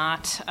story is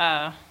not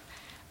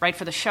right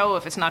for the show,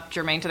 if it's not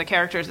germane to the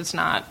characters, it's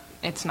not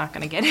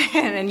going to get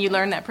in, and you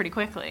learn that pretty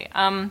quickly.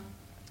 But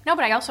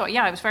I also,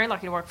 I was very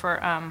lucky to work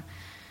for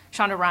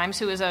Shonda Rhimes,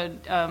 who is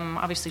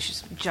obviously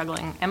she's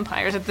juggling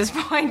empires at this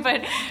point,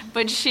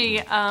 but she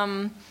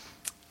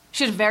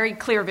has very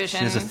clear vision.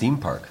 She has a theme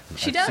park.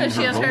 She does.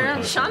 She has her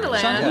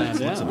Shondaland.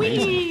 Yeah.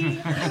 Whee!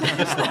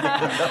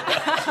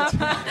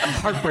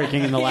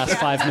 Heartbreaking in the last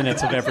 5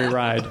 minutes of every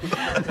ride.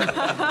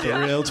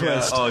 Real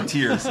twist. Oh,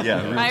 tears.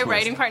 Yeah. My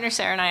writing partner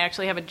Sarah and I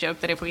actually have a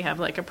joke that if we have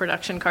like a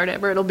production card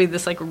ever, it'll be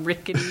this like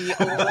rickety,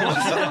 old,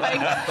 like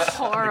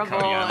horrible.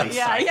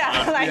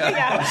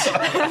 Yeah.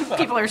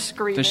 People are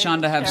screaming. Does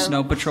Shonda have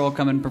Snow Patrol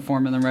come and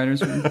perform in the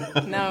writers' room?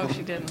 No,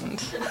 she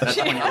didn't. That's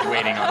when you're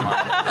waiting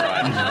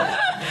online.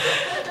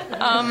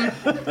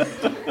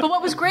 But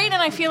what was great,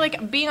 and I feel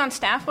like being on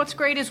staff, what's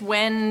great is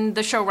when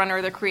the showrunner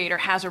or the creator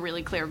has a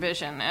really clear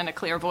vision and a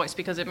clear voice,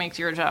 because it makes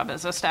your job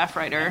as a staff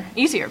writer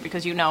easier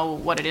because you know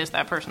what it is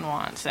that person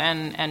wants.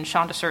 And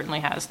Shonda certainly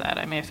has that.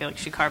 I mean, I feel like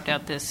she carved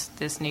out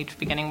this niche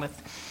beginning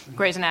with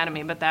Grey's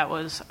Anatomy, but that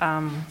was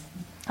I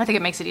think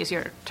it makes it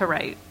easier to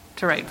write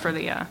for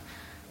the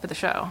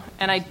show.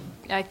 And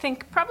I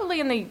think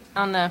probably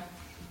on the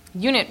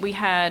unit we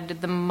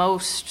had the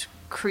most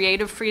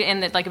creative freedom,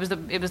 and that like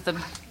it was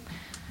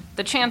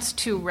the chance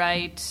to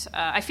write.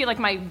 I feel like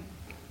I'm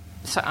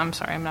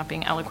sorry, I'm not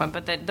being eloquent,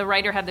 but the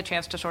writer had the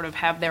chance to sort of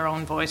have their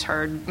own voice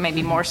heard,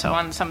 maybe more so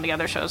on some of the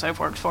other shows I've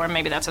worked for. And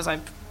maybe that's as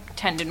I've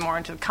tended more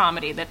into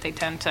comedy that they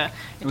tend to.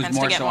 It was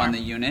more so on the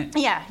unit.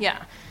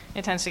 Yeah.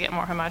 It tends to get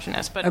more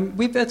homogenous, but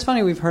it's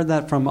funny. We've heard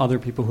that from other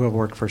people who have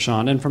worked for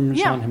Sean, and from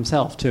Sean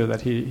himself too.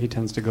 That he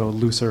tends to go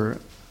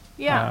looser.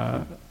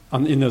 Yeah.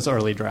 In those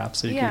early drafts,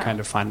 so you can kind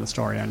of find the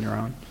story on your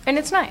own. And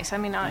it's nice. I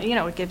mean,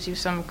 it gives you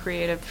some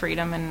creative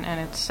freedom, and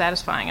it's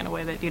satisfying in a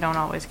way that you don't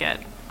always get.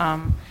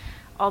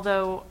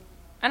 Although,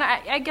 and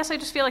I guess I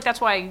just feel like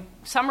that's why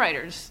some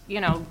writers,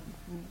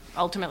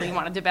 ultimately you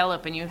want to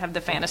develop, and you have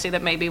the fantasy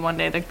that maybe one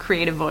day the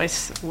creative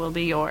voice will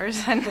be yours.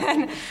 And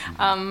then,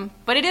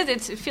 but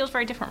it feels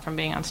very different from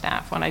being on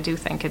staff. When I do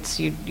think it's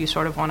you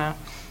sort of want to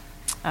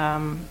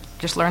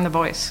just learn the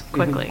voice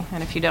quickly,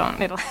 and if you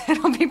don't,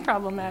 it'll be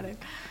problematic.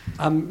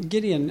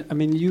 Gideon, I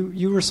mean,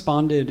 you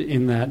responded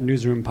in that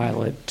newsroom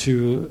pilot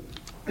to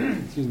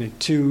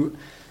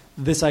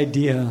this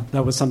idea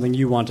that was something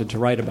you wanted to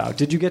write about.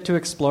 Did you get to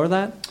explore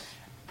that?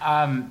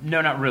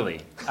 No, not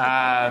really.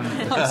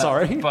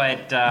 Sorry.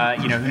 But,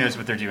 who knows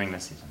what they're doing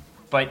this season.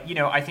 But,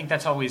 I think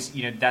that's always,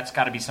 that's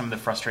got to be some of the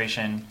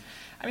frustration.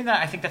 I mean,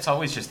 I think that's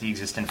always just the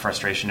existent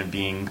frustration of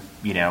being,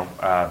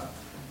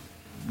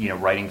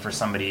 writing for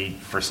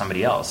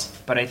somebody else.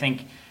 But I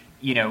think,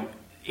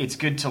 it's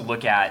good to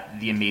look at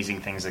the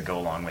amazing things that go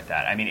along with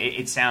that. I mean,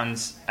 it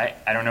sounds, I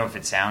don't know if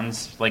it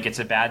sounds like it's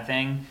a bad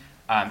thing.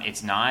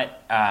 It's not.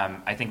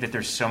 I think that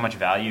there's so much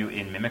value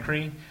in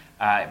mimicry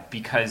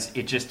because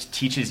it just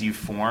teaches you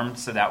form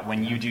so that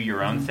when you do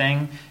your own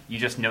thing, you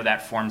just know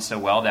that form so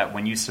well that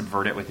when you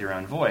subvert it with your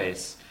own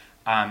voice,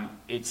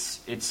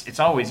 it's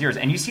always yours.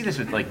 And you see this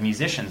with like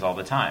musicians all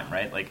the time,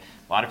 right? Like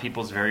a lot of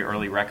people's very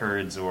early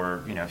records,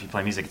 or if you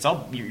play music, it's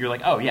all you're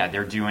like, oh yeah,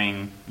 they're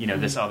doing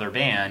this other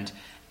band.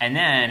 And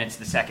then it's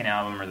the second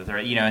album or the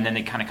third, and then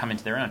they kind of come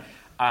into their own.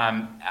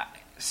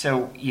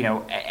 So,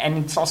 and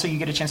it's also, you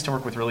get a chance to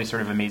work with really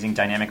sort of amazing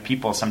dynamic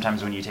people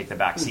sometimes when you take the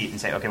back seat and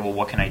say, okay, well,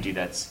 what can I do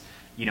that's,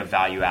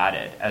 value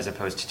added, as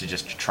opposed to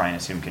just try and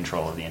assume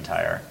control of the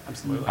entire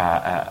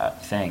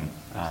thing.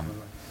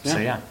 So,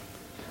 yeah.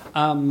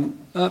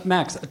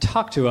 Max,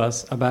 talk to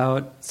us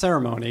about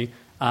Ceremony.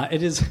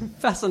 It is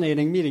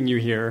fascinating meeting you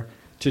here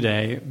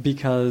today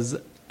because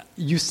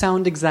you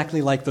sound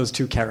exactly like those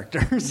two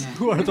characters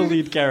who are the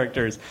lead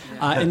characters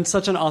in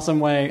such an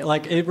awesome way.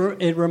 Like it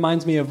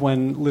reminds me of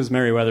when Liz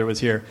Merriweather was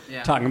here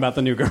talking about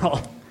the new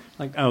girl.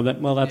 Like,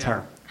 that's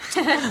her.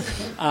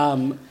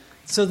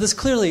 So this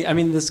clearly,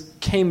 this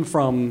came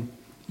from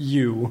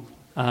you,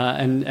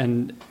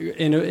 and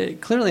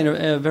clearly in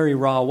a very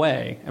raw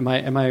way. Am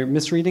I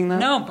misreading that?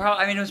 No,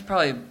 it was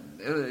probably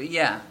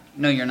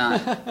No, you're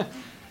not.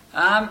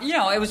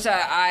 It was.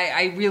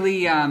 I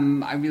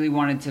really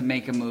wanted to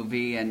make a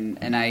movie, and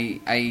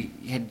I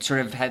had sort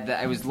of had.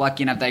 I was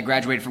lucky enough that I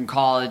graduated from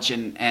college,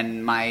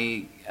 and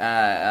my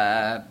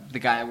the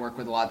guy I work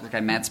with a lot, the guy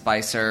Matt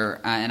Spicer,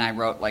 and I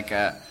wrote like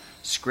a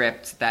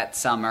script that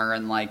summer,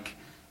 and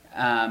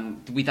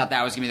we thought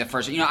that was gonna be the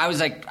first.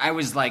 I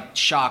was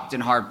shocked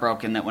and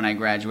heartbroken that when I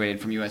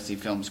graduated from USC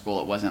Film School,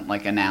 it wasn't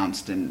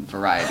announced in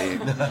Variety.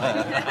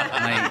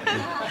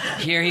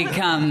 Here he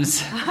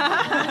comes.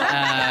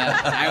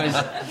 I was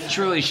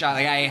truly shocked.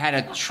 I had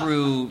a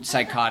true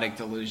psychotic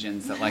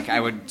delusions that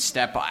I would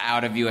step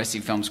out of USC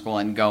Film School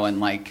and go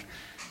and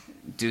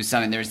do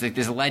something. There's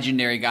this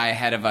legendary guy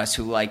ahead of us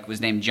who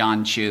was named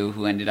John Chu,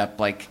 who ended up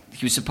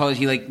he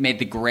made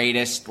the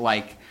greatest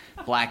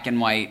black and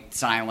white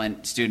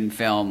silent student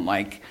film.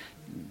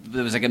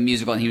 There was a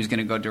musical, and he was going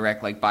to go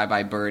direct Bye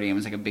Bye Birdie, and it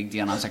was a big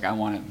deal. And I was I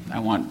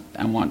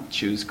want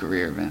Chu's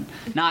career, man.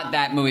 Not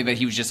that movie, but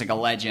he was just a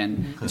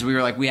legend. And so we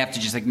were we have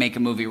to just make a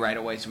movie right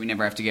away, so we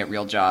never have to get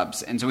real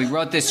jobs. And so we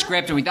wrote this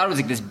script, and we thought it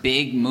was this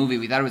big movie.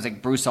 We thought it was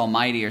Bruce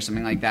Almighty or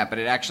something like that, but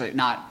it actually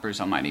not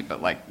Bruce Almighty,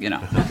 but And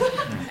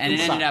it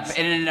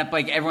ended up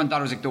everyone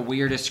thought it was the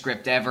weirdest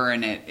script ever,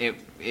 and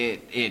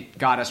it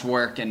got us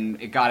work, and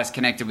it got us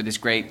connected with this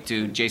great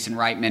dude, Jason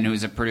Reitman,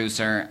 who's a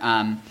producer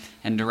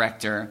and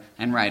director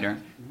and writer.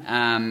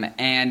 And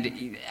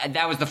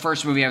that was the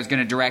first movie I was going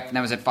to direct, and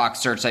that was at Fox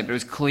Searchlight, but it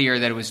was clear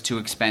that it was too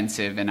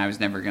expensive, and I was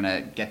never going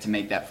to get to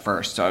make that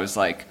first. So I was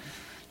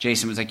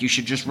Jason was you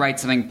should just write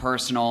something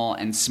personal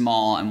and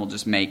small, and we'll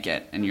just make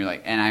it. And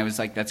and I was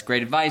that's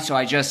great advice. So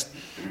I just...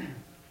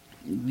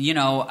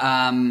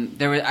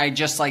 there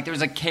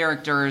was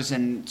characters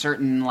and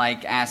certain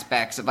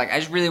aspects of I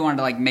just really wanted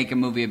to make a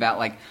movie about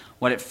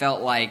what I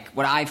felt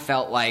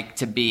like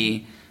to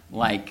be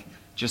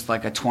just a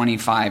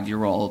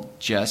 25-year-old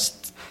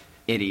just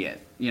idiot.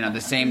 The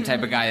same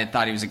type of guy that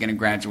thought he was going to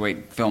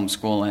graduate film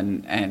school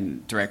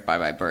and direct Bye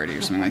Bye Birdie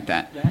or something like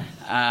that.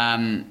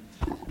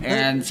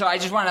 And so I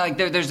just wanted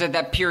there's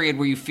that period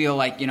where you feel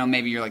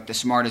maybe you're the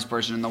smartest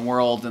person in the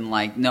world, and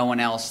no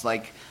one else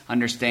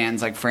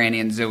understands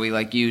Franny and Zooey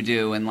like you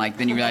do, and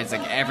then you realize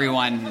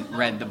everyone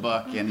read the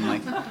book,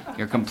 and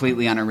you're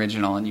completely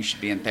unoriginal and you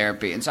should be in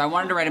therapy. And so I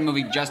wanted to write a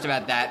movie just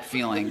about that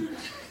feeling.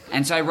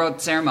 And so I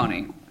wrote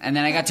Ceremony, and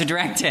then I got to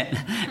direct it.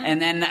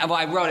 And then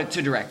I wrote it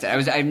to direct it. I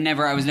was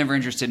never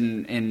interested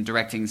in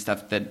directing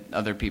stuff that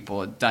other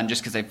people had done,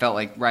 just because I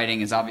felt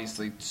writing is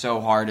obviously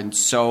so hard and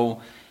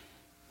so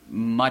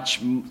much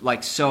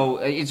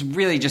it's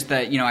really just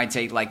that I'd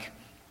say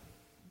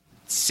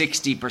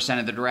 60%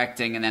 of the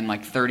directing, and then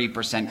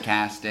 30%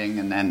 casting,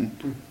 and then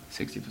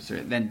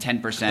 60%, then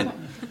 10%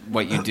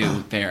 what you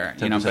do there.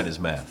 10% is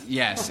math.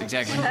 Yes,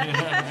 exactly.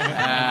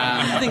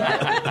 I think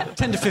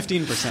 10 to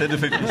 15%. 10 to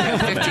 15%.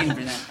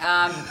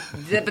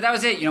 15%. But that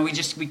was it.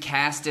 We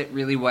cast it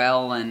really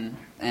well, and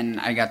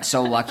I got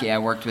so lucky. I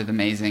worked with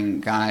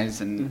amazing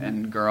guys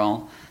and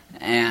girl.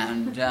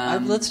 And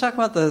let's talk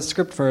about the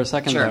script for a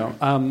second, sure.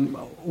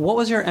 though. What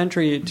was your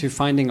entry to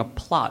finding a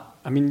plot?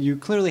 You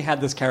clearly had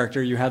this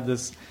character. You had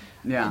this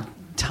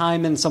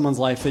time in someone's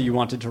life that you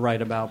wanted to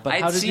write about. But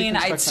I'd seen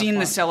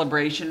The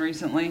Celebration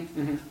recently,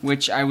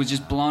 which I was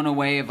just blown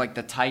away of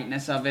the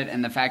tightness of it,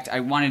 and the fact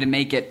I wanted to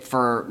make it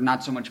for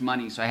not so much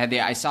money. So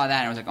I saw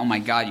that, and I was oh my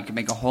god, you could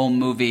make a whole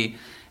movie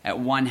at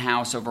one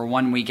house over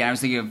 1 weekend. I was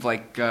thinking of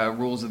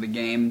Rules of the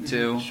Game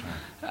too. Sure.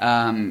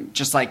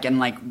 Just and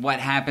what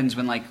happens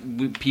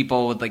when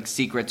people with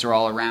secrets are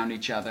all around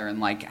each other,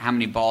 and how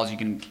many balls you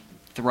can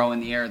throw in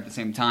the air at the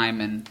same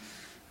time, and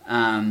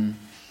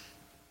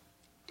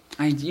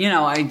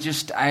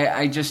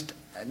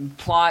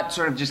plot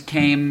sort of just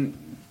came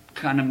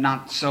kind of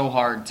not so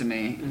hard to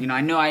me.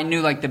 I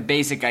knew the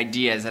basic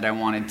ideas that I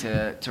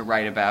wanted to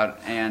write about,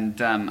 and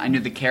I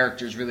knew the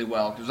characters really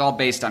well. It was all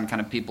based on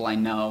kind of people I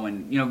know,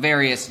 and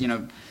various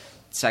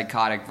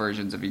psychotic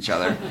versions of each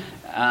other.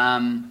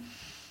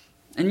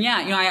 And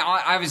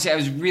I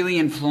was really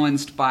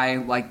influenced by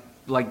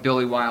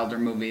Billy Wilder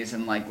movies,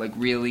 and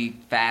really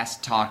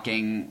fast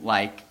talking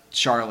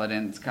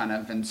charlatans kind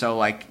of, and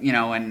so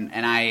and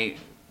I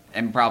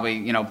am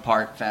probably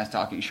part fast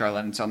talking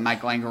charlatan. So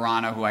Michael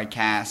Angarano, who I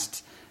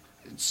cast,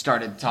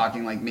 started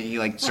talking like me,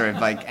 like sort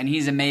of like, and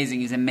he's amazing.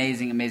 He's an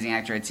amazing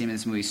actor. I'd seen him in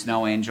this movie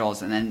Snow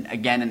Angels, and then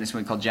again in this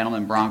movie called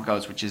Gentlemen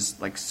Broncos, which is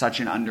like such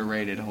an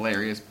underrated,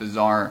 hilarious,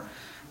 bizarre,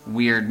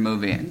 weird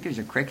movie. I think there's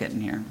a cricket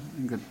in here.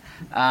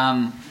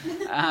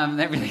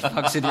 That really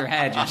fucks with your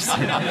head. You're just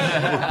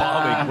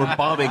like, We're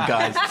bombing,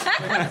 guys.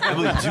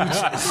 Emily, dude,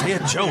 say a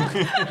joke.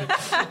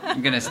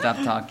 I'm gonna stop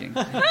talking.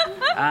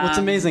 What's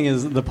amazing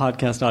is the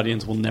podcast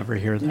audience will never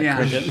hear that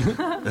cricket.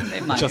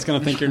 They might. Just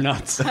gonna think you're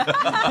nuts. There's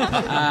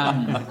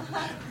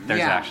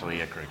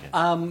actually a cricket.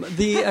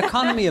 The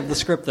economy of the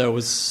script, though,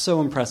 was so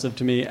impressive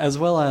to me, as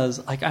well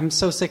as, like, I'm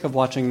so sick of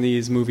watching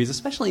these movies,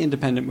 especially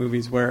independent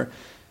movies, where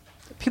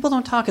people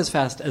don't talk as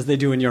fast as they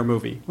do in your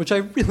movie, which I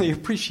really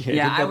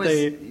appreciated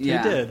they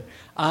did.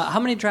 How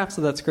many drafts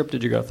of that script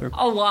did you go through?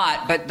 A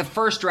lot, but the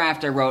first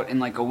draft I wrote in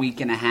like a week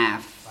and a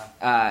half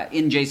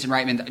in Jason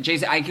Reitman.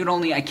 I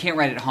can't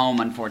write at home,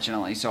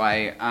 unfortunately, so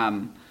I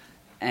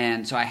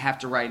have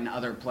to write in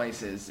other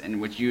places, and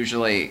which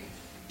usually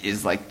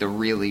is like the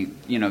really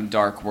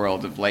dark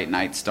world of late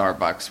night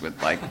Starbucks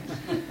with like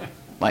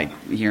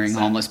hearing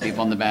homeless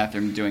people in the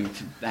bathroom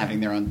having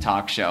their own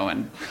talk show,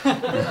 and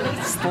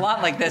it's a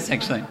lot like this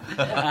actually,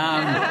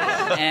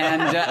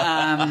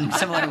 and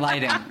similar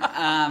lighting.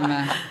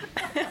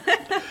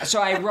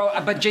 So I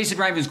wrote, but Jason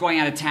Reitman was going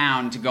out of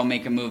town to go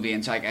make a movie,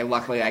 and so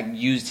luckily I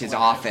used his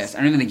office. I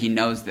don't even think he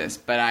knows this,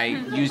 but I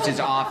used his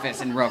office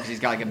and wrote, because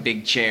he's got like a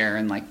big chair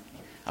and like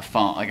a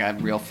phone, like a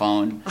real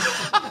phone,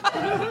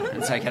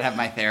 and so I could have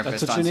my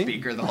therapist on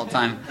speaker the whole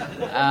time.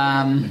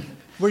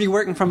 Were you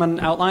working from an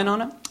outline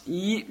on it?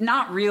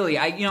 Not really.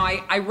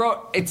 I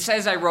wrote. It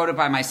says I wrote it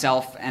by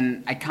myself,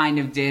 and I kind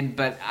of did.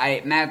 But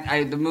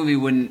the movie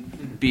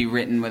wouldn't be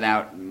written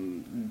without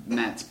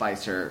Matt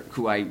Spicer,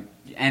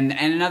 and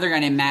another guy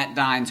named Matt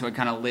Dines, who I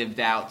kind of lived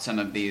out some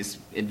of these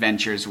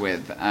adventures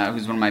with,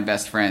 who's one of my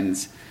best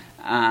friends.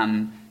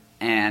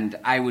 And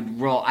I would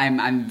roll.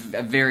 I'm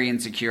a very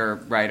insecure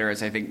writer,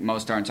 as I think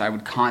most are, and so I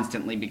would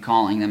constantly be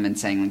calling them and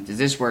saying, like, "Does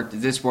this work?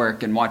 Does this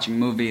work?" And watching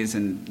movies,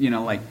 and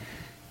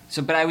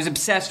So, but I was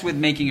obsessed with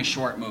making a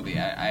short movie.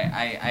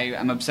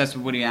 I'm obsessed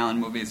with Woody Allen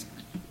movies,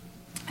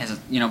 as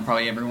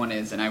probably everyone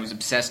is, and I was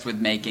obsessed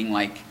with making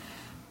like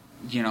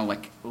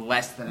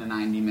less than a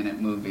 90-minute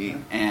movie,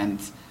 and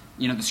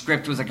the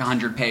script was like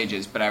 100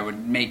 pages, but I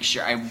would make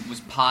sure I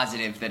was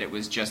positive that it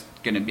was just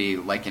going to be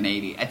like an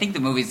 80. I think the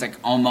movie's like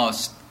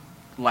almost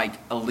like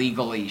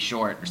illegally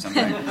short or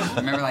something. I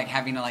remember like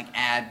having to like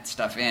add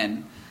stuff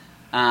in.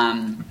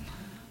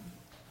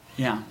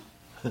 Yeah.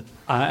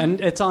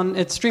 And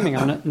it's streaming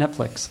on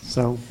Netflix,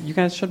 so you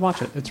guys should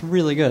watch it. It's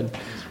really good.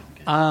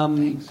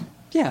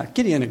 Yeah,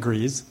 Gideon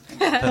agrees.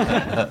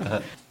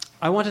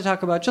 I want to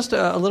talk about just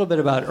a little bit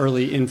about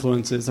early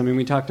influences. I mean,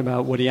 we talked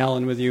about Woody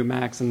Allen with you,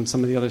 Max, and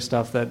some of the other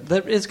stuff that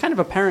is kind of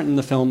apparent in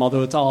the film,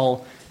 although it's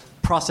all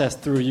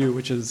processed through you,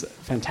 which is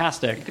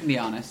fantastic. You can be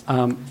honest.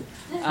 I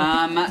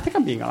think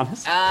I'm being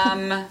honest.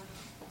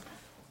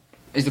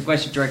 Is the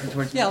question directed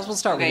towards me? Yeah, we'll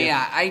start with you.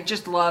 Yeah, I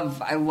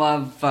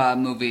love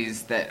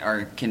movies that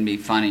can be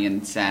funny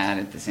and sad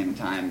at the same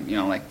time.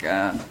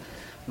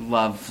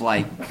 Love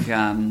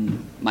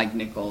Mike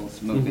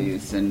Nichols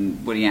movies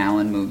and Woody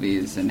Allen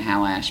movies and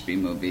Hal Ashby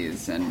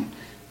movies and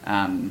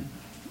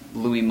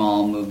Louis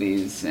Malle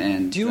movies.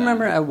 And do you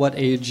remember at what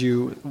age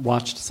you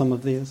watched some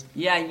of these?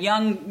 Yeah,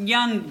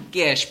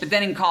 youngish. But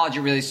then in college,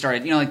 it really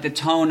started. The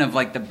tone of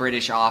like the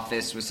British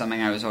Office was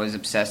something I was always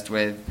obsessed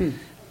with.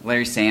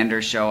 Larry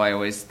Sanders Show I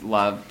always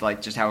loved,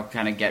 like just how it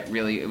kind of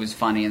it was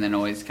funny and then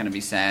always kind of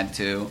be sad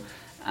too.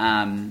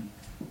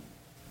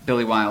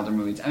 Billy Wilder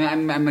movies. I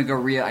mean, I'm like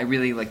I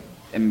really like.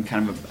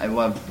 I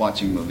love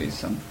watching movies.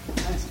 So,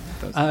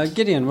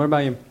 Gideon, what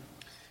about you?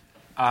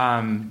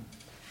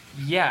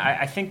 Yeah,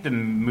 I think the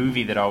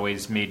movie that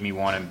always made me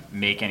want to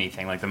make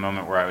anything, like the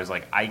moment where I was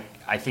like, I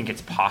think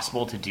it's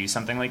possible to do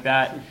something like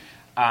that.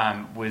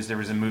 There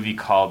was a movie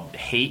called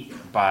Hate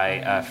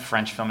by a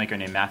French filmmaker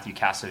named Matthew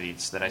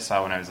Kassovitz that I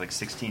saw when I was like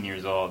 16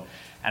 years old,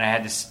 and I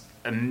had this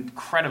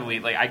incredibly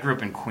I grew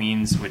up in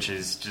Queens, which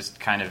is just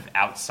kind of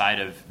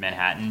outside of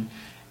Manhattan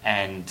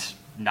and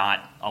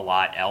not a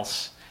lot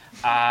else,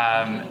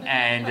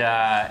 and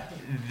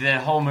the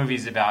whole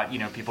movie's about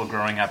people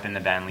growing up in the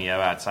banlieue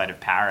outside of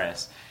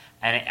Paris,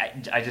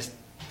 and I just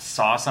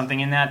saw something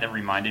in that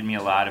reminded me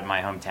a lot of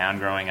my hometown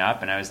growing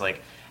up, and I was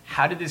like,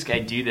 how did this guy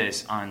do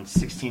this on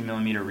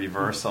 16mm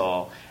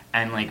reversal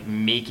and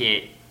make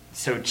it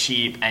so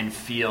cheap and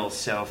feel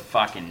so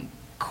fucking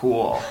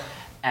cool?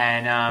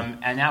 And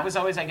that was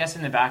always, I guess,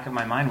 in the back of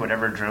my mind,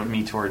 whatever drove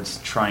me towards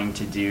trying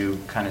to do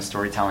kind of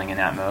storytelling in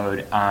that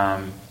mode.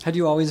 Had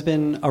you always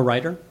been a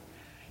writer?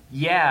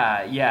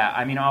 Yeah.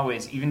 I mean,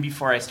 always. Even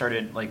before I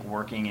started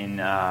working in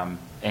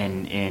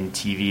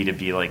TV to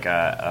be like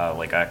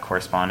a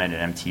correspondent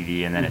at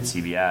MTV and then at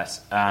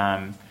CBS.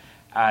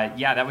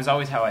 That was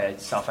always how I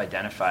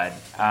self-identified.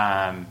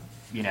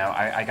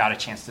 I got a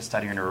chance to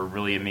study under a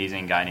really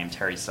amazing guy named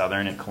Terry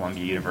Southern at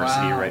Columbia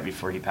University right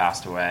before he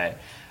passed away.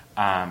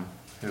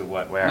 Who,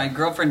 what, where? My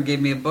girlfriend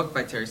gave me a book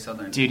by Terry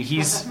Southern. Dude, he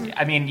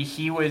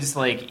was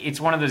like,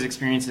 it's one of those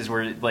experiences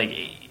where, like,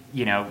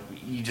 you know,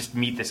 you just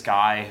meet this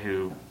guy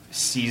who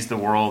sees the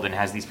world and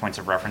has these points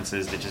of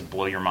references that just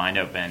blow your mind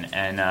open.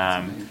 And,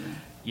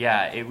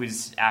 yeah, it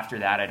was after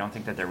that, I don't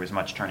think that there was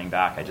much turning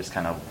back. I just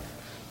kind of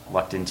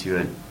lucked into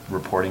a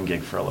reporting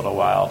gig for a little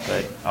while,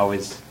 but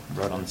always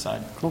wrote on the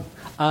side. Cool.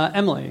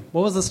 Emily,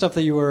 what was the stuff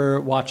that you were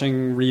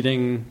watching,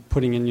 reading,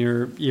 putting in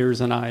your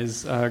ears and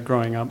eyes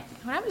growing up?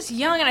 When I was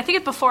young, and I think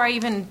it's before I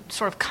even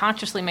sort of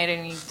consciously made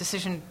any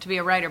decision to be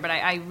a writer, but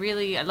I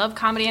love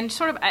comedy and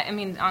sort of, I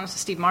mean, honestly,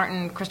 Steve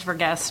Martin, Christopher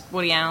Guest,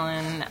 Woody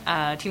Allen,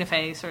 Tina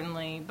Fey,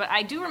 certainly. But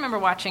I do remember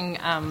watching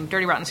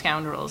Dirty Rotten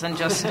Scoundrels and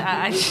just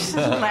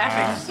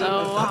laughing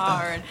so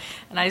hard.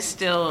 And it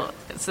still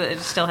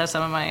has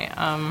some of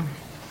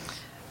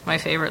my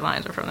favorite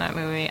lines are from that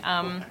movie.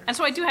 And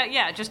so I do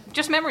have,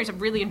 just memories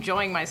of really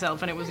enjoying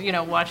myself, and it was,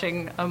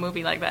 watching a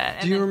movie like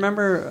that. Do you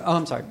remember... Oh,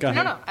 I'm sorry. Go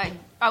ahead. No.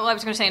 I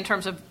was going to say in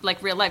terms of,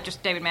 like, real life,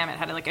 just David Mamet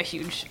had, like, a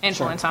huge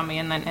influence on me,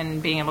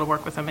 and being able to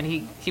work with him, and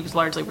he was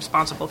largely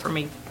responsible for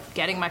me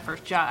getting my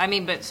first job. I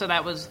mean, but so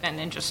that was...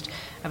 And just...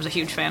 I was a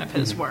huge fan of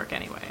his work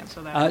anyway, and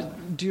so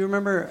that... Do you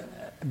remember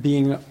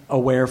being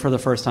aware for the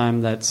first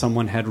time that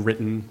someone had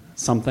written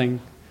something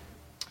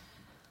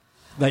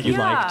that you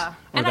liked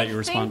or that you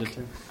responded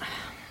to?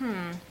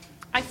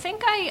 I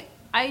think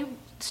I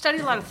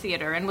studied a lot of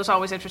theater and was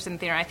always interested in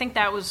theater. I think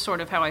that was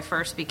sort of how I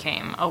first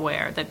became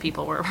aware that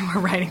people were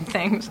writing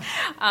things.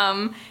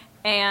 But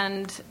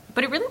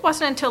it really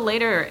wasn't until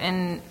later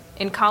in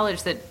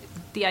college that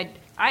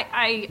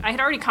I had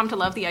already come to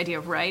love the idea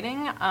of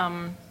writing,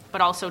 but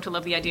also to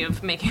love the idea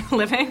of making a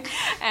living.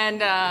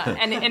 And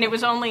it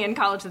was only in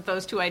college that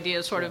those two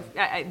ideas sort of,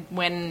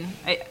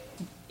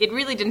 it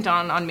really didn't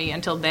dawn on me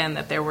until then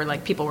that there were,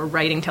 like, people were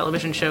writing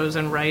television shows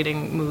and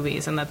writing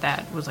movies, and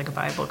that was, like, a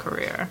viable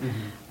career.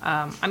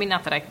 Mm-hmm. I mean,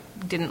 not that I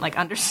didn't, like,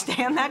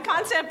 understand that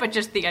concept, but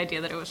just the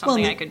idea that it was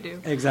something I could do.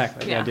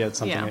 Exactly, the idea it's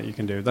something that you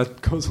can do.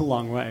 That goes a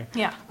long way.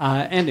 Yeah.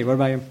 Andy, what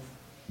about you?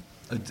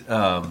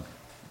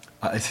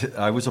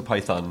 I was a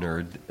Python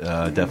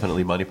nerd.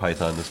 Definitely Monty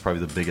Python was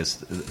probably the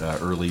biggest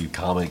early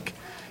comic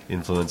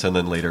influence, and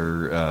then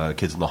later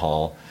Kids in the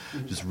Hall.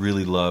 Just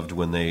really loved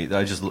when I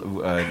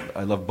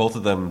loved both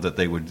of them, that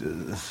they would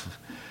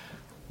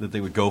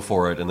go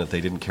for it and that they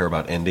didn't care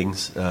about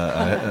endings.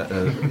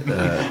 There's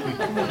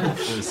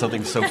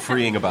something so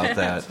freeing about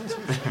that.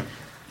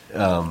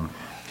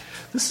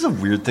 This is a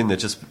weird thing that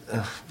just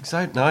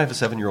now I have a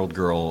 7-year-old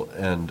girl,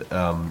 and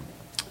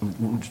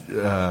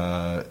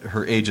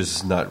her age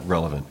is not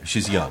relevant.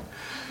 She's young.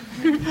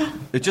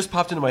 It just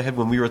popped into my head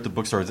when we were at the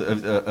bookstore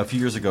a few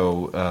years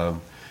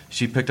ago.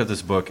 She picked up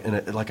this book,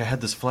 and I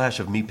had this flash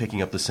of me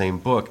picking up the same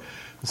book.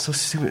 It's so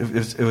stupid.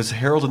 It was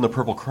Harold and the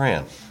Purple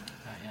Crayon.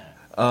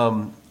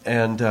 I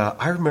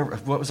remember,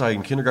 what was I,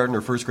 in kindergarten or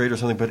first grade or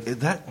something, but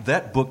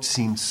that book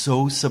seemed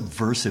so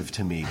subversive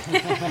to me.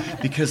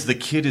 Because the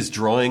kid is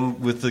drawing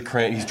with the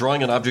crayon, he's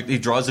drawing an object, he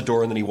draws a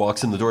door and then he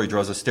walks in the door, he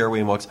draws a stairway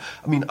and walks.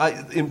 I mean,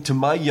 to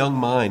my young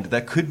mind,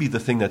 that could be the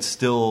thing that's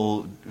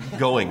still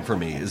going for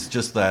me, is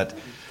just that,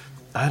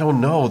 I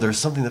don't know, there's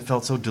something that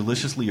felt so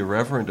deliciously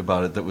irreverent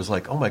about it that was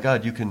like, oh my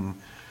God, you can...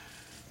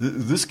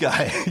 This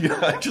guy,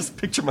 I just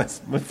picture my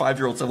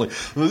 5-year-old son like,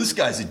 well, this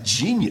guy's a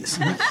genius.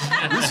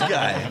 This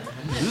guy,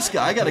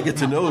 I got to get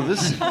to know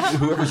this,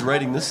 whoever's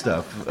writing this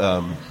stuff.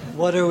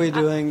 What are we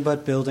doing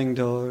but building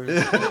doors?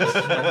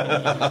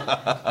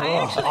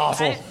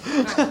 Awful.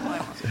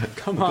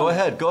 Come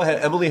on. Go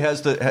ahead. Emily wants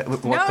to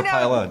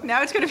pile on.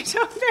 Now it's going to be so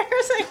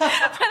embarrassing.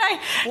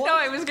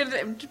 I was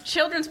going to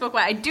children's book.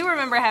 I do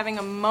remember having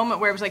a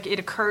moment where it was like, it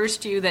occurs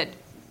to you that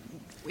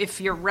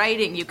if you're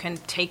writing, you can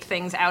take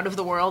things out of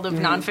the world of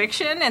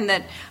nonfiction, and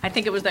that I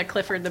think it was that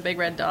Clifford the Big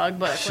Red Dog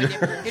book. Sure.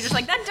 You're just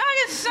like, that dog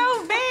is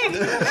so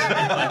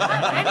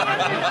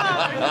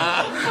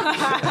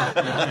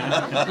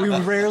big. We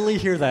rarely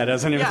hear that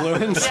as an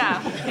influence.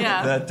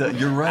 Yeah. That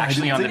you're right.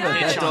 Actually, on the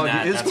pitch, that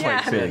dog is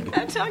quite big.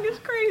 That dog is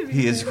crazy.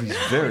 He's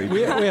very big.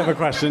 We have a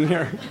question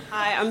here.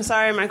 Hi, I'm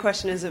sorry, my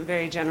question isn't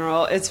very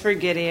general. It's for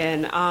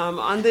Gideon.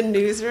 On the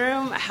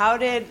newsroom, how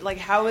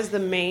was the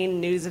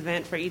main news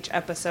event for each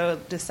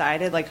episode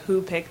decided? Like,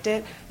 who picked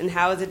it and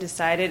how was it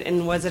decided,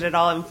 and was it at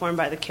all informed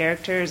by the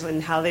characters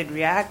and how they'd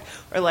react,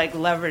 or like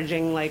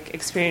leveraging like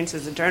experience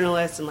as a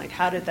journalist, and like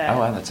how did that... Oh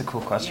wow, that's a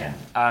cool question.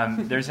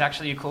 There's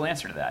actually a cool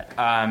answer to that.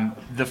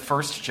 The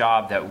first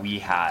job that we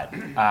had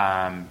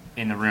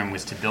in the room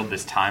was to build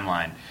this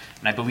timeline,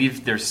 and I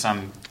believe there's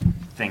some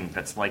thing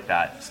that's like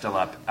that still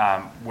up,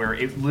 where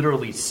it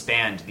literally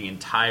spanned the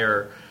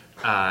entire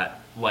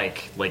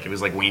like it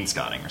was like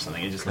wainscoting or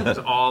something. It just was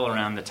all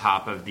around the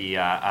top of the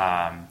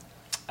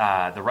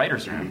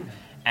writer's room.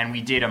 And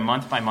we did a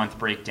month-by-month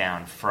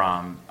breakdown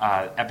from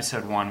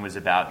episode 1 was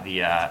about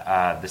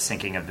the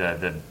sinking of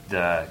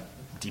the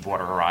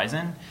Deepwater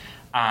Horizon.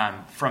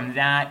 From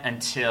that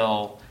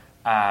until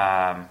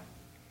all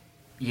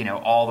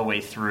the way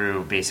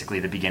through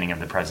basically the beginning of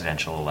the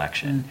presidential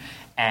election.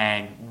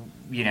 And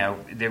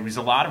there was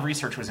a lot of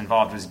research was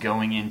involved, was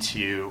going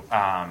into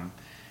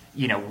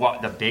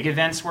what the big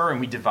events were, and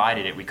we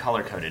divided it. We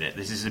color-coded it.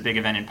 This is a big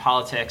event in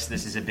politics.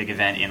 This is a big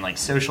event in, like,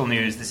 social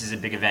news. This is a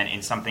big event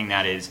in something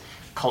that is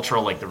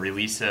cultural, like the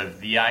release of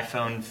the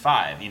iPhone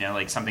 5,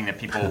 like something that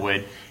people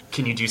would,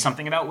 can you do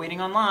something about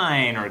waiting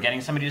online or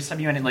getting somebody to sub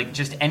you in, like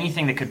just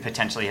anything that could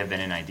potentially have been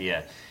an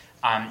idea.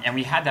 And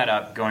we had that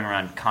up going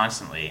around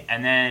constantly.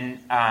 And then,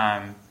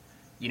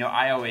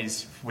 I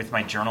always, with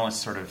my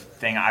journalist sort of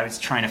thing, I was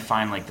trying to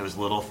find like those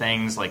little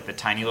things, like the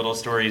tiny little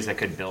stories that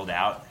could build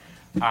out,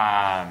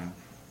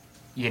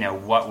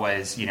 what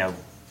was,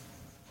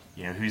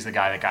 who's the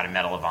guy that got a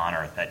Medal of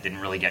Honor that didn't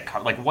really get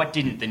covered? Like, what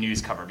didn't the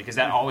news cover? Because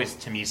that always,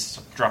 to me,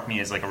 struck me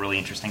as like a really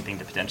interesting thing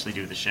to potentially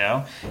do with the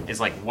show, is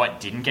like what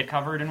didn't get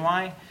covered and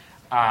why.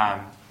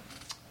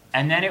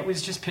 And then it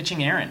was just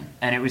pitching Aaron,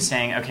 and it was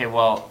saying, okay,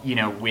 well,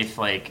 with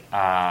like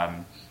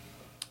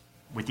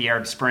with the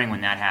Arab Spring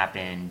when that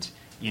happened,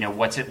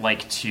 what's it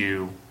like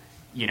to,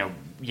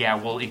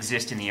 we'll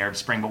exist in the Arab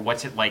Spring, but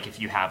what's it like if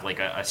you have like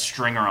a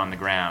stringer on the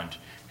ground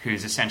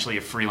who's essentially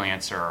a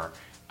freelancer,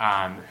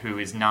 who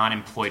is not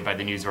employed by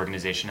the news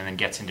organization and then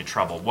gets into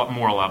trouble? What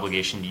moral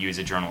obligation do you as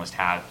a journalist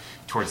have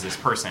towards this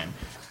person?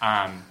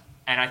 And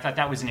I thought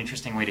that was an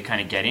interesting way to kind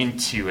of get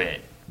into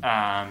it.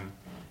 I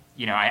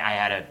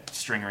had a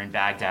stringer in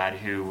Baghdad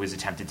who was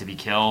attempted to be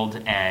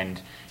killed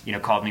and,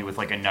 called me with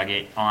like a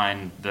nugget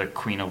on the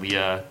Queen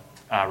Aliyah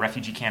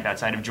refugee camp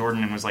outside of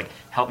Jordan and was like,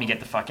 help me get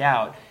the fuck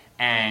out.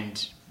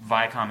 And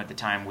Viacom at the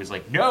time was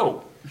like,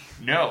 no,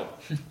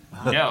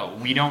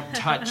 we don't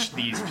touch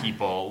these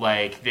people.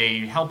 Like, they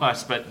help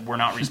us, but we're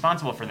not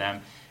responsible for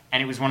them.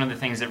 And it was one of the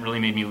things that really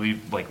made me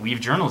leave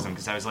journalism,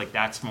 because I was like,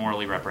 that's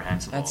morally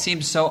reprehensible. That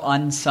seems so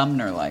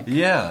un-Sumner-like.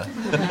 Yeah.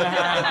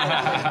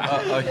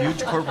 a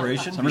huge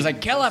corporation. Sumner's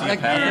like, kill him.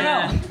 Like,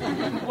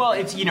 no. Well,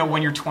 it's,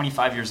 when you're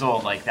 25 years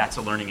old, like, that's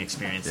a learning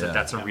experience. Yeah.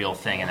 That's a real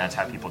thing, and that's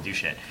how people do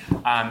shit.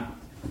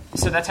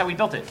 So that's how we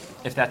built it,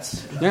 if that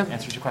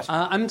answers your question.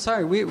 I'm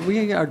sorry,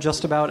 we are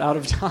just about out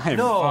of time.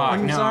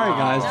 I'm sorry,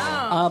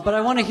 guys. But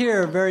I want to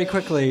hear very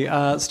quickly,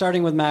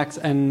 starting with Max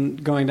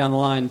and going down the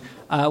line,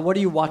 what are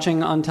you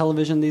watching on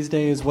television these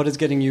days? What is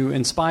getting you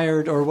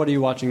inspired, or what are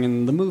you watching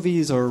in the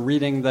movies or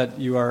reading that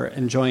you are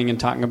enjoying and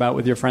talking about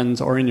with your friends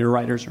or in your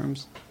writers'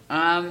 rooms?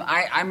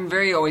 I'm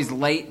very always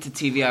late to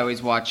TV. I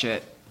always watch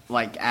it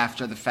like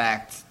after the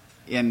fact,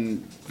 in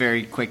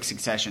very quick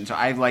succession. So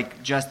I've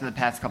just in the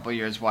past couple of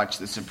years watched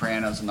The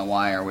Sopranos and The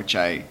Wire, which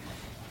I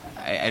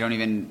don't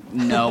even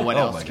know what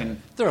else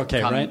can. They're okay,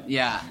 come. Right?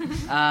 Yeah,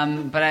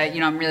 but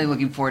I'm really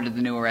looking forward to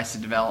the new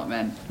Arrested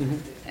Development,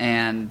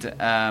 and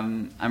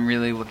I'm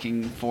really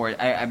looking forward.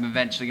 I'm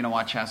eventually going to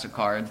watch House of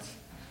Cards,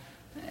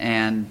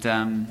 and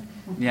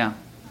yeah.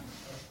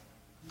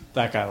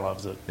 That guy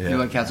loves it. Yeah. You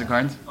like House of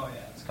Cards? Oh yeah.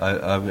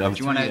 I'm do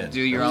you want to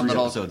do your own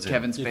little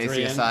Kevin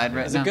Spacey aside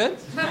right now? Is it good?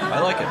 I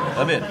like it.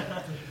 I'm in.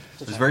 I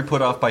was very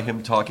put off by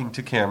him talking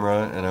to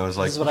camera, and I was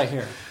like, this is what I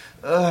hear.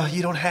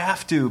 You don't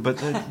have to,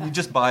 but you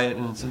just buy it,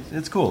 and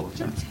it's cool.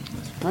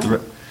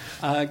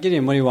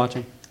 Gideon, what are you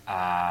watching?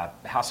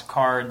 House of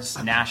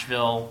Cards,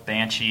 Nashville,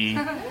 Banshee.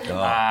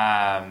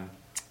 How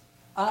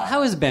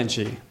is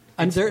Banshee?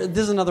 This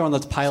is another one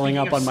that's piling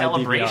up on my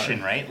Celebration,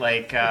 DVR. Right?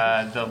 Like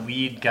the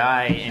lead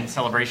guy in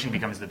Celebration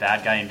becomes the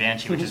bad guy in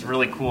Banshee, which is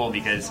really cool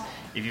because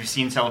if you've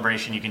seen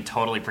Celebration, you can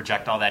totally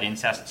project all that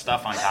incest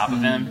stuff on top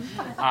of him.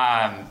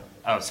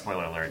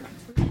 Spoiler alert.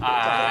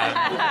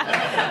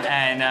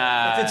 And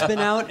if it's been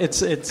out,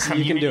 it's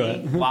you can do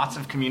it. Lots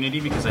of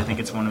Community, because I think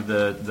it's one of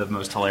the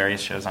most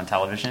hilarious shows on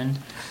television.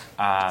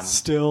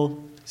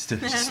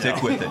 Stick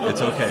with it.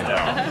 It's okay.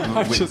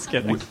 I'm just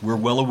kidding. We're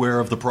well aware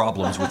of the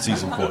problems with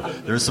season 4.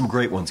 There's some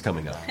great ones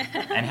coming up.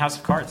 And House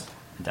of Cards.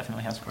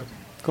 Definitely House of Cards.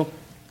 Cool.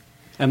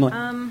 Emily?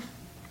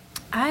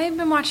 I've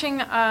been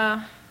watching...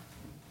 I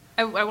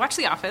watched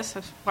The Office.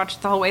 I've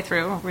watched the whole way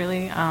through.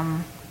 Really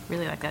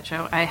like that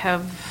show. I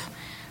have...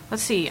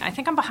 Let's see. I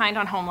think I'm behind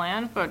on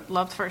Homeland, but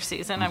loved first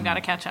season. Mm-hmm. I've got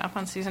to catch up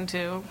on season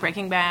 2.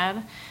 Breaking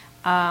Bad.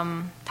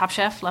 Top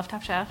Chef, love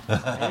Top Chef.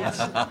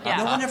 Yeah.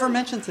 No one ever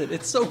mentions it.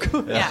 It's so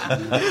good.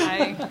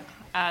 Yeah,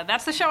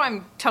 that's the show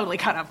I'm totally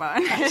caught up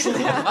on. It's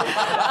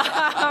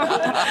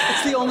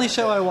the only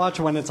show I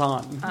watch when it's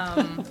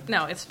on.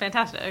 No, it's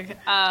fantastic.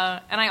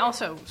 And I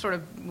also sort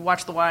of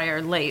watched The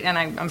Wire late, and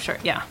I'm sure,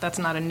 that's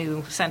not a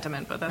new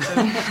sentiment, but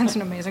that's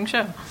an amazing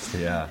show.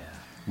 Yeah.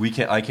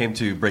 I came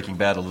to Breaking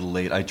Bad a little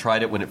late. I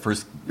tried it when it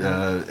first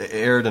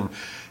aired, and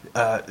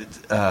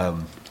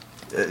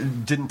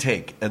didn't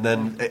take. And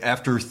then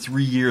after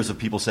 3 years of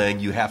people saying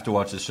you have to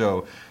watch the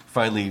show,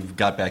 finally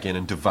got back in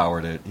and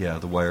devoured it. Yeah,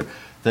 The Wire.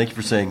 Thank you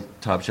for saying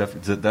Top Chef.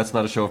 That's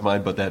not a show of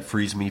mine, but that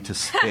frees me to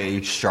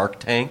say Shark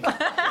Tank.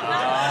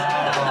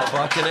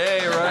 Fucking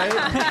A,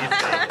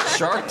 right?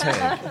 Shark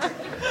Tank.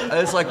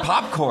 It's like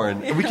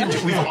popcorn.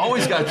 We've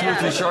always got 2 or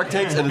 3 Shark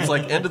Tanks, and it's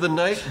like end of the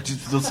night.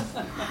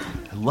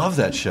 I love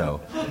that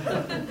show.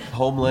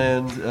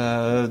 Homeland,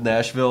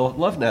 Nashville.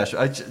 Love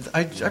Nashville.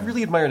 I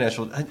really admire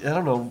Nashville. I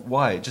don't know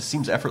why. It just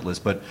seems effortless,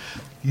 but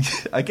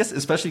I guess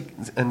especially,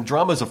 and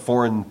drama is a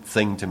foreign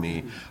thing to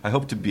me. I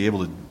hope to be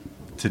able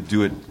to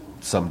do it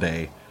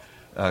someday.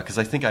 because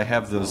I think I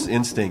have those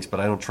instincts, but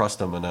I don't trust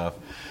them enough.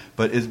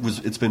 But it was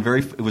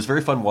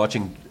very fun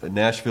watching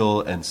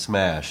Nashville and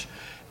Smash,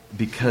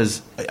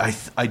 because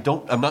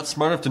I'm not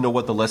smart enough to know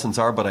what the lessons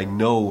are, but I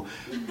know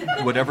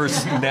whatever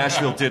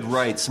Nashville did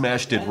right,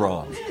 Smash did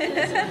wrong.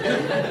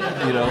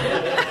 You know.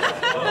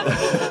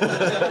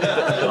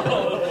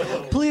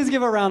 Please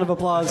give a round of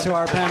applause to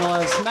our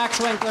panelists, Max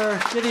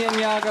Winkler, Gideon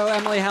Yago,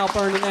 Emily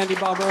Halpern, and Andy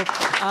Bobrow.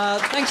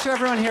 Thanks to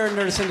everyone here at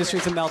Nerdist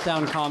Industries and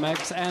Meltdown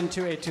Comics, and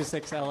to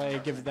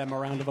 826LA. Give them a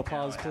round of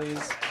applause,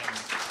 please.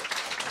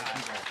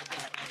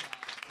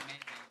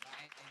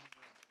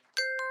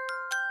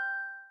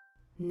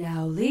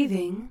 Now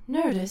leaving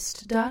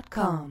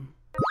Nerdist.com.